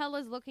even hell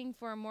is looking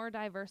for more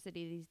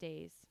diversity these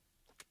days.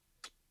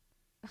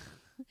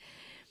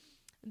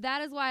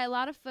 That is why a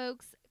lot of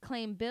folks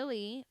claim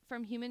Billy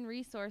from Human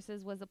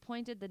Resources was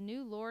appointed the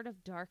new Lord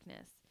of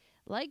Darkness.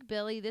 Like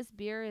Billy, this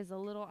beer is a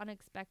little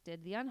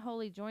unexpected. The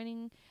unholy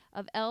joining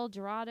of El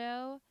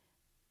Dorado,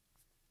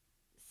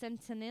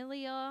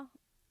 Centennial.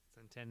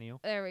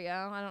 There we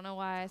go. I don't know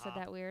why I said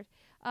that weird.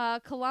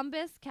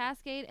 Columbus,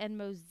 Cascade, and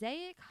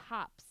Mosaic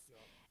hops.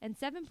 And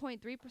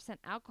 7.3%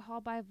 alcohol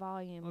by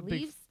volume.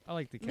 I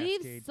like the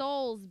Cascade. Leaves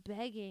souls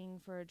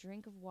begging for a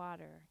drink of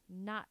water.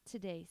 Not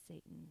today,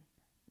 Satan.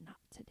 Not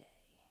today.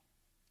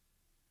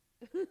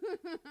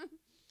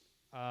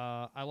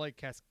 I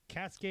like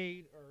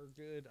Cascade are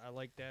good. I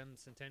like them.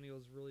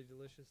 Centennial's really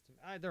delicious to me.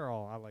 They're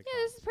all I like. Yeah,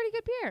 this is pretty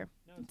good beer.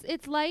 No,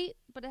 it's light,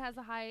 but it has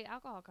a high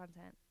alcohol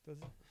content. Does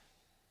it?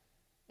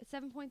 It's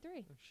 7.3.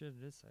 Oh shit,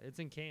 it is. It's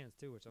in cans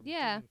too, which I'm in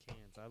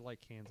cans. I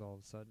like cans all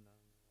of a sudden.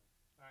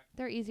 All right.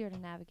 They're easier to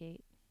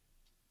navigate.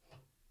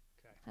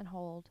 Okay. And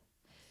hold.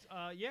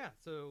 Yeah.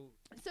 So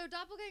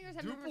doppelgangers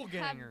have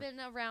been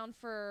around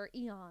for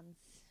eons,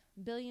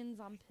 billions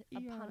upon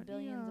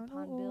billions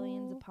upon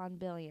billions upon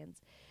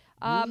billions.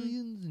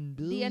 Billions and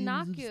billions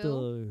of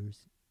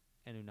stars.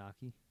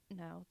 Anunnaki.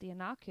 No, the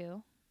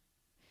Anaku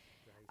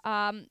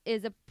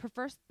is a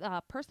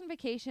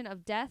personification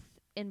of death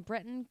in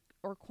Breton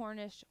or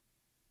Cornish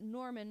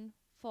Norman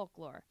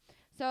folklore.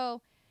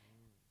 So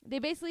they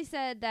basically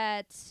said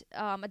that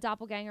a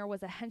doppelganger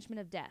was a henchman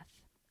of death.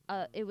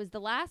 It was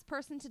the last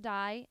person to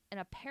die in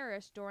a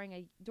parish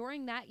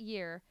during that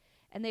year,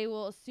 and they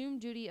will assume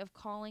duty of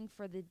calling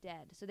for the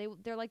dead. So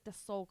they're like the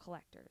soul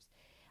collectors.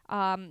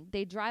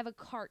 They drive a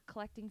cart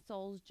collecting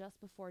souls just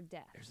before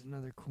death. There's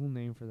another cool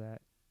name for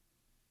that.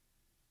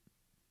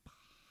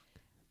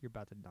 You're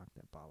about to knock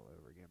that bottle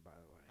over again, by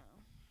the way.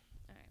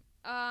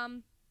 Oh. All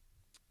right.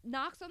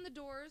 Knocks on the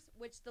doors,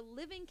 which the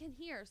living can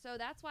hear. So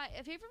that's why,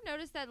 if you ever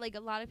noticed that, like, a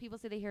lot of people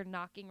say they hear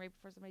knocking right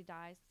before somebody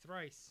dies.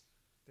 Thrice.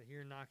 They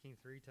hear knocking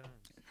 3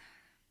 times.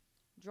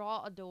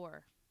 Draw a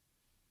door.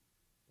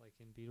 Like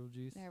in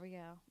Beetlejuice? There we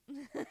go.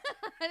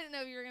 I didn't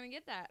know you were going to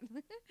get that.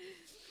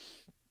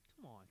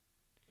 Come on.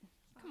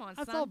 Come on,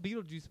 son. I saw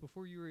Beetlejuice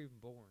before you were even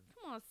born.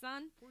 Come on,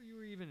 son. Before you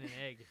were even an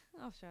egg.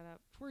 Oh, shut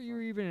up. Before you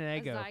were even an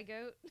eggo. A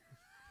zygote.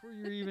 Before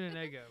you were even an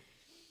eggo.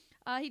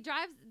 He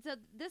drives, so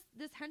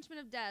this henchman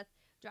of death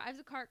drives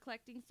a cart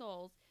collecting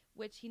souls,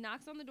 which he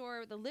knocks on the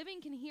door. The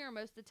living can hear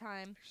most of the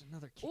time. There's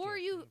another or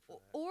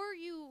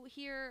you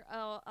hear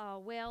a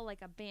wail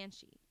like a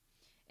banshee.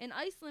 In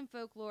Iceland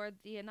folklore,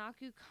 the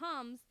Anaku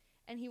comes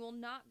and he will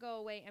not go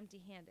away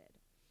empty-handed.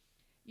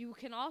 You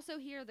can also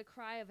hear the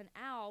cry of an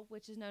owl,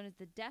 which is known as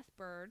the death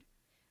bird,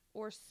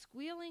 or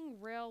squealing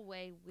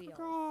railway wheels,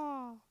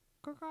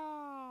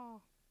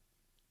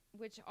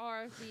 which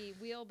are the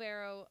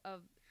wheelbarrow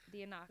of the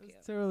Anaku.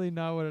 That's totally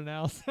not what an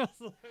owl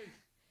sounds like.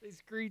 They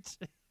screech.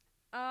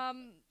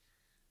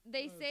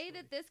 They say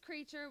that this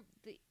creature,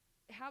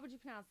 how would you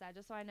pronounce that?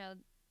 Just so I know.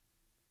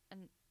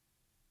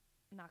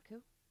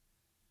 Anaku?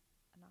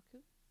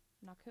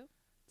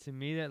 To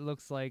me, that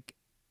looks like,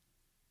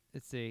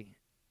 let's see.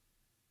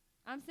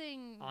 I'm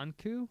saying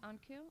Anku.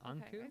 Okay,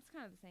 it's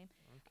kind of the same.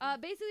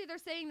 Basically, they're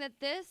saying that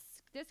this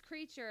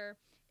creature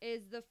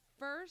is the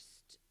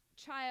first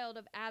child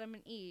of Adam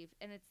and Eve,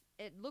 and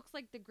it looks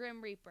like the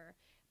Grim Reaper,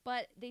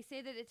 but they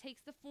say that it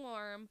takes the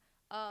form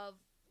of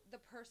the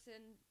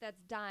person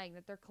that's dying,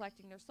 that they're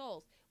collecting their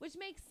souls, which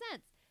makes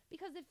sense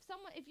because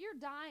if you're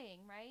dying,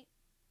 right,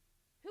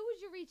 who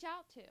would you reach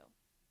out to?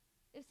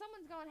 If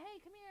someone's going, hey,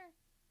 come here,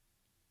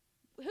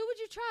 who would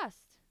you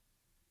trust?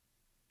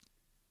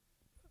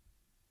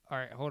 All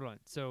right, hold on.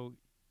 So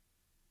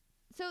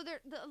a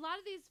lot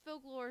of these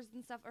folklores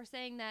and stuff are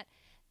saying that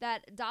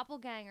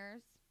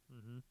doppelgangers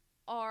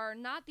are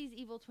not these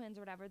evil twins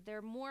or whatever.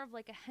 They're more of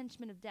like a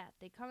henchman of death.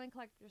 They come and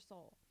collect your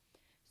soul.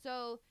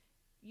 So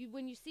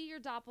when you see your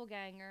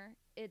doppelganger,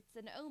 it's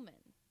an omen.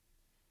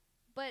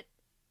 But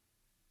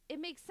it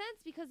makes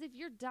sense because if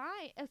you're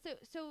dying,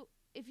 so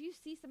if you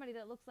see somebody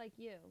that looks like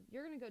you,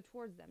 you're going to go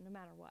towards them no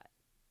matter what.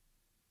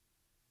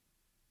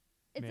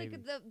 It's Maybe.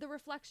 like the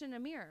reflection in a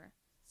mirror.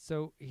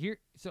 So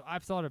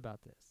I've thought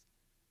about this.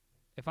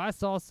 If I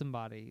saw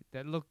somebody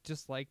that looked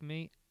just like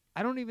me,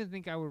 I don't even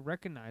think I would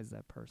recognize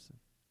that person.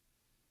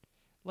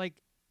 Like,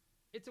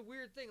 it's a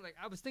weird thing. Like,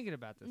 I was thinking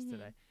about this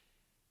today.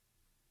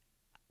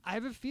 I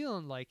have a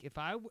feeling like if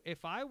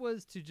I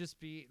was to just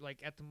be like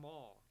at the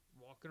mall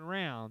walking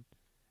around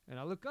and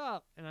I look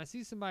up and I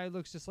see somebody who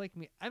looks just like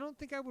me, I don't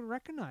think I would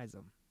recognize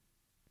them.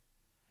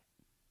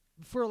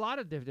 For a lot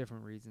of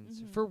different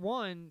reasons. For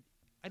one,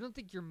 I don't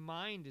think your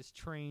mind is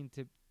trained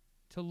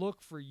to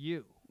look for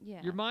you.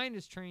 Yeah. Your mind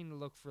is trained to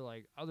look for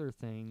like other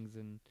things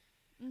and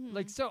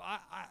like, so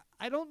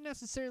I don't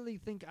necessarily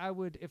think I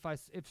would,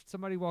 if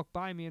somebody walked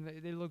by me and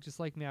they look just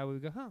like me, I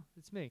would go, huh,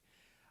 it's me.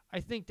 I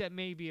think that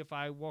maybe if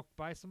I walked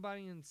by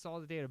somebody and saw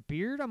that they had a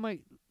beard, I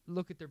might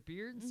look at their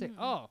beard and say,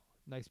 oh,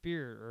 nice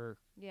beard, or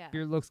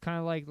beard looks kind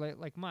of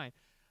like mine.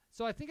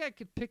 So I think I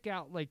could pick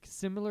out like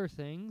similar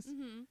things,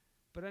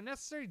 but I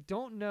necessarily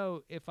don't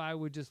know if I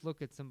would just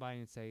look at somebody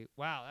and say,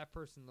 wow, that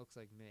person looks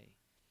like me.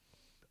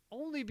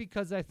 Only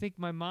because I think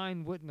my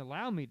mind wouldn't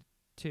allow me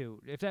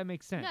to, if that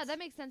makes sense. No, that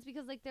makes sense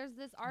because like there's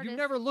this artist. You've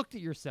never looked at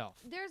yourself.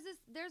 There's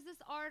this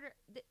art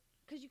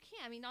because you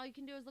can't. I mean, all you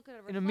can do is look at a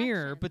reflection. In a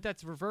mirror, but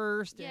that's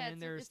reversed, yeah,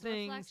 and there's it's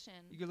things. Reflection.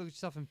 You can look at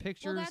yourself in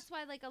pictures. Well, that's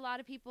why like a lot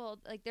of people,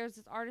 like there's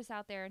this artist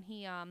out there, and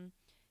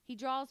he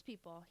draws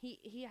people.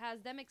 He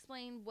has them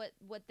explain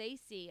what they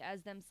see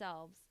as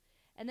themselves,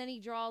 and then he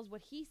draws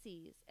what he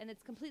sees, and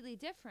it's completely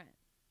different.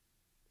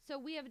 So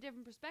we have a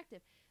different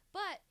perspective.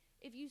 But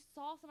if you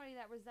saw somebody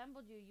that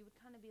resembled you, you would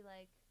kind of be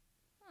like,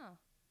 huh,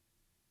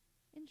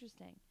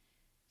 interesting.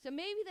 So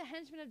maybe the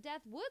henchman of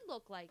death would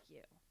look like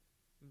you.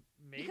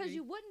 Maybe. Because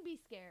you wouldn't be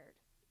scared.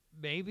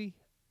 Maybe.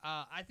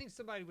 I think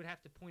somebody would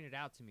have to point it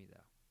out to me,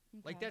 though.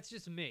 Okay. Like, that's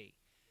just me.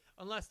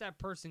 Unless that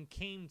person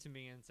came to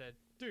me and said,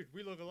 dude,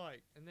 we look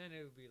alike. And then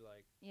it would be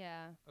like,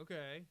 yeah,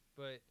 okay.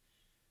 But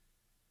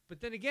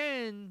then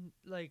again,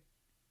 like,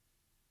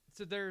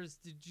 so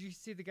did you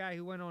see the guy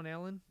who went on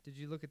Ellen? Did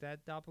you look at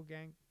that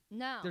doppelgang?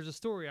 No. There's a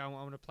story I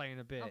want to play in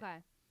a bit. Okay.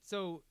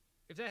 So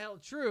if that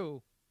held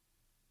true,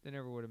 they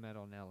never would have met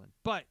on Ellen.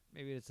 But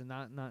maybe it's a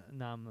not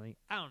anomaly.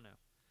 I don't know.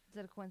 Is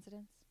that a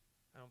coincidence?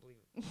 I don't believe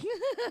it.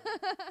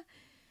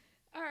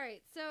 All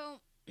right.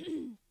 So,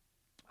 in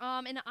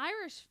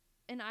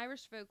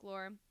Irish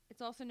folklore,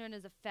 it's also known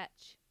as a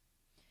fetch,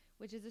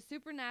 which is a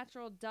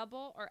supernatural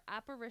double or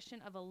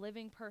apparition of a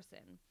living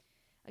person.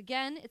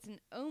 Again, it's an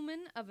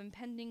omen of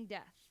impending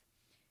death.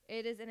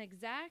 It is an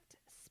exact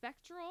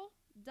spectral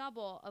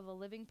double of a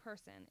living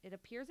person. It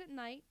appears at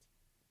night.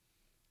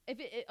 If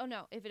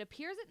it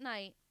appears at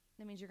night,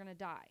 that means you're going to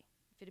die.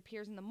 If it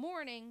appears in the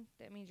morning,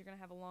 that means you're going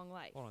to have a long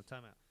life. Hold on,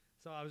 time out.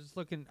 So I was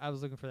looking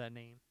for that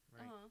name,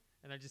 right? Uh-huh.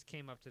 And I just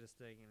came up to this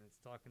thing, and it's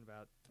talking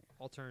about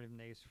alternative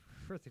names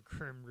for the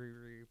Grim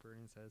Reaper,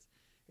 and it says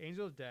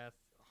Angel of Death,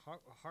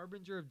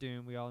 Harbinger of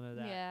Doom. We all know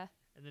that. Yeah.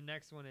 And the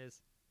next one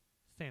is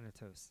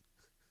Thanatos.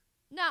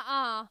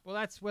 Nuh-uh. Well,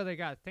 that's where they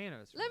got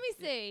Thanos from. Let me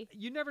see.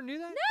 You never knew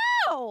that?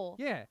 No.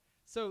 Yeah.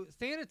 So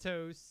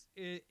Thanatos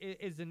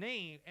is the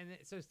name, and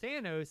so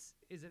Thanos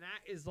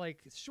is like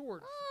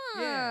short.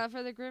 Yeah.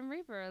 For the Grim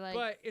Reaper, like.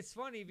 But it's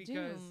funny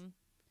because, Doom.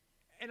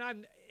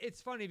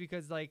 It's funny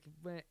because like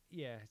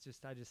it's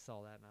just I just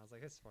saw that and I was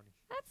like, that's funny.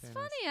 That's Thanos.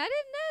 funny. I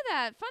didn't know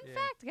that. Fun Yeah.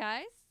 fact,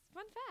 guys.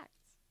 Fun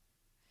facts.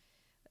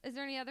 Is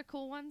there any other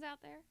cool ones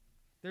out there?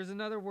 There's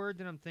another word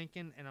that I'm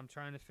thinking, and I'm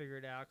trying to figure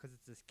it out because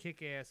it's this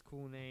kick-ass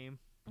cool name.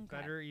 Okay.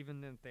 Better even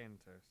than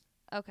Thanatos.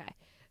 Okay.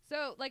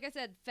 So, like I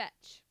said,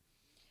 fetch.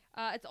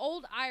 It's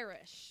old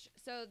Irish.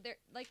 So,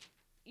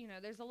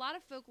 there's a lot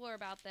of folklore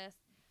about this.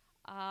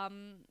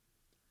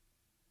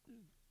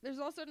 There's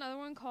also another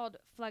one called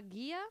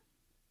flagia,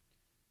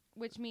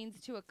 which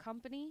means to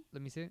accompany.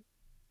 Let me see it.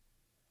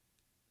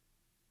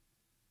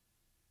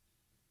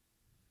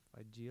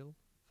 Flageal?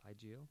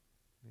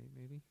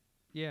 Maybe?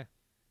 Yeah.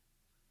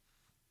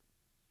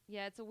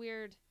 Yeah, it's a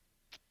weird.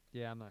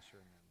 Yeah, I'm not sure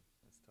on that one.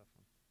 That's a tough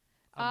one.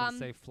 I'm going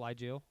to say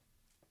flagell.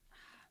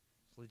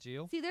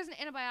 Flagell? See, there's an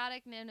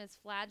antibiotic known as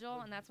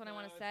Flagyl, and that's what I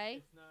want to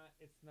say.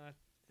 It's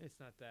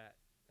not that.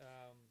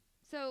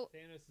 So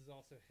Thanos is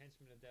also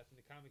henchman of death in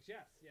the comics.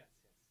 Yes.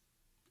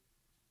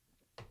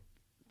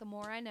 The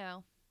more I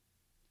know.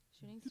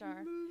 Shooting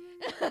star.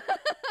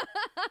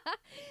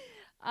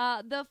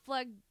 The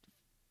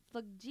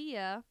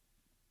flagia,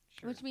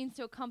 which means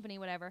to accompany,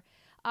 whatever,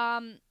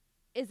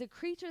 is a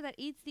creature that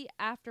eats the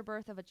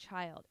afterbirth of a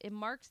child. It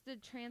marks the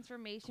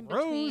transformation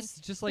between...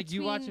 Just like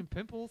you watching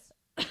Pimples?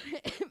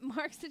 It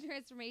marks the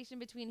transformation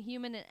between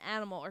human and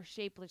animal or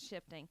shapeless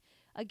shifting.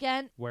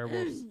 Again,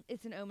 werewolves.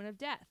 It's an omen of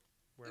death.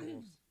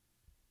 Werewolves.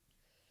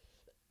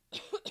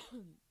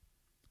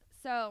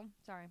 So,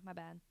 sorry, my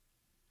bad.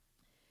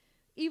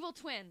 Evil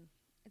twin.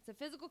 It's a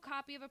physical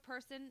copy of a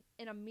person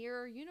in a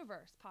mirror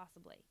universe,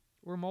 possibly.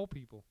 We're mole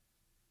people.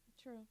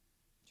 True.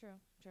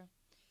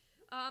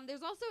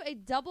 There's also a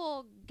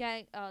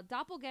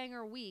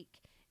doppelganger week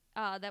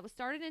that was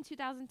started in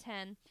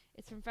 2010.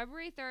 It's from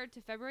February 3rd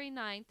to February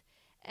 9th,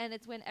 and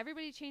it's when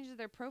everybody changes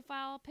their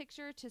profile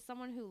picture to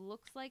someone who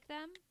looks like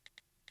them.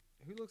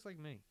 Who looks like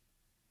me?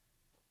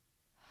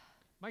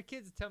 My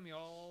kids tell me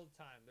all the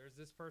time, there's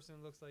this person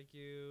who looks like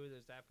you,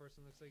 there's that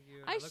person who looks like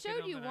you. I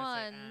showed you one.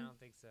 I don't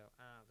think so.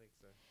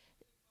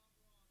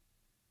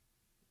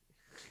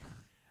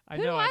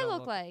 Who do I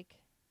look like?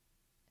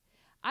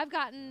 I've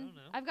gotten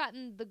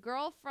the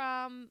girl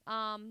from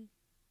not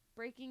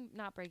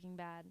Breaking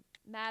Bad,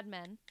 Mad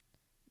Men.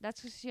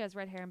 That's because she has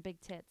red hair and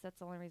big tits. That's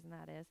the only reason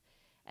that is.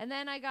 And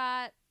then I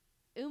got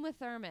Uma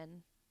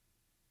Thurman.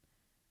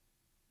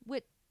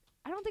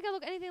 I don't think I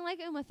look anything like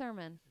Uma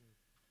Thurman. So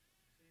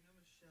you know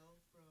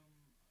Michelle from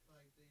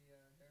like the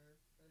hair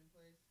cutting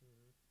place?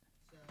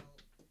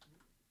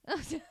 I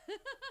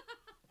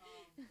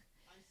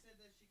said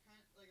that she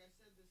I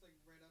said this like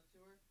right up to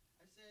her.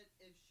 I said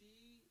if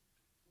she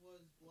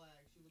was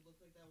black, she would look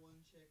like that one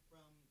chick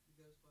from the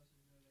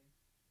Ghostbusters movie.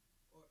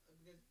 Or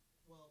because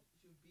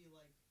she would be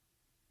like.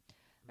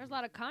 There's a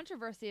lot of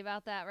controversy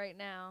about that right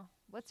now.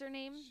 What's her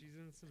name? She's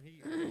in some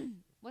heat.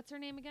 What's her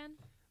name again?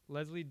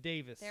 Leslie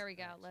Davis. There we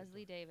go,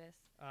 Leslie Davis.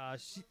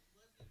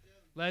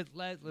 Leslie Jones.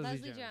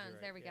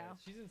 Right. There we go.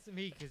 She's in some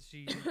heat because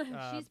she.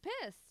 She's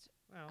pissed.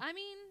 Well, I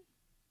mean.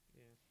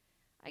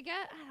 I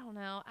don't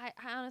know. I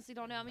honestly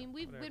don't know. I mean,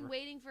 we've been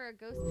waiting for a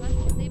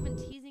Ghostbusters. They've been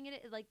teasing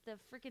it like the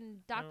freaking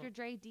Dr.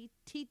 Dre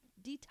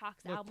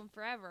Detox album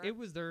forever. It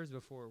was theirs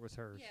before it was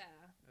hers. Yeah.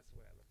 That's the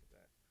way I look at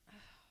that.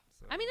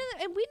 So. I mean,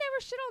 and we never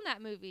shit on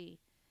that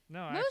movie.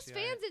 No, most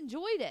fans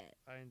enjoyed it.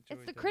 I enjoyed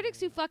it's the critics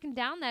who fucking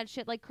down that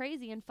shit like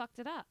crazy and fucked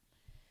it up.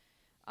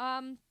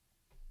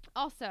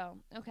 Also,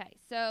 okay,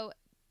 so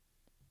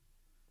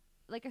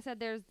like I said,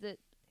 there's who would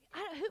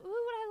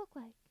I look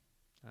like?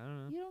 I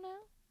don't know. You don't know?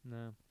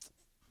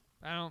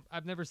 No.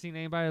 I've never seen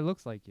anybody that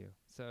looks like you.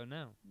 So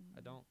no,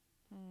 I don't.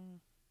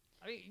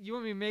 I mean, you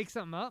want me to make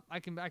something up? I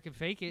can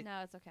fake it.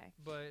 No, it's okay.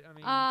 But I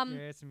mean,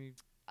 you're asking me.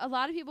 A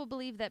lot of people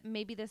believe that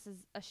maybe this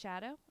is a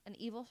shadow, an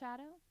evil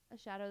shadow, a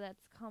shadow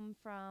that's come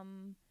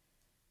from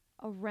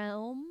a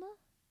realm,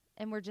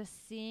 and we're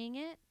just seeing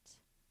it.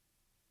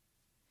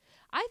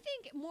 I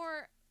think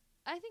more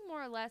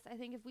or less,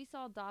 if we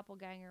saw a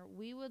doppelganger,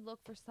 we would look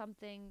for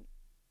something.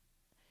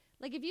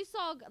 Like if you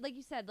saw, like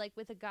you said, like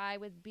with a guy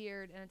with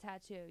beard and a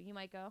tattoo, you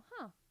might go,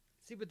 huh.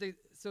 See, but the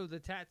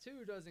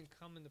tattoo doesn't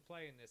come into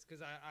play in this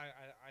because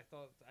I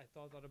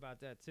thought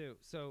about that too.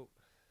 So,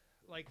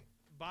 like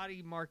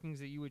body markings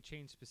that you would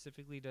change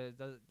specifically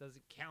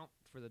doesn't count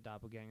for the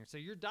doppelganger. So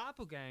your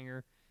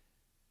doppelganger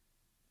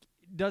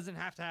doesn't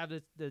have to have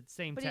the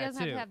same tattoo. But he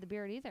doesn't have to have the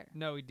beard either.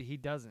 No, he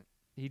doesn't.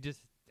 He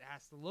just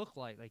has to look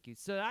like you.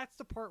 So that's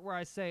the part where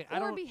I say I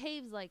don't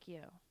behaves like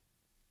you.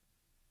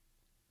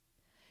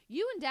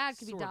 You and Dad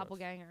could be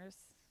doppelgangers.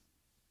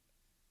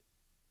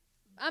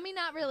 I mean,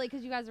 not really,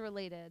 because you guys are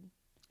related.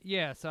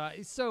 Yeah,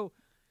 so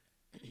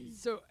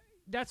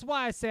that's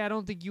why I say I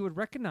don't think you would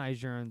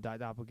recognize your own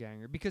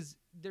doppelganger, because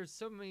there's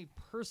so many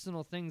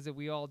personal things that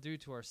we all do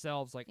to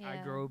ourselves. Like I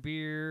grow a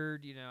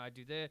beard, I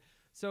do that.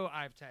 So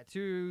I have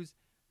tattoos.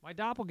 My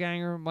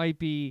doppelganger might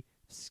be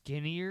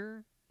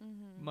skinnier,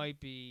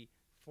 might be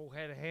full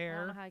head of hair. I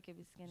don't know how I could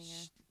be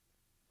skinnier.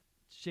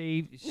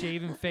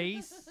 Shaven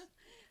face.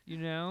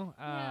 Maybe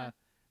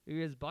he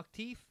has buck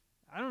teeth.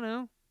 I don't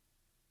know.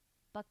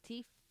 Buck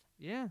teeth?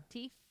 Yeah.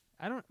 Teeth?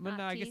 I don't. Well,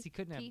 no, I guess he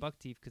couldn't teeth. have buck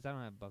teeth because I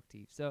don't have buck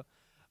teeth. So,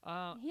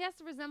 he has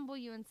to resemble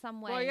you in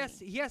some way. Well, yes,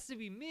 he has to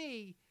be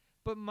me,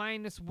 but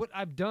minus what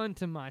I've done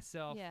to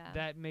myself. Yeah.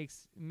 That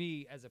makes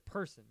me as a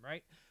person,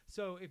 right?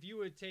 So if you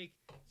would take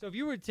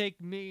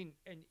me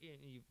and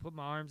you put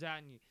my arms out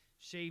and you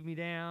shave me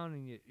down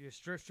and you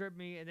strip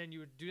me, and then you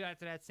would do that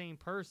to that same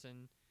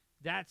person.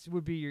 That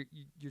would be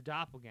your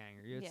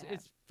doppelganger.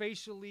 It's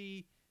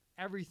facially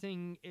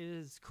everything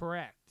is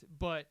correct,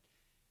 but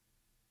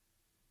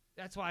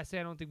that's why I say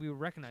I don't think we would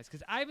recognize,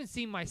 because I haven't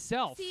seen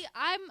myself. See,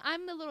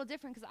 I'm a little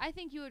different because I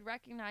think you would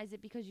recognize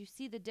it because you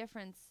see the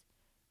difference.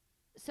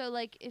 So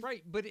like if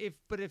right, but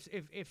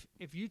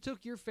if you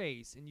took your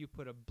face and you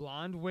put a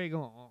blonde wig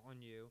on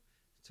you,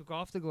 took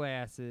off the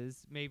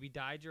glasses, maybe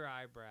dyed your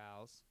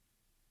eyebrows,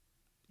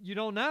 you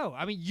don't know.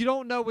 I mean, you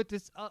don't know what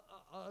this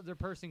other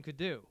person could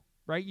do.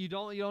 Right, you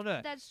don't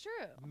know. That's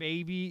true.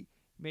 Maybe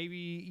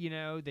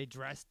they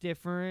dress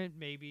different.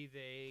 Maybe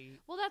they.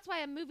 Well, that's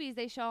why in movies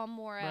they show them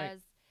more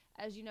as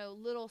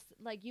little,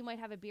 like you might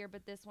have a beard,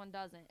 but this one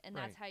doesn't, and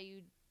that's how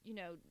you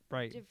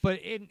Right,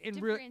 but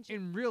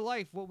in real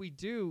life, what we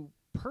do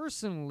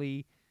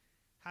personally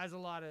has a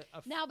lot of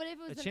now. But if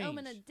it was an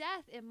omen of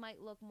death, it might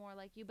look more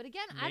like you. But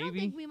again, I don't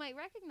think we might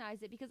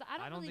recognize it because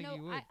I don't really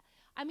know.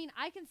 I mean,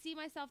 I can see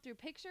myself through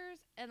pictures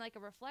and like a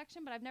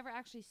reflection, but I've never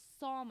actually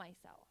saw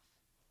myself.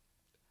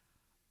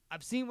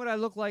 I've seen what I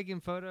look like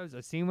in photos.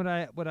 I've seen what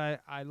I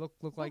look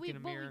like in a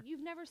mirror.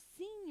 You've never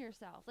seen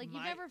yourself. Like,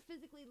 you've never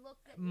physically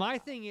looked at My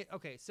yourself. thing is,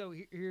 okay, so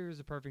here's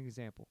a perfect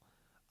example.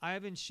 I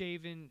haven't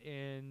shaven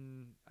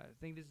in, I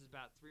think this is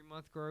about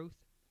 3-month growth,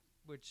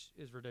 which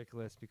is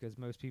ridiculous because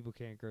most people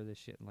can't grow this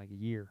shit in like a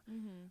year.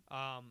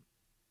 Mm-hmm.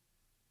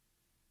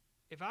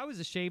 If I was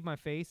to shave my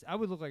face, I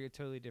would look like a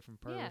totally different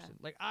person.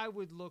 Yeah. Like, I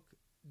would look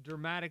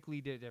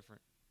dramatically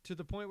different to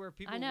the point where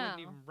people wouldn't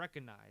even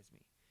recognize me.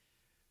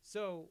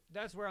 So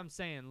that's where I'm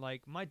saying,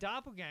 like, my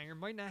doppelganger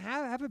might not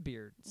have a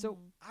beard, so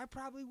I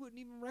probably wouldn't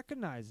even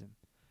recognize him.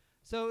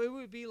 So it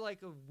would be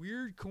like a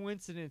weird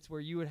coincidence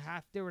where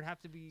there would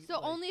have to be.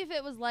 So only if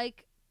it was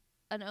like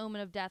an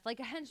omen of death, like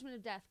a henchman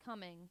of death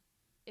coming,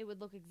 it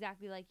would look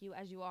exactly like you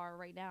as you are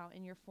right now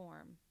in your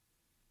form.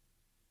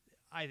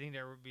 I think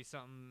there would be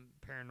something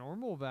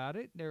paranormal about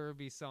it. There would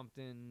be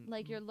something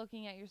like you're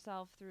looking at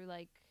yourself through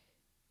like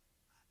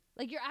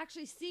you're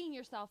actually seeing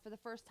yourself for the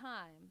first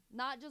time,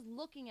 not just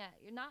looking at.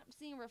 You're not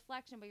seeing a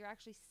reflection, but you're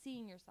actually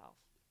seeing yourself.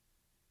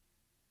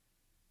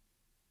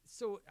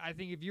 So I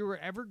think if you were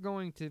ever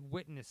going to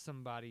witness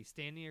somebody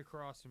standing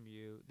across from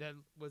you that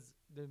was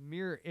the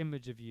mirror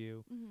image of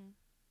you,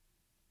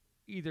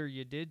 either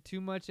you did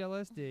too much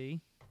LSD,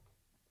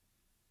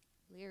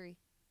 Leery,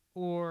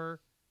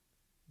 or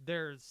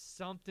there's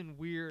something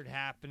weird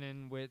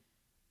happening with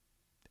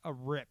a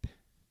rip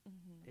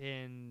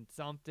and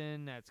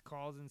something that's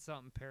causing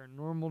something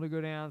paranormal to go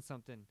down,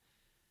 something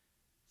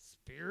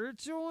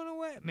spiritual in a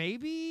way.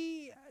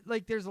 Maybe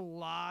like there's a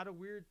lot of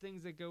weird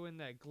things that go in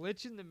that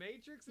glitch in the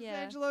matrix, as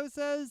Angelo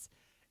says.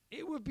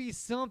 It would be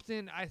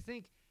something, I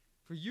think,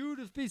 for you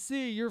to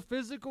see your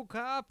physical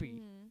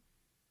copy.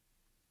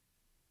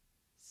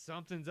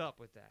 Something's up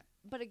with that.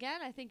 But again,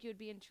 I think you would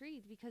be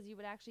intrigued because you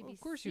would actually be. Of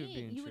course, seeing,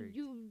 you would be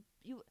intrigued.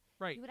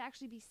 You would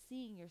actually be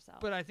seeing yourself.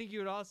 But I think you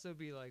would also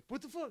be like,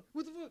 "What the fuck?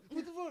 What the fuck?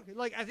 What the fuck?"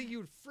 Like, I think you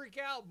would freak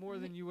out more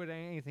than you would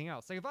anything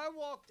else. Like, if I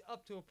walked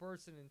up to a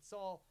person and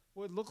saw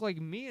what looked like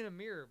me in a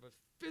mirror, but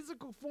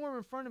physical form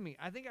in front of me,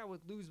 I think I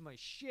would lose my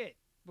shit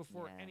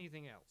before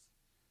anything else.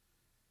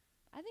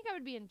 I think I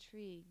would be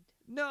intrigued.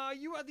 No, I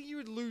think you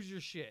would lose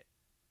your shit.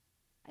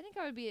 I think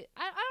I would be.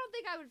 I don't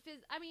think I would.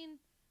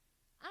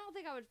 I don't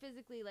think I would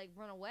physically like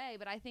run away,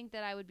 but I think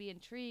that I would be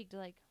intrigued.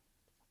 Like,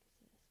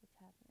 what the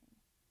fuck is this?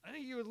 What's happening? I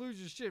think you would lose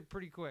your shit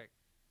pretty quick.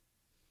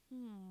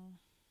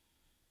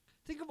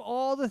 Think of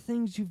all the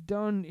things you've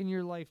done in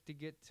your life to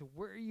get to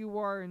where you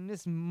are in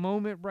this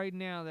moment right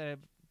now that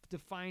have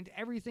defined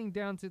everything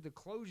down to the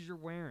clothes you're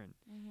wearing.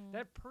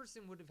 That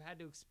person would have had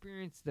to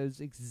experience those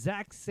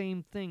exact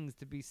same things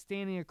to be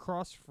standing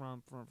across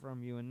from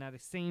you in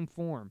that same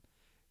form.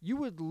 You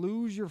would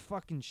lose your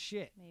fucking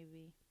shit.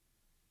 Maybe.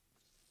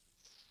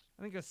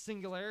 I think a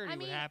singularity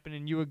would happen,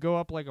 and you would go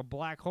up like a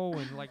black hole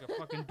and like a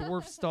fucking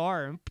dwarf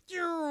star, and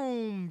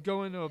boom,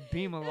 go into a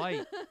beam of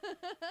light.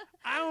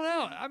 I don't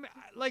know. I mean,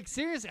 like,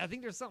 seriously, I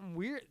think there's something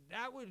weird.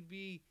 That would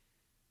be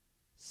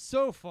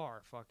so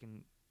far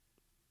fucking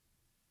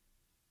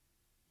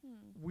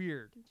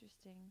weird.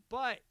 Interesting.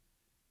 But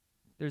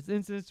there's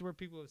instances where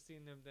people have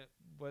seen them that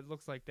what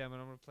looks like them,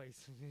 and I'm gonna play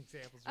some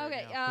examples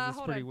right now. 'Cause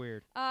it's pretty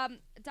weird.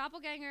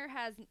 Doppelganger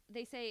has.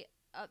 They say.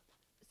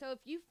 So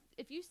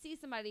if you see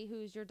somebody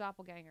who's your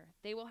doppelganger,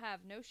 they will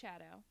have no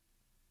shadow.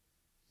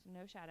 So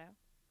no shadow,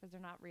 because they're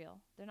not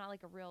real. They're not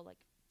like a real like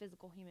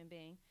physical human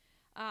being.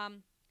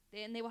 And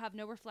they will have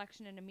no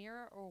reflection in a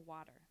mirror or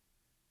water.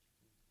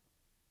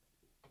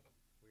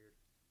 Weird.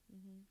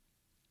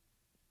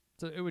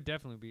 So it would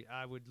definitely be.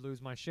 I would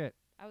lose my shit.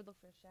 I would look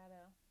for a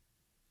shadow.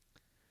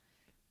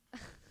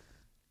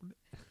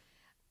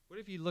 What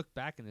if you looked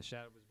back and the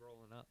shadow was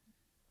rolling up?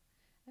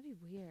 That'd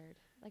be weird.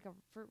 Like a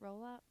fruit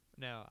roll up.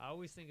 No, I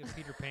always think of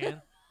Peter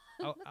Pan.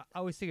 I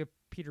always think of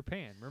Peter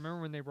Pan.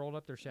 Remember when they rolled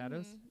up their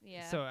shadows?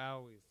 Yeah.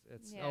 So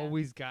it's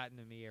always gotten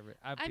to me.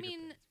 I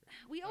mean,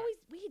 we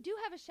do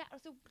have a shadow.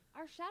 So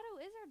our shadow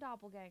is our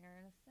doppelganger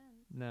in a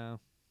sense. No,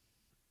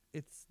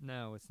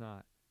 it's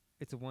not.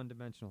 It's a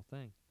one-dimensional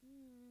thing.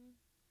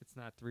 It's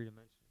not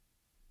three-dimensional.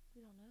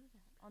 We don't know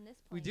that on this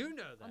plane. We do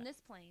know that on this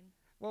plane.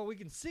 Well, we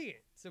can see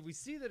it, so we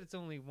see that it's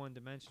only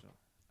one-dimensional.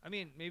 I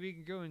mean, maybe you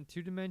can go in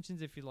 2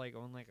 dimensions if you like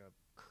on like a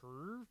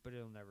curve, but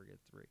it'll never get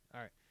 3.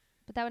 All right.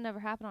 But that would never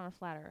happen on a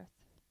flat Earth.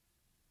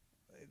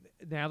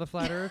 Now the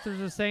flat earthers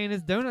are saying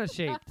it's donut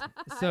shaped.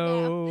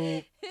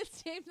 So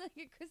it's shaped like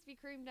a Krispy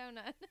Kreme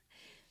donut.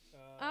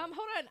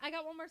 Hold on, I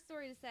got one more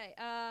story to say.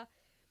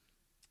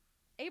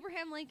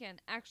 Abraham Lincoln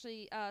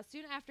actually,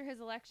 soon after his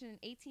election in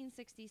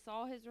 1860,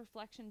 saw his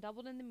reflection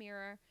doubled in the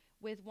mirror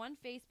with one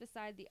face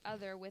beside the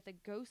other, with a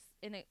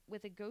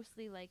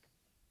ghostly like,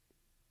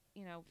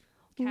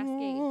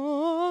 cascade.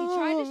 He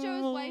tried to show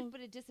his wife,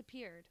 but it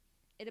disappeared.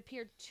 It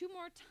appeared 2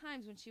 more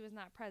times when she was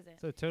not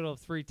present. So a total of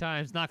 3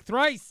 times, not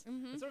thrice.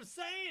 That's what I'm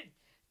saying.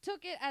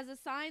 Took it as a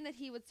sign that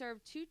he would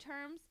serve 2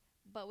 terms,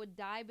 but would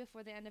die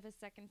before the end of his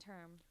 2nd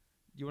term.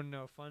 You want to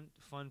know a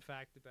fun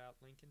fact about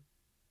Lincoln?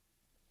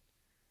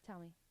 Tell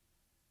me.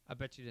 I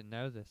bet you didn't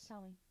know this.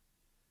 Tell me.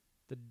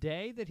 The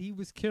day that he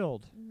was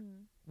killed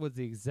was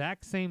the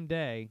exact same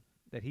day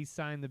that he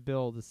signed the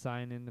bill to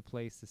sign in to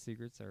place the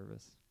Secret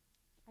Service.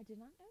 I did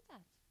not know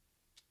that.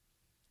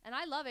 And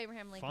I love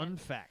Abraham Lincoln. Fun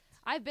fact.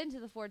 I've been to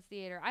the Ford's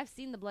Theater. I've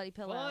seen the Bloody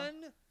Pillow.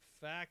 Fun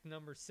fact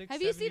number 672.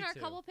 Have you seen our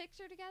couple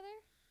picture together?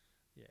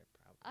 Yeah,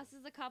 probably. Us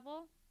as a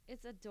couple?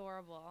 It's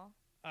adorable. All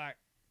right.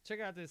 Check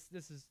out this.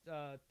 This is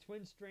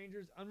twin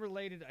strangers,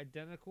 unrelated,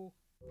 identical.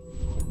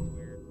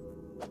 Weird.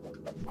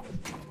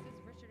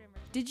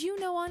 Did you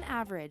know on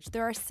average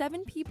there are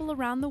 7 people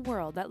around the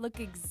world that look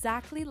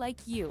exactly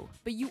like you,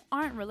 but you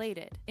aren't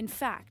related? In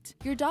fact,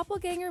 your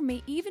doppelganger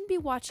may even be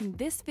watching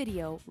this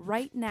video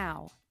right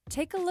now.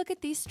 Take a look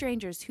at these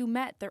strangers who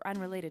met their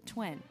unrelated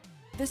twin.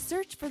 The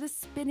search for the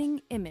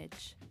spinning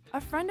image. A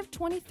friend of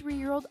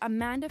 23-year-old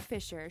Amanda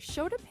Fisher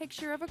showed a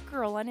picture of a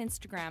girl on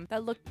Instagram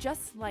that looked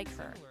just like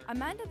her.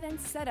 Amanda then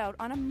set out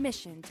on a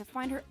mission to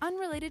find her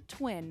unrelated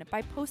twin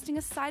by posting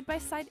a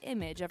side-by-side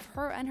image of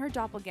her and her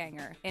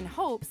doppelganger in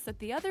hopes that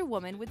the other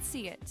woman would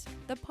see it.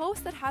 The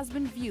post that has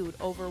been viewed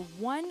over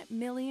 1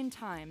 million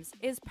times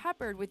is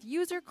peppered with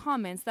user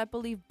comments that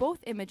believe both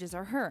images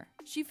are her.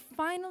 She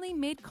finally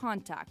made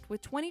contact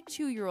with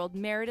 22-year-old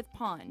Meredith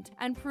Pond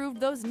and proved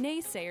those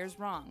naysayers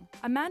wrong.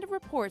 Amanda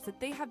reports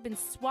that they have been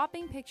swapping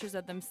pictures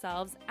of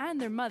themselves and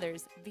their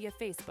mothers via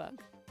Facebook.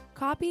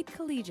 Copied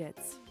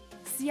collegiates.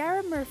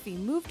 Ciara Murphy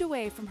moved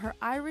away from her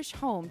Irish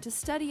home to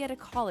study at a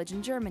college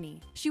in Germany.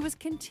 She was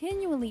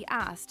continually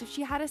asked if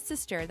she had a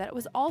sister that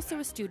was also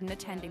a student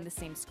attending the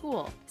same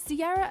school.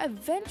 Ciara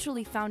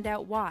eventually found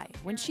out why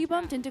when she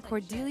bumped into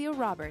Cordelia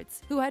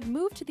Roberts, who had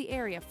moved to the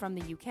area from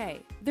the UK.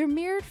 Their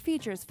mirrored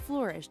features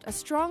flourished a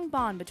strong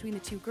bond between the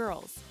two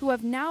girls, who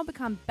have now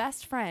become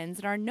best friends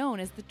and are known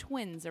as the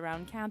twins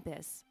around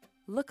campus.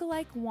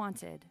 Lookalike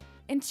wanted.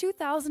 In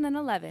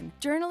 2011,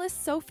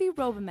 journalist Sophie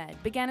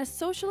Robomed began a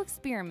social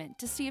experiment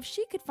to see if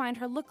she could find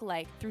her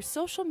lookalike through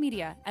social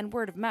media and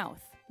word of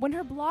mouth. When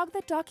her blog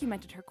that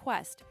documented her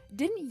quest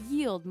didn't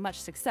yield much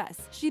success,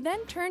 she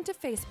then turned to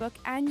Facebook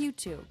and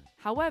YouTube.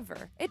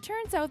 However, it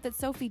turns out that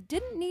Sophie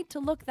didn't need to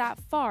look that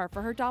far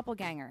for her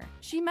doppelganger.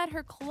 She met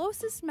her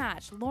closest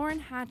match, Lauren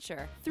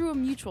Hatcher, through a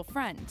mutual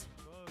friend.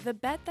 The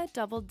bet that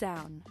doubled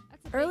down.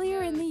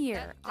 Earlier in the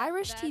year,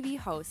 Irish TV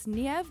host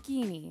Niamh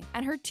Guinea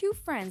and her 2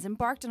 friends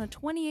embarked on a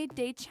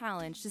 28-day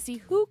challenge to see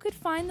who could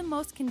find the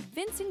most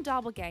convincing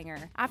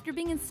doppelganger after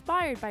being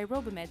inspired by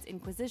Robomed's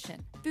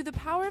Inquisition. Through the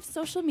power of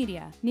social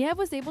media, Niamh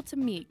was able to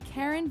meet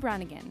Karen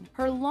Brannigan,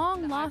 her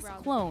long-lost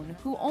clone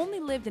who only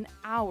lived an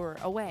hour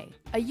away.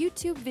 A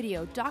YouTube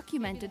video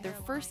documented their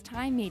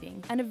first-time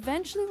meeting and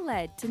eventually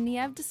led to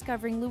Niamh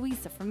discovering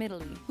Louisa from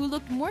Italy, who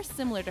looked more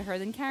similar to her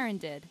than Karen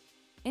did.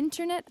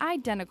 Internet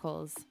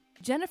identicals.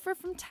 Jennifer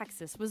from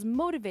Texas was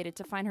motivated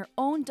to find her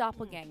own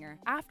doppelganger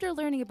after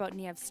learning about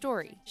Niamh's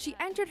story. She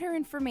entered her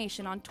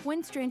information on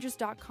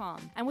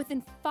twinstrangers.com, and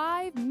within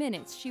 5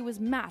 minutes she was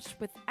matched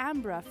with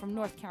Ambra from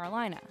North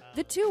Carolina.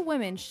 The 2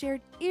 women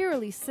shared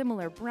eerily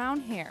similar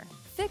brown hair,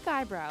 thick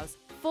eyebrows,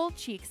 full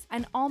cheeks,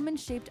 and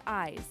almond-shaped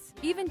eyes.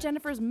 Even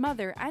Jennifer's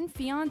mother and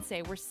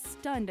fiancé were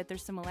stunned at their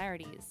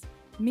similarities.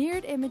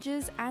 Mirrored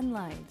images and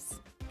lives.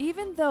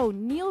 Even though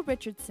Neil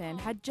Richardson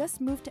had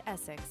just moved to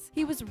Essex,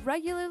 he was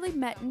regularly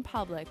met in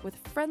public with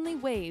friendly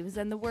waves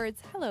and the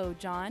words, "Hello,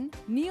 John."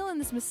 Neil and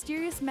this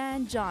mysterious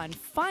man, John,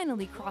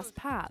 finally crossed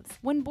paths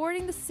when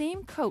boarding the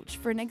same coach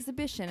for an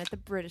exhibition at the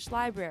British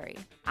Library.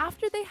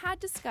 After they had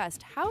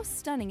discussed how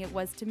stunning it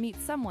was to meet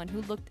someone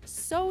who looked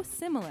so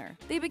similar,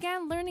 they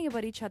began learning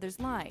about each other's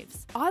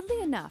lives.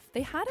 Oddly enough,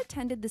 they had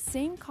attended the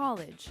same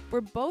college,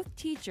 were both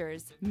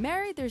teachers,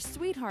 married their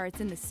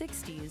sweethearts in the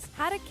 60s,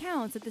 had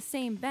accounts at the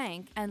same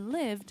bank, and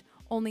lived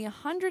only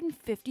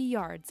 150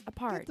 yards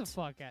apart. Get the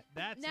fuck out.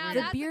 That's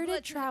the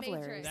bearded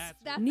travelers.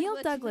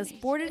 Neil Douglas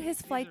boarded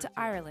his flight to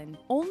Ireland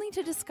only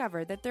to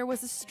discover that there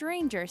was a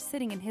stranger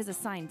sitting in his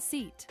assigned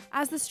seat.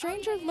 As the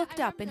stranger looked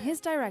up in his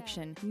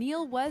direction,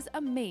 Neil was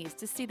amazed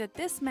to see that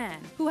this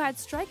man, who had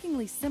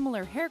strikingly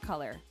similar hair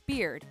color,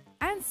 beard,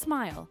 and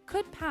smile,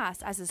 could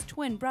pass as his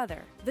twin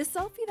brother. The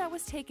selfie that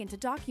was taken to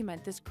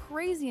document this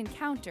crazy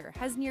encounter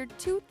has neared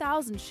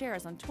 2,000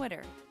 shares on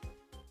Twitter.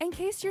 In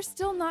case you're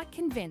still not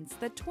convinced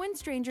that twin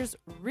strangers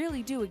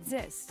really do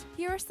exist,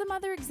 here are some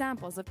other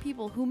examples of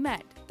people who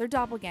met their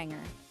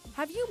doppelganger.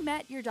 Have you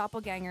met your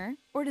doppelganger?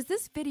 Or does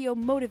this video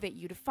motivate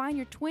you to find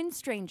your twin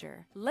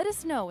stranger? Let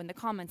us know in the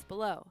comments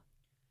below.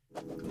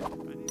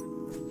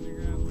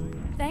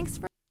 Thanks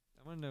for...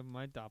 I want to know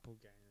my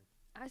doppelganger.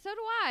 So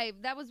do I.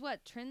 That was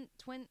what?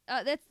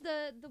 That's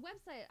the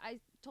website I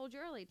told you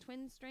earlier.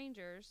 Twin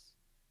Strangers.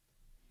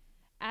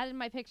 Added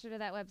my picture to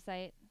that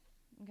website.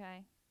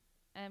 Okay.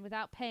 And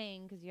without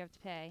paying, because you have to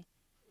pay.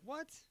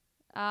 What?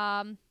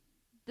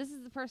 This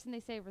is the person they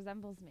say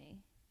resembles me.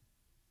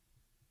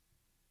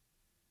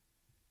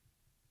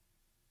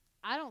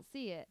 I don't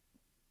see it.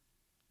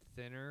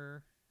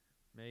 Thinner,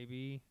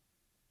 maybe.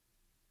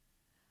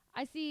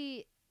 I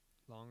see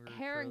longer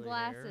hair and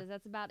glasses. Hair.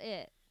 That's about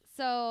it.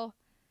 So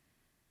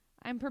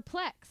I'm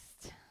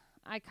perplexed.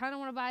 I kind of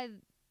want to buy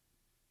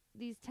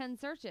these 10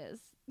 searches.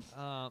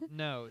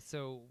 No.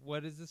 So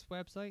what is this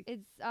website?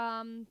 It's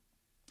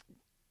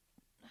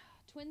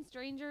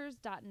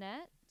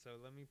twinstrangers.net. So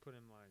let me put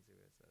in mine and see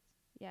what it says.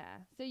 Yeah.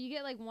 So you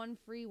get like one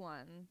free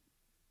one.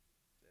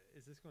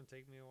 Is this going to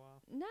take me a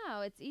while?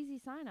 No, it's easy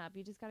sign up.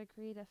 You just got to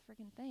create a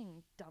freaking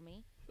thing,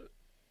 dummy.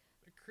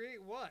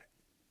 Create what?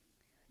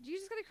 You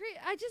just got to create.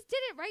 I just did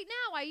it right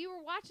now while you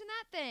were watching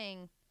that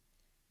thing.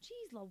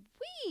 Jeez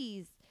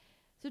Louise.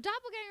 So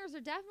doppelgangers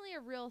are definitely a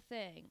real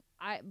thing.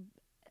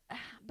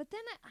 But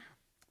then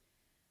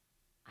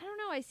I don't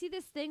know. I see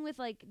this thing with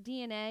like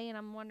DNA and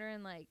I'm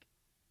wondering like,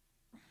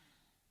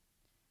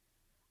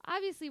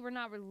 obviously we're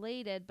not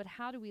related, but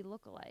how do we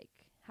look alike?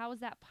 How is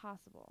that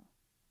possible?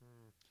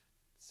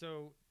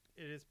 So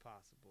it is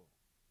possible.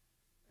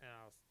 And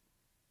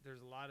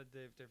there's a lot of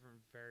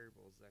different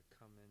variables that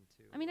come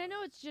into. I mean, I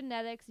know it's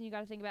genetics and you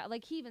got to think about,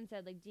 like he even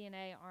said, like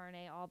DNA,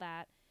 RNA, all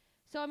that.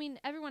 So, I mean,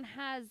 everyone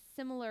has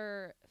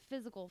similar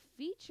physical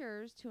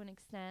features to an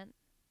extent.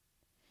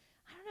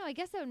 I don't know. I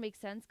guess that would make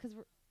sense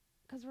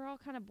because we're all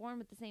kind of born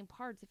with the same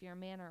parts if you're a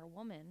man or a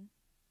woman.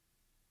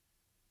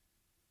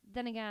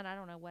 Then again, I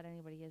don't know what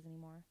anybody is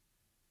anymore.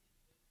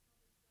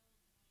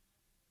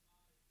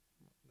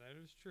 That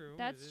is true.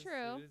 That's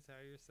true. It is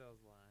how your cells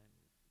line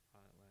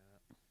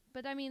up.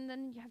 But I mean,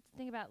 then you have to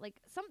think about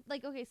some of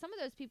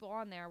those people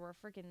on there were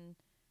freaking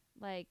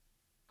like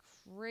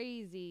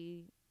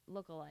crazy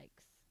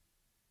lookalikes.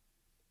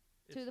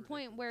 To the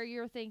point where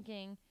you're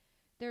thinking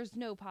there's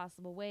no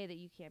possible way that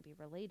you can't be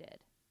related.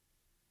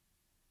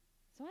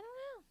 So I don't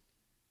know.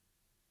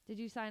 Did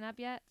you sign up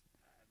yet?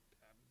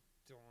 I'm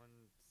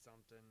doing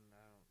something.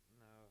 I don't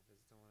know if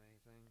it's doing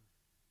anything.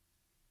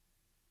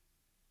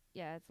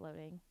 Yeah, it's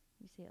loading.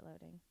 You see it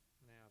loading.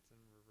 Now it's in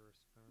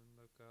reverse phone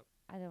lookup.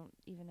 I don't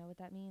even know what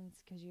that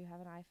means because you have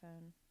an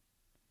iPhone.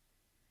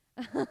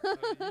 You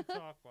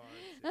talk while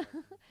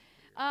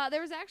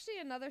there was actually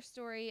another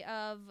story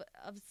of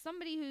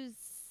somebody who's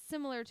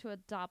similar to a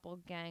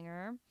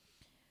doppelganger.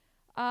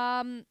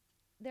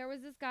 There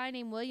was this guy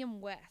named William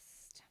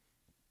West.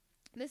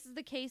 This is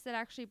the case that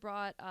actually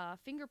brought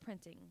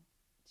fingerprinting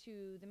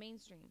to the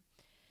mainstream.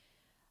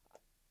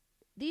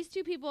 These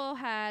two people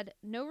had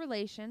no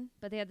relation,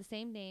 but they had the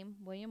same name,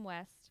 William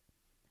West.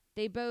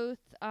 They both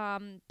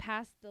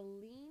passed the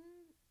lean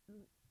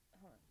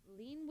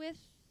with.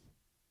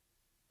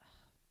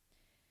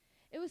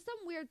 It was some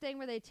weird thing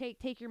where they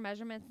take your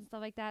measurements and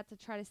stuff like that to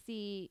try to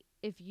see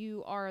if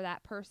you are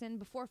that person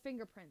before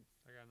fingerprints.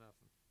 I got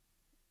nothing.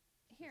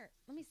 Here,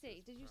 let me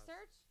see. Did you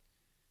search?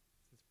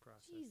 It's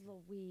processing. Jeez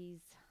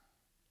Louise.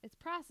 It's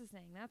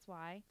processing, that's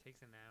why.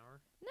 Takes an hour?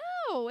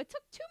 No, it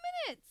took 2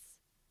 minutes.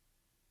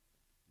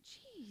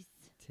 Jeez.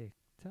 Tick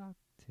tock,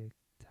 tick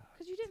tock.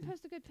 Because you didn't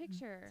post a good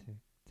picture.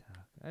 Tick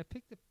tock. I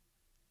picked the.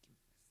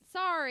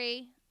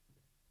 Sorry.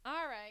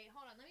 All right,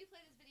 hold on. Let me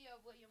play this video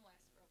of William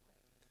West real quick.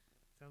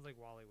 Sounds like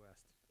Wally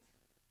West.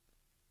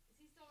 Is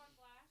he still on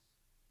Flash?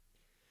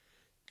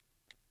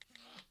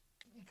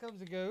 He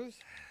comes and goes.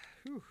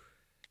 Whew.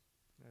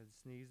 I had to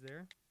sneeze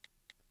there.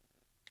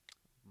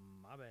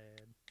 My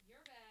bad.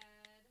 You're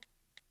bad.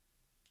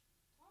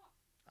 Talk.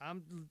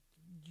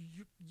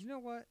 You know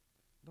what?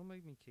 Don't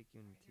make me kick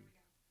you in the teeth.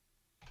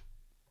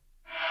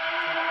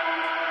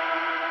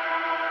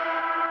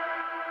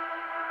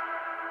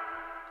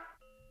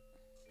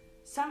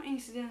 Some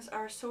incidents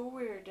are so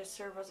weird they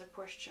serve as a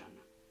question.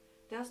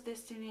 Does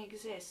destiny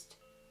exist?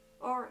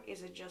 Or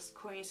is it just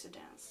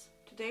coincidence?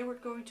 Today we're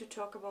going to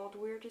talk about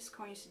weirdest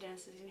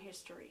coincidences in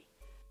history.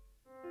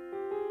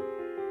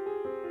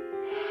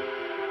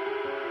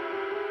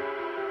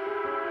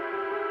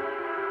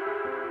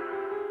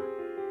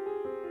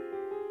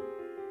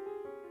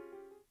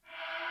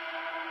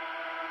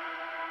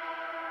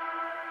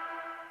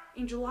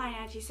 In July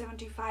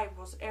 1975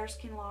 was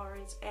Erskine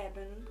Lawrence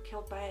Eben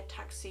killed by a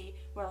taxi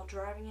while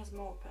driving his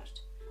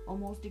moped.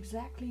 Almost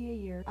exactly a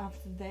year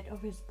after the death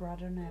of his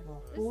brother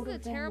Neville. Both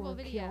of them were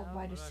killed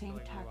by the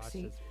same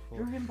taxi,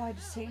 driven by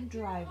the same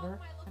driver,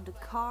 and the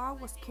car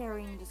was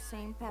carrying the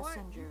same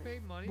passenger.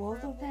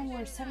 Both of them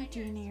were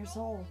 17 years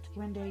old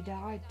when they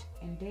died,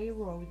 and they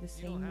rode the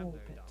same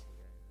moped.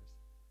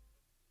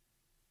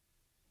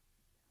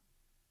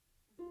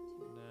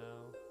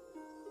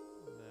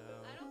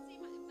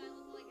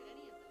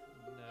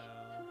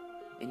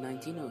 In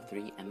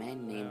 1903, a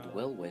man named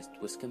Will West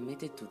was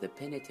committed to the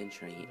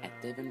penitentiary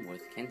at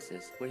Leavenworth,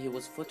 Kansas, where he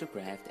was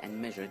photographed and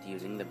measured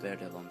using the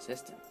Bertillon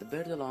system. The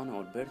Bertillon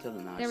or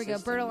Bertillonage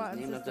system was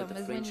named after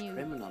the French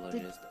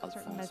criminologist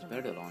Alphonse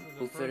Bertillon,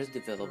 who first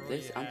developed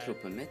this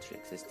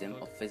anthropometric system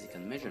of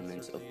physical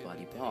measurements of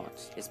body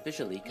parts,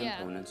 especially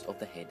components of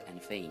the head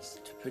and face,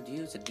 to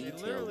produce a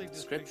detailed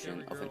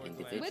description of an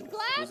individual. He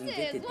was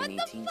indicted in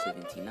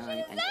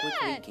 1879 and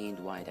quickly gained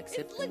wide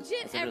acceptance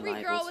as a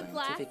reliable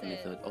scientific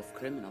method of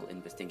criminal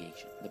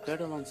investigation. The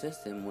Bertillon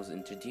system was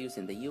introduced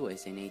in the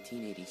U.S. in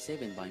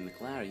 1887 by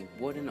McLary,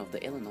 warden of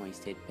the Illinois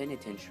State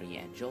Penitentiary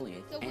at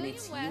Joliet, and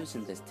its use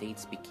in the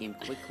states became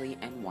quickly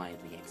and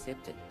widely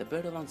accepted. The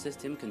Bertillon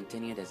system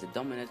continued as a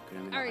dominant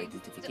criminal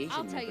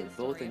identification method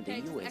both in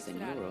the U.S. and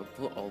Europe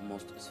for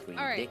almost 3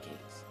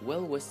 decades.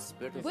 William West's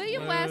Bertillon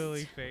William West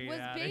was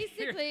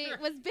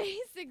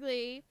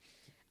basically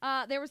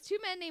There was 2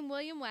 men named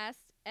William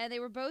West, and they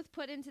were both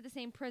put into the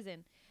same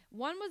prison.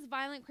 One was a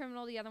violent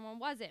criminal, the other one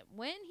wasn't.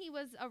 When he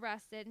was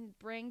arrested and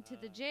bring to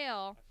the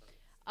jail,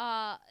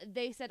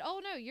 they said, "Oh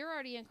no, you're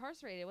already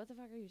incarcerated. What the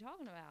fuck are you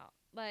talking about?"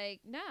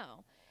 Like,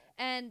 no.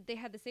 And they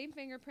had the same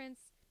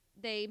fingerprints.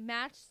 They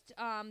matched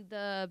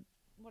the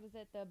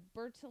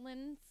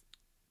Bertillon's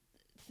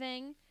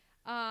thing.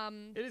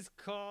 It is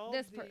called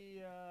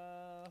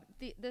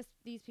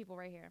these people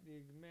right here.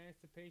 The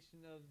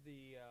emancipation of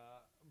the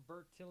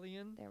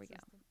Bertillon. There we go.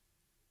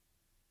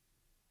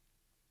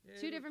 Yeah,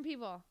 2 different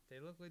people. They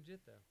look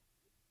legit though.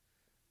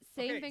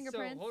 Same okay,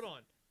 fingerprints. So hold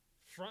on.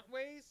 Front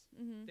ways,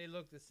 they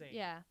look the same.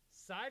 Yeah.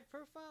 Side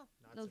profile,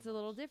 not It's a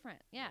little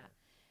different. Yeah.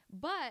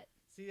 But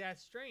see,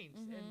 that's strange,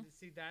 and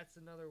see, that's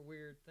another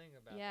weird thing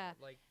about that.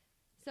 Like,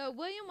 so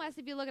William West,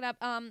 if you look it up,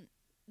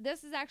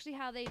 this is actually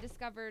how they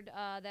discovered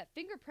that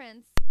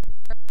fingerprints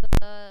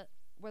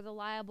were the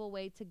liable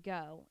way to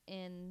go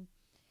in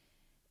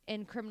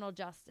criminal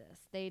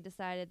justice. They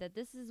decided that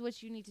this is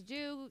what you need to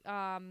do.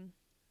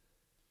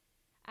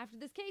 After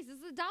this case, this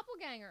is a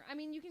doppelganger. I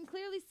mean, you can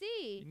clearly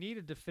see. You need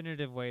a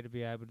definitive way to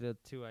be able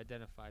to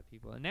identify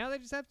people. And now they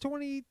just have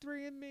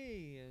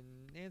 23andMe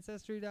and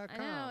Ancestry.com. I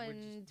know,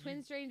 and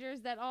twin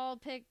strangers that all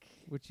pick...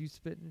 Which you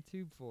spit in a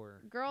tube for.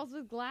 Girls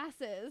with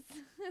glasses.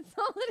 That's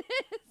all it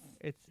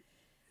is.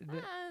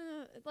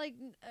 It's like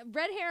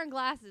red hair and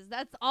glasses.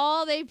 That's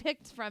all they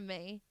picked from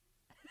me.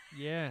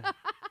 Yeah.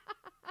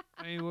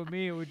 I mean, with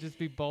me, it would just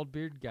be bald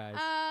beard guys.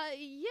 Yeah,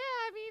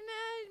 I mean,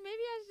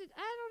 maybe I should.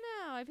 I don't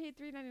know. I paid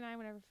 $3.99.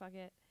 Whatever. Fuck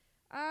it.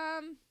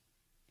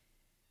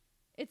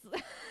 It's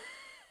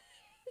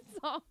it's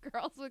all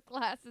girls with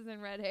glasses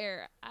and red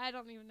hair. I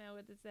don't even know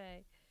what to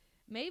say.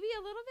 Maybe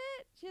a little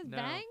bit. She has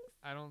bangs.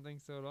 I don't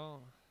think so at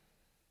all.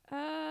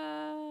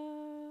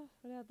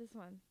 What about this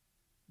one?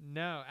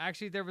 No,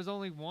 actually, there was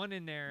only one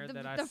in there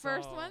that I saw. The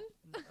first one?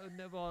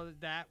 Well,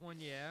 that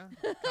one, yeah,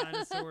 kind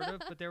of, sort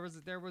of. But there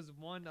was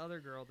one other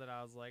girl that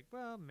I was like,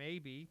 well,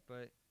 maybe,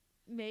 but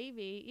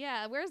maybe,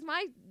 yeah. Where's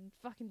my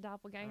fucking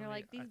doppelganger?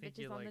 Like these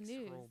bitches on the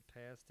news. Scrolled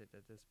past it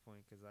at this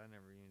point because I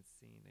never even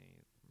seen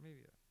any.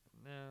 Maybe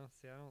no.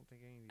 See, I don't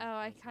think any of these. Oh,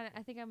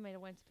 I think I might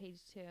have went to page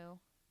 2.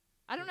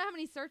 I don't know how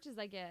many searches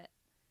I get.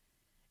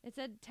 It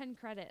said 10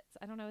 credits.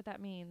 I don't know what that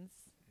means.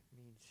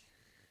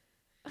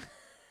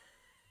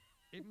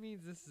 It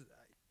means this is.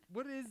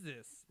 What is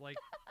this? Like,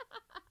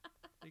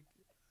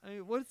 I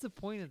mean, what's the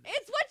point of this?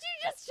 It's what you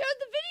just showed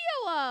the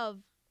video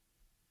of.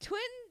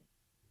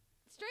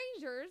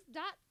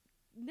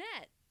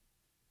 Twinstrangers.net.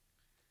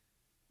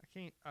 I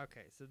can't.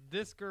 Okay, so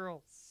this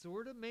girl,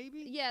 sort of,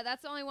 maybe? Yeah,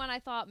 that's the only one I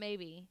thought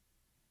maybe.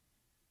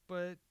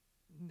 But,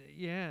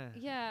 yeah.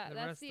 Yeah,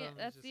 that's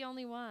the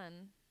only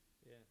one.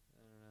 Yeah,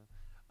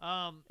 I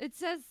don't know. It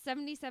says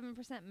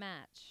 77%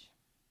 match.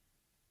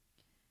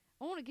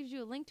 Oh, and it gives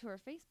you a link to her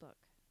Facebook.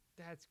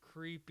 That's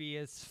creepy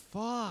as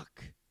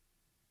fuck.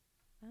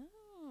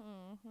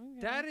 Oh, okay.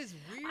 That is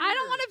weird. I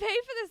don't want to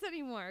pay for this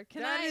anymore.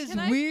 That is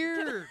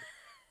weird.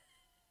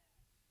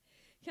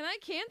 Can I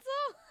cancel?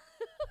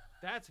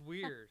 That's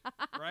weird,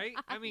 right?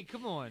 I mean,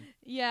 come on.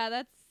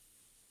 Yeah,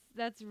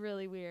 that's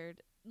really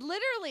weird.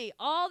 Literally,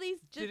 all these...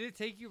 Did it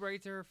take you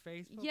right to her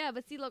Facebook? Yeah,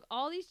 but see, look,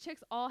 all these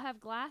chicks all have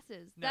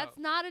glasses. No. That's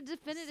not a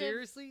definitive...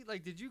 Seriously?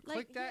 Like, did you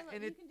click that? Here,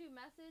 and you can do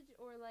message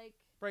or, like...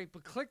 Right,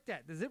 but click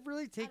that. Does it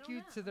really take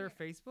you to their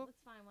Facebook?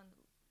 Let's find one.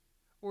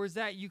 Or is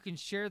that you can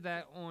share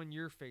that on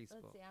your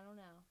Facebook? Let's see. I don't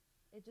know.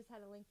 It just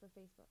had a link for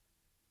Facebook.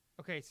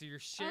 Okay, so you're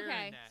sharing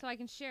that. Okay, so I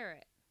can share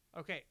it.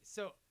 Okay,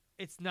 so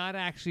it's not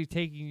actually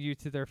taking you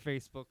to their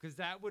Facebook because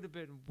that would have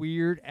been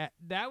weird.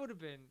 That would have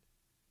been...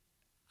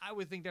 I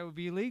would think that would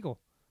be illegal.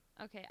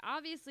 Okay,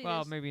 obviously.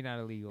 Well, maybe not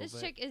illegal. This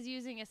chick is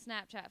using a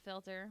Snapchat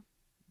filter.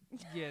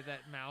 Yeah,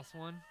 that mouse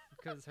one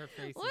because her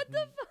face. What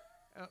the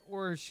fuck?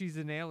 Or she's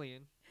an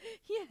alien.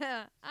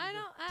 Yeah,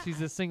 She's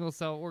a single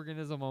cell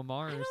organism on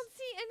Mars. I don't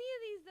see any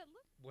of these that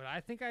look. What I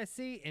think I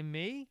see in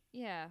me?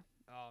 Yeah.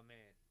 Oh man,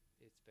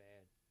 it's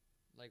bad.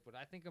 Like what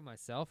I think of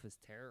myself is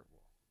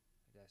terrible.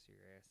 That's what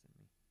you're asking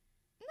me.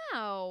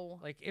 No.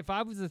 Like if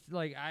I was I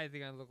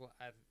think I look like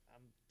I'm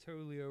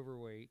totally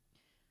overweight.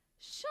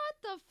 Shut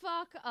the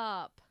fuck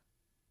up.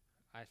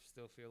 I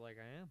still feel like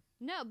I am.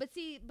 No, but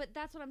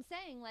that's what I'm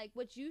saying. Like,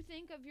 what you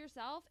think of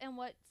yourself and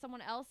what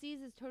someone else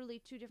sees is totally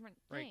two different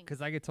things. Right, because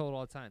I get told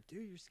all the time,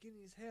 dude, you're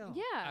skinny as hell.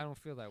 Yeah. I don't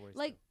feel that way.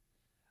 Like,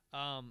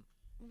 still.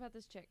 What about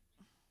this chick?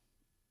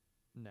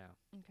 No.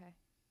 Okay.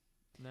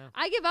 No.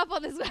 I give up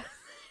on this one.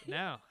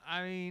 No.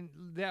 I mean,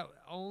 that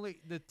only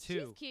the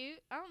two. She's cute.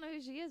 I don't know who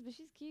she is, but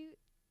she's cute.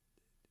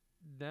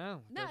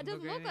 No. No, it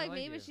doesn't look like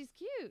me, but she's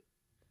cute.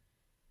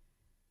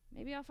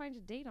 Maybe I'll find a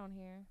date on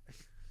here.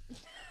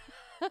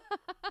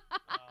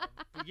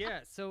 But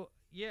yeah, so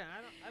yeah,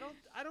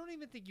 I don't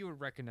even think you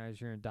would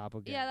recognize you're in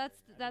Doppelganger. Yeah,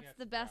 that's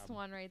the best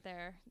one right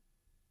there.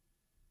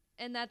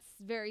 And that's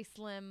very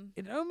slim.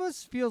 It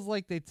almost feels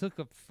like they took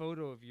a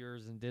photo of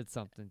yours and did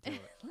something to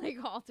it.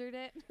 Like altered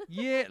it.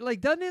 Yeah,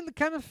 like doesn't it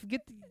kind of do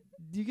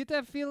you get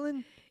that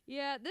feeling?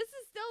 Yeah, this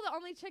is still the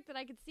only chick that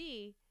I could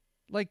see.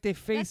 Like they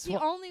face. That's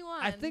the only one.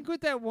 I think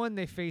with that one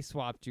they face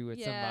swapped you with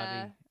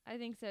somebody. I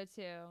think so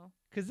too.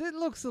 Cause it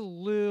looks a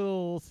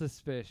little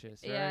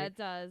suspicious, right? Yeah, it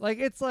does. Like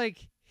it's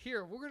like,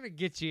 here, we're gonna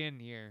get you in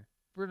here.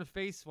 We're gonna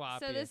face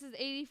swap. So this is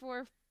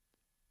 82%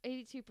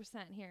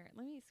 here.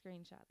 Let me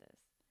screenshot this.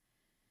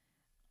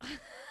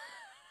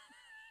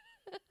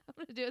 I'm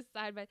gonna do a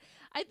side by.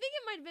 I think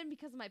it might have been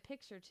because of my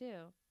picture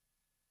too,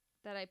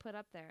 that I put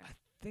up there. I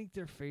think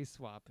they're face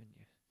swapping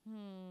you.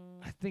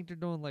 I think they're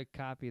doing like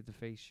copy of the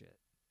face shit.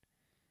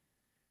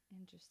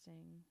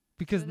 Interesting.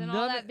 Because then none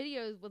all that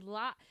video was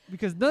lie.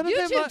 Because none of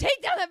them YouTube,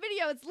 take down that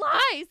video. It's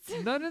lies.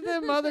 None of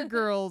them other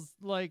girls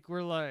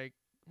were like,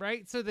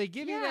 right. So they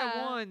give you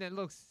that one that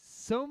looks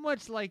so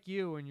much like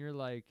you, and you're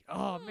like,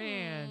 oh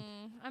man,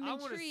 I'm I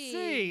want to intrigued.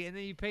 see. And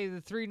then you pay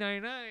the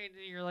 $3.99, and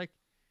you're like,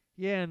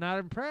 yeah, not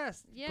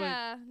impressed.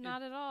 Yeah,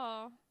 not at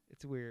all.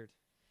 It's weird.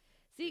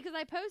 See, because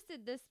I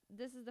posted this.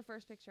 This is the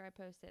first picture I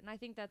posted, and I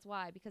think that's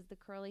why, because the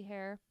curly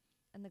hair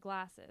and the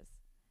glasses.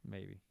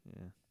 Maybe,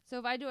 yeah. So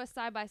if I do a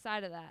side by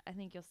side of that, I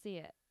think you'll see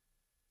it.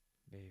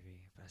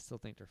 Maybe, but I still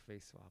think they're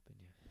face swapping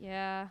you.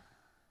 Yeah.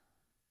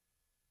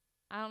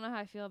 I don't know how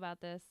I feel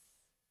about this.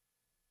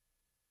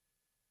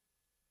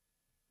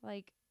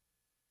 Like.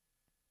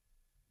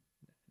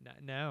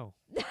 No.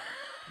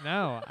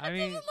 No, I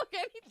mean. Doesn't look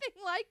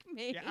anything like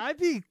me. Yeah, I'd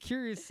be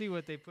curious to see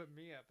what they put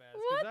me up as.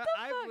 What the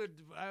I fuck?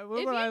 would.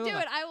 If you do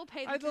it, I will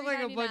pay the $3.99. I look like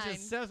a bunch of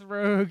Seth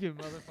Rogen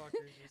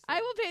motherfuckers. I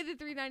will pay the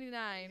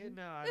 $3.99.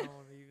 No, I don't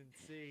want to even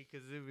see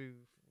because it'd be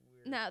weird.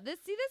 No, this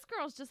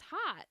girl's just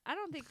hot. I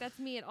don't think that's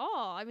me at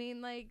all. I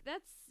mean, like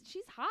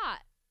she's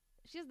hot.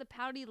 She has the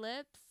pouty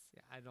lips.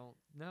 Yeah, I don't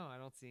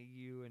see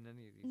you in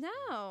any of these.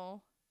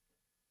 No.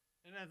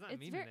 And that's not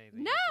meaning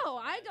anything. No,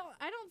 I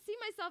don't see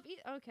myself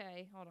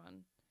okay, hold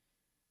on.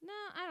 No,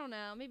 I don't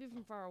know. Maybe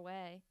from far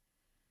away.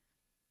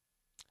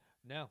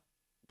 No.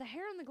 The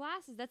hair and the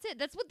glasses, that's it.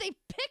 That's what they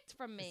picked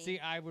from me. See,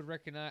 I would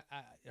recognize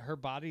her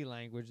body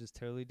language is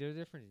totally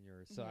different than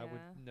yours, so I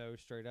would know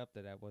straight up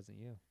that wasn't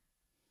you.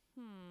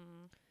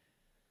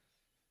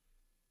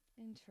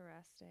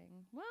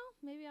 Interesting. Well,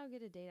 maybe I'll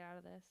get a date out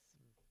of this.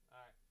 All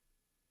right.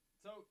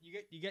 So you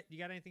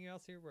got anything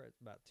else here? We're at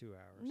about 2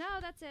 hours. No,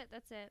 that's it.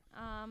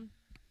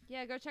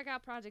 Yeah, go check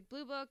out Project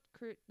Blue Book,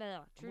 True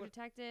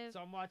Detective.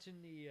 So I'm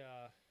watching the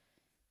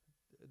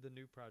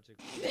new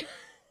Project.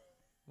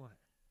 What?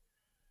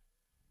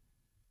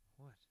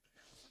 What?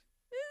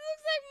 This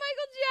looks like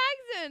Michael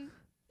Jackson.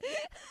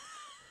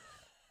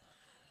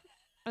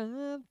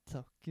 I'm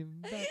talking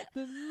about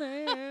the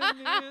man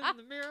in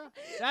the mirror.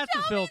 That's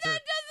a filter.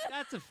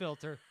 That's a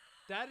filter.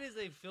 That is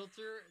a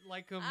filter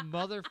like a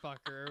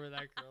motherfucker over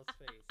that girl's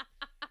face.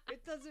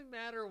 It doesn't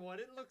matter what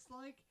it looks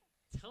like.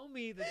 Tell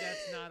me that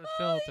that's not a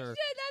filter. Holy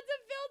shit, that's a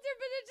filter,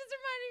 but it just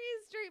reminded me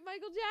of straight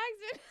Michael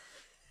Jackson.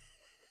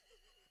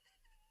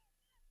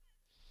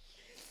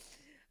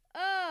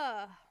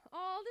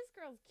 Oh, this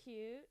girl's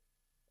cute.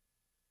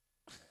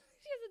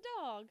 She has a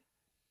dog.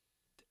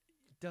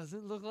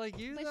 Doesn't look like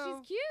you, but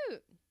though. She's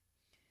cute.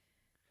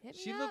 Hit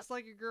me she up. looks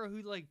like a girl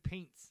who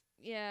paints.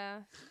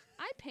 Yeah,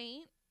 I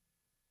paint.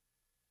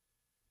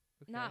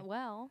 Okay. Not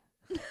well.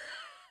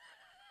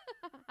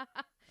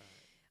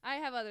 I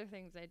have other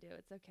things I do.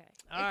 It's okay.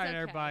 All right,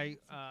 everybody.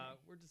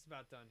 We're just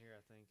about done here,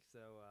 I think. So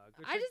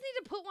I just need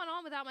to put one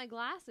on without my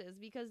glasses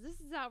because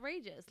this is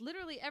outrageous.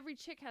 Literally every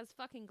chick has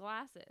fucking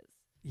glasses.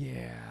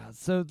 Yeah.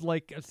 So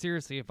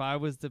seriously, if I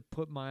was to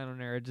put mine on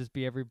there, it'd just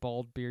be every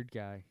bald beard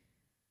guy.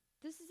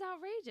 This is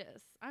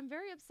outrageous. I'm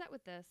very upset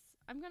with this.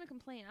 I'm going to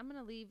complain. I'm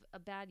going to leave a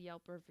bad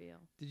Yelp review.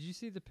 Did you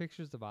see the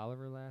pictures of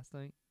Oliver last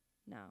night?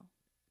 No.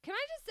 Can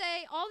I just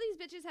say, all these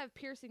bitches have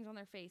piercings on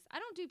their face. I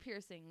don't do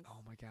piercings.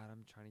 Oh, my God.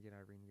 I'm trying to get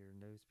Irene to get her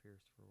nose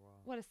pierced for a while.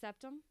 What, a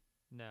septum?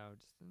 No,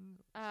 just...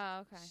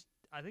 Oh, okay.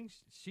 I think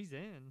she's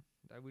in.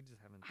 We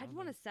just haven't I'd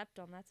want a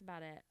septum. That's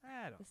about it.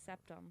 I don't The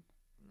septum.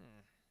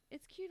 Nah.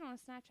 It's cute on a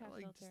Snapchat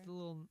filter. Just a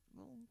little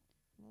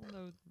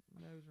nose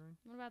ring.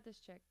 What about this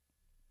chick?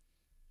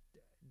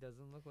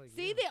 Doesn't look like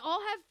See, you. they all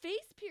have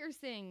face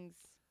piercings.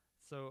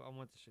 So I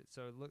want to shit.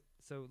 So look.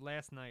 So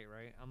last night,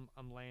 right?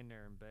 I'm laying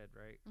there in bed,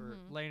 right, or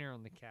laying there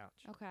on the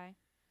couch. Okay.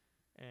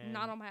 And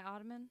not on my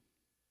ottoman.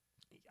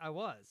 I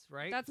was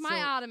right. That's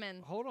my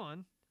ottoman. Hold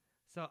on.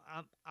 So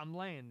I'm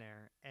laying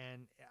there,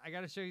 and I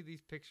got to show you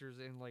these pictures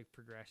in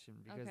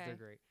progression because they're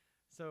great.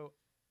 So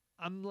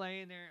I'm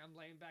laying there. I'm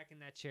laying back in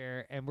that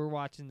chair, and we're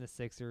watching the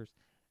Sixers,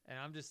 and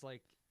I'm just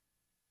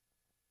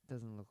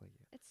doesn't look like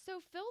you. It's so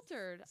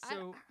filtered.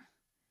 So.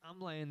 I'm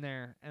laying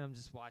there, and I'm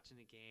just watching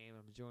the game.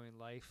 I'm enjoying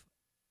life.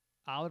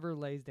 Oliver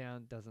lays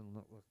down, doesn't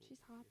look She's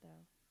hot,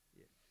 though.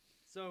 Yeah.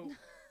 So,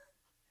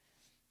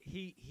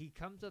 he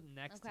comes up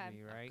next to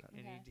me, right? Okay.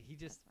 And he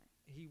just,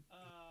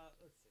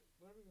 let's see.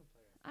 What are we going to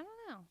play? I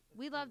don't know.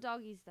 We love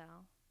doggies,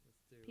 though.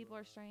 Let's do, People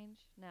are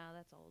strange. No,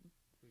 that's old.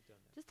 We've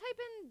done that. Just type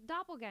in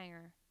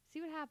doppelganger.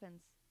 See what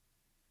happens.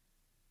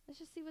 Let's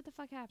just see what the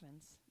fuck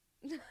happens.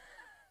 Why not?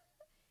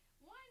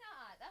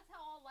 That's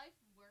how all life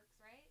works,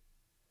 right?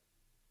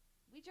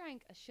 We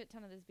drank a shit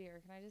ton of this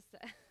beer. Can I just say,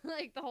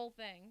 the whole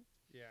thing?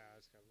 Yeah, I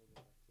just got a little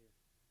bit left here.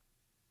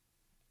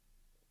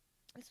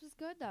 This was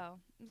good though.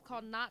 It was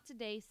called Not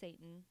Today,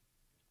 Satan.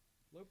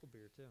 Local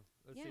beer too.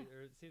 Let's see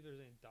if there's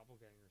any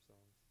Doppelganger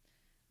songs.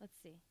 Let's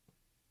see.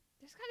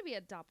 There's got to be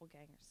a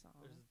Doppelganger song.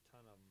 There's a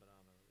ton of them, but I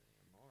don't know if any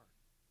of them are.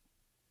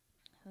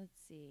 Let's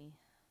see.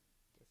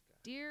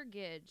 Dear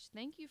Gidge,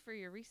 thank you for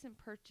your recent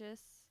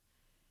purchase.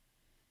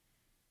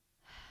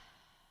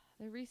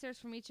 The research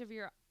from each of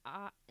your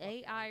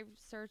AI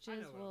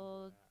searches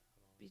will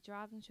be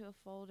dropped into a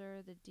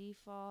folder. The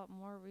default,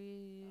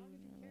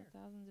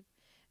 thousands of.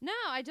 No,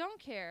 I don't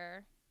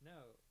care.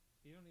 No,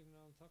 you don't even know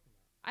what I'm talking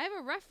about. I have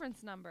a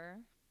reference number.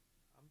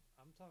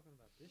 I'm talking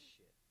about this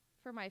shit.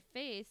 For my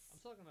face. I'm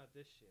talking about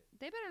this shit.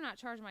 They better not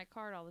charge my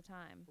card all the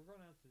time. We're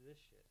going out to this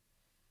shit.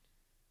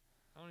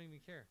 I don't even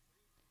care.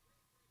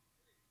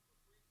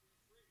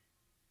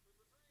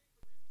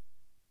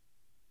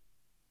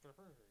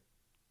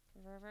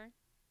 Forever.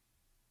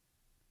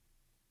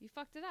 You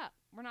fucked it up.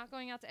 We're not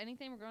going out to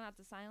anything. We're going out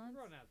to silence.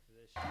 We're going out to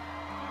this shit.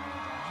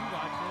 Did you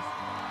watch this?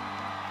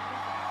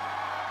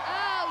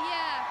 Oh,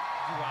 yeah.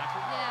 Did you watch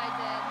it? Yeah, I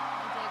did.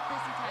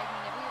 Chrissy tagged me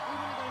in it. We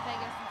want to go to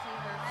Vegas and see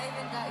her. I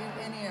even got you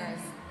in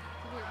ears.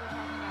 So we're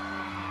talking about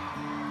her.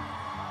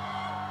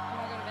 You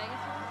want to go to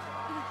Vegas with us?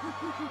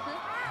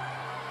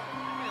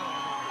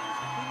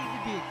 They need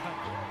to be a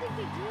couple. I don't think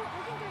they do.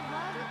 I think they're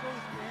love.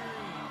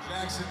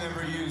 Jackson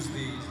never used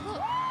these.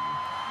 Look,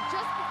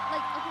 just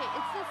like, okay,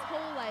 it's this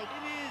whole like.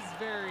 It is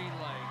very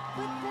like.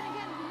 But then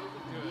again, when you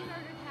think of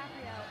Leonardo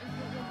DiCaprio and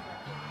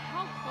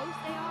how close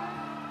they are,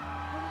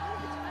 a lot of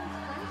the times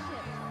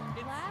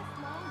friendships last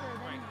longer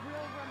than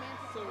real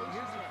romantic So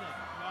here's the thing.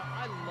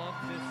 Now, I love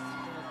this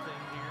whole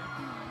thing here.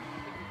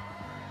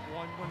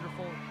 One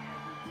wonderful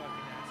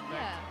fucking aspect.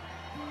 Yeah.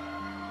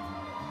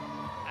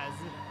 As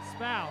a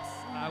spouse,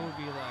 I would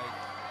be like,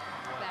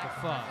 what Back the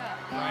fuck, up.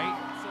 right?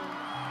 So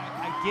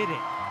I get it.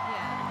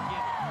 Yeah. I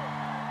get it.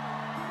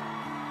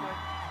 But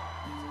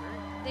it's great.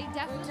 They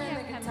definitely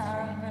have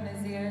chemistry. In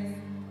his ears.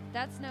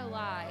 That's no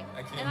lie.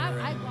 I can't And hear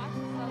I anything. watched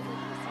this. I was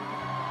like, this is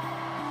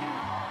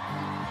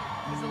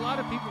There's a lot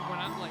of people when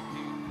I'm like,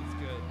 dude, it's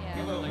good. Yeah.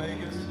 People Hello, are like,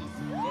 Vegas.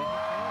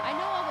 I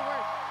know all the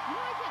words. You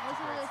know, I can't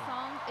listen to this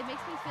song. It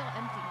makes me feel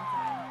empty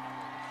inside.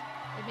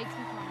 It makes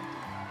me feel empty.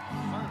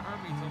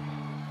 Harmony told me.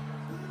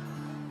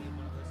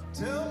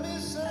 Tell me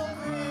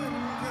something,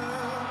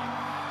 girl.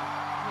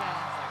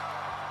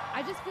 Yeah.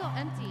 I just feel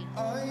empty.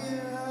 Are you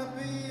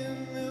happy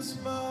in this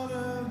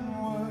modern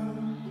world?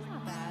 He's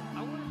not bad.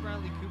 I wanted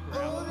Bradley Cooper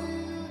Or out. do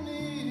you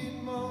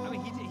need more? I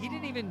mean, he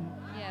didn't even know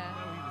Yeah. he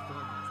was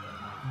doing this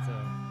that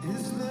night. So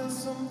Is there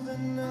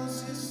something else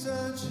you're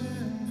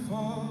searching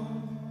for?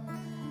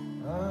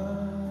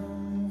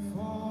 I'm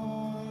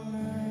falling.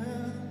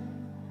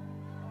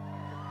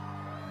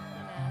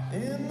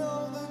 In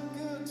all the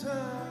good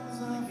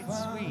times I it's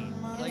sweet.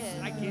 Like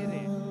I get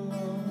it.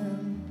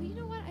 But you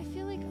know what? I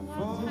feel like a lot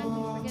of times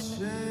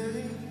we forget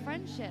that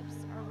friendships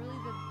are really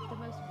the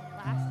most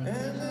lasting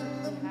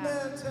relationships we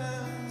have.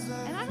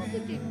 And I don't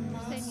think they per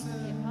se need to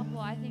be a couple.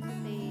 I think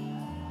that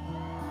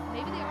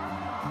maybe they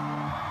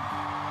are.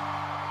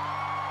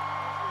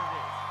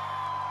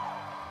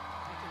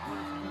 It's a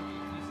wonderful movie.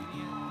 Have you seen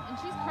the end? And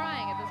she's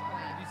crying at this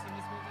point. Have you seen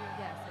this movie?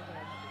 Yes, I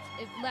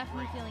did. It left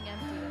me feeling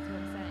empty. That's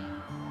what I'm saying.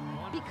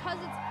 Because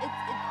it.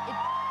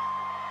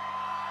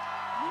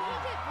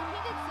 When he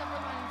did Silver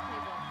Linings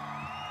Playbook.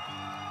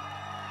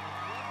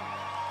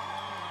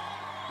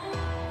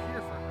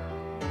 Here for her.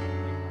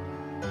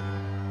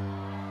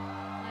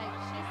 Like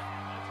she's.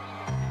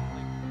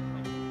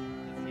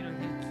 You know,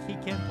 he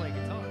can play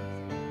guitar.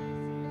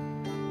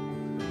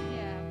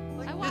 Yeah.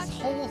 Like I watched this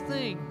whole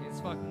thing is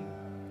fucking.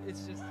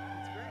 It's just.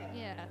 It's great.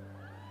 Yeah.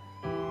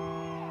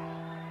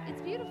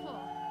 It's beautiful.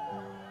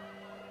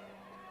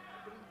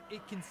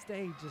 It can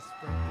stay just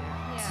right there.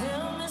 Yeah.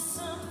 Tell me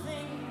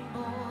something,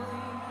 boy.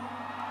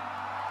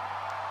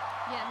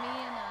 Yeah, me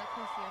and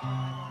Chrissy are talking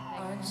about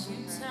Aren't Vegas. you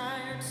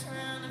tired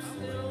trying to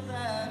fill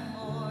that You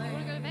want to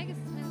void? go to Vegas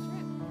and spend a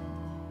trip?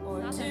 Or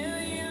Not do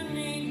that- you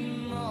need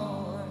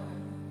more?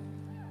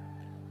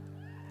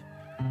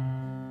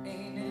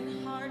 Ain't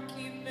it hard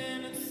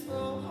keeping it so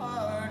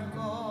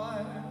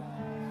hardcore?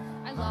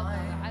 I love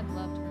her. I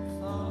loved her.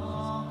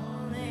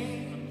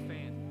 Falling. I'm a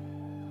fan.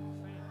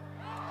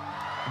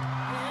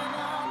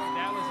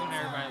 That was when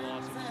everybody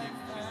lost their shit.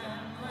 She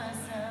said,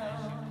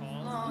 Myself she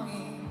calls,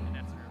 longing and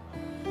that's her.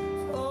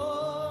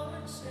 for a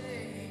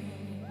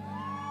change.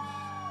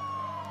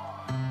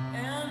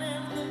 And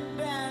in the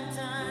bad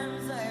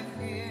times I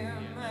fear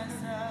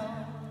myself.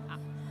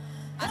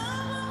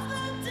 I'm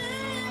the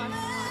demon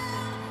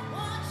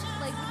watching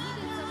Like when he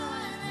did Silver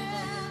Linings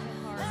Playbook, it hit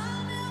hard.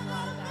 It was a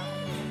lot about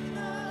like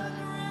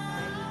anxiety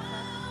and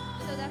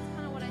stuff. So that's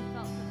kind of what I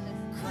felt from this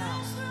as well.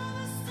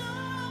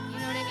 You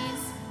know what I mean?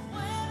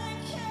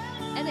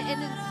 And then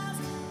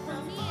for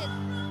me,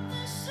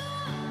 because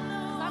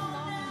I'm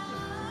longing to do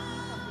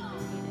something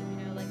creative,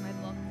 you know, like my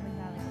books like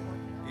that, like I'm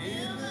working on it.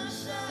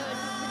 So it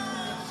just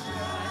hits me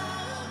different.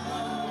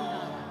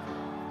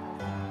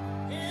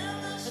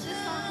 But this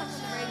song comes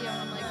on the radio and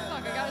I'm like,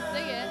 fuck, I gotta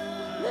sing it.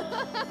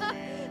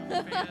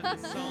 Fan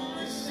of the song.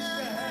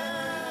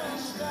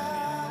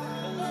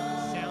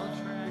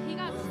 Soundtrack. He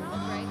got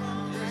snubbed, right?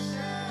 The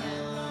director?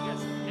 Yeah.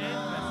 Yes, and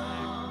Best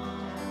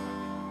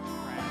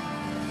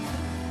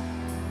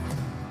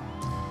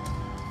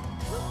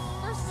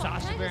First of all,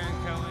 Sacha Baron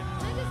Cohen.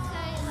 Can I just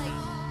say, like,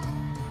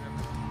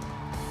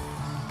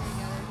 there you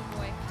go, there's a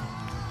boy.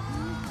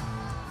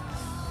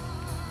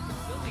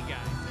 Philly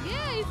guy.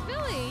 Yeah, he's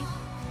Philly.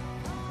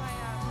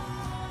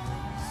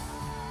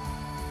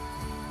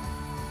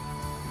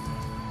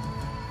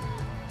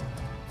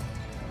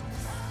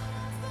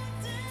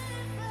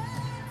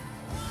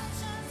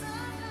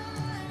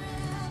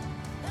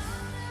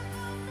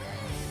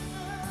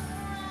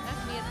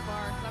 That's me at the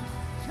bar, 'cause I'm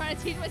trying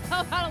to teach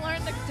myself how to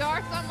learn the guitar,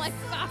 so I'm like,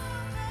 fuck.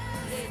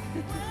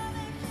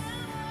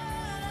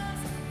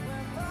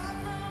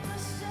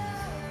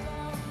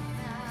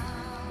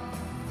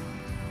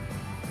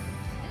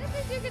 And if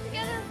they do get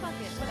together, fuck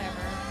it,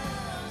 whatever.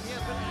 Yeah,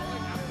 but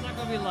I'm not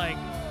gonna be like.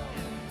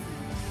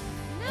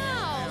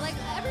 No, like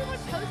everyone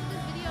posted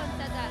this video and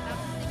said that, and I'm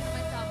just thinking to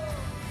myself,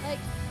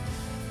 like,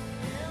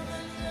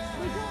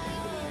 we don't need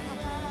to be a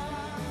couple.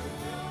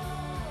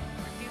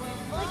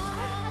 Like,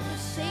 I've had the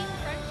same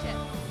friendship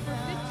for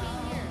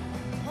 15 years.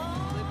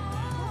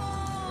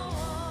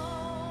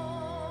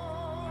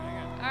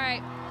 All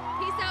right,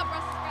 peace out,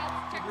 Brussels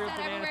sprouts. Check us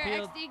out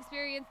everywhere.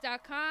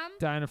 xdexperience.com.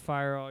 Dying to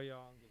fire all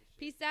y'all.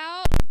 Peace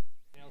out.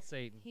 Hail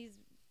Satan. He's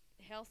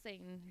Hail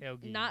Satan. Hail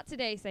Geen. Not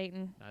today,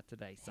 Satan. Not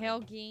today. Satan. Hail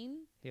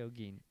Geen. Hail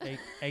Geen.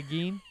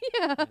 Egeen?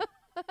 Yeah. That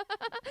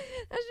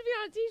should be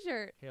on a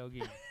t-shirt. Hail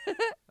Geen.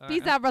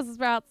 Peace out, Brussels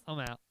sprouts. I'm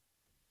out.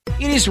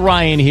 It is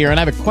Ryan here, and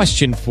I have a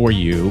question for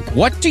you.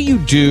 What do you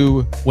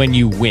do when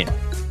you win?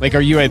 Like,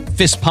 are you a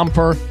fist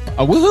pumper,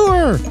 a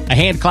woohooer, a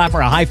hand clapper,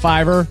 a high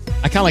fiver?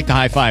 I kind of like the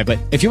high five, but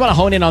if you want to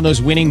hone in on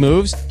those winning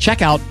moves,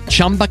 check out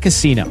Chumba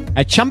Casino.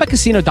 At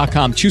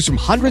ChumbaCasino.com, choose from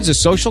hundreds of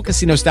social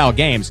casino-style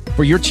games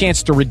for your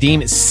chance to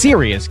redeem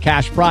serious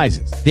cash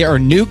prizes. There are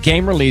new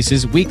game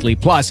releases weekly,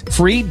 plus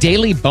free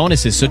daily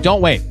bonuses. So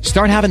don't wait.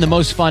 Start having the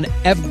most fun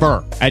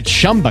ever at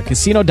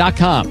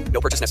ChumbaCasino.com.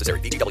 No purchase necessary.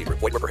 VGW Group.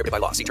 Void where prohibited by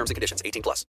law. See terms and conditions. 18+.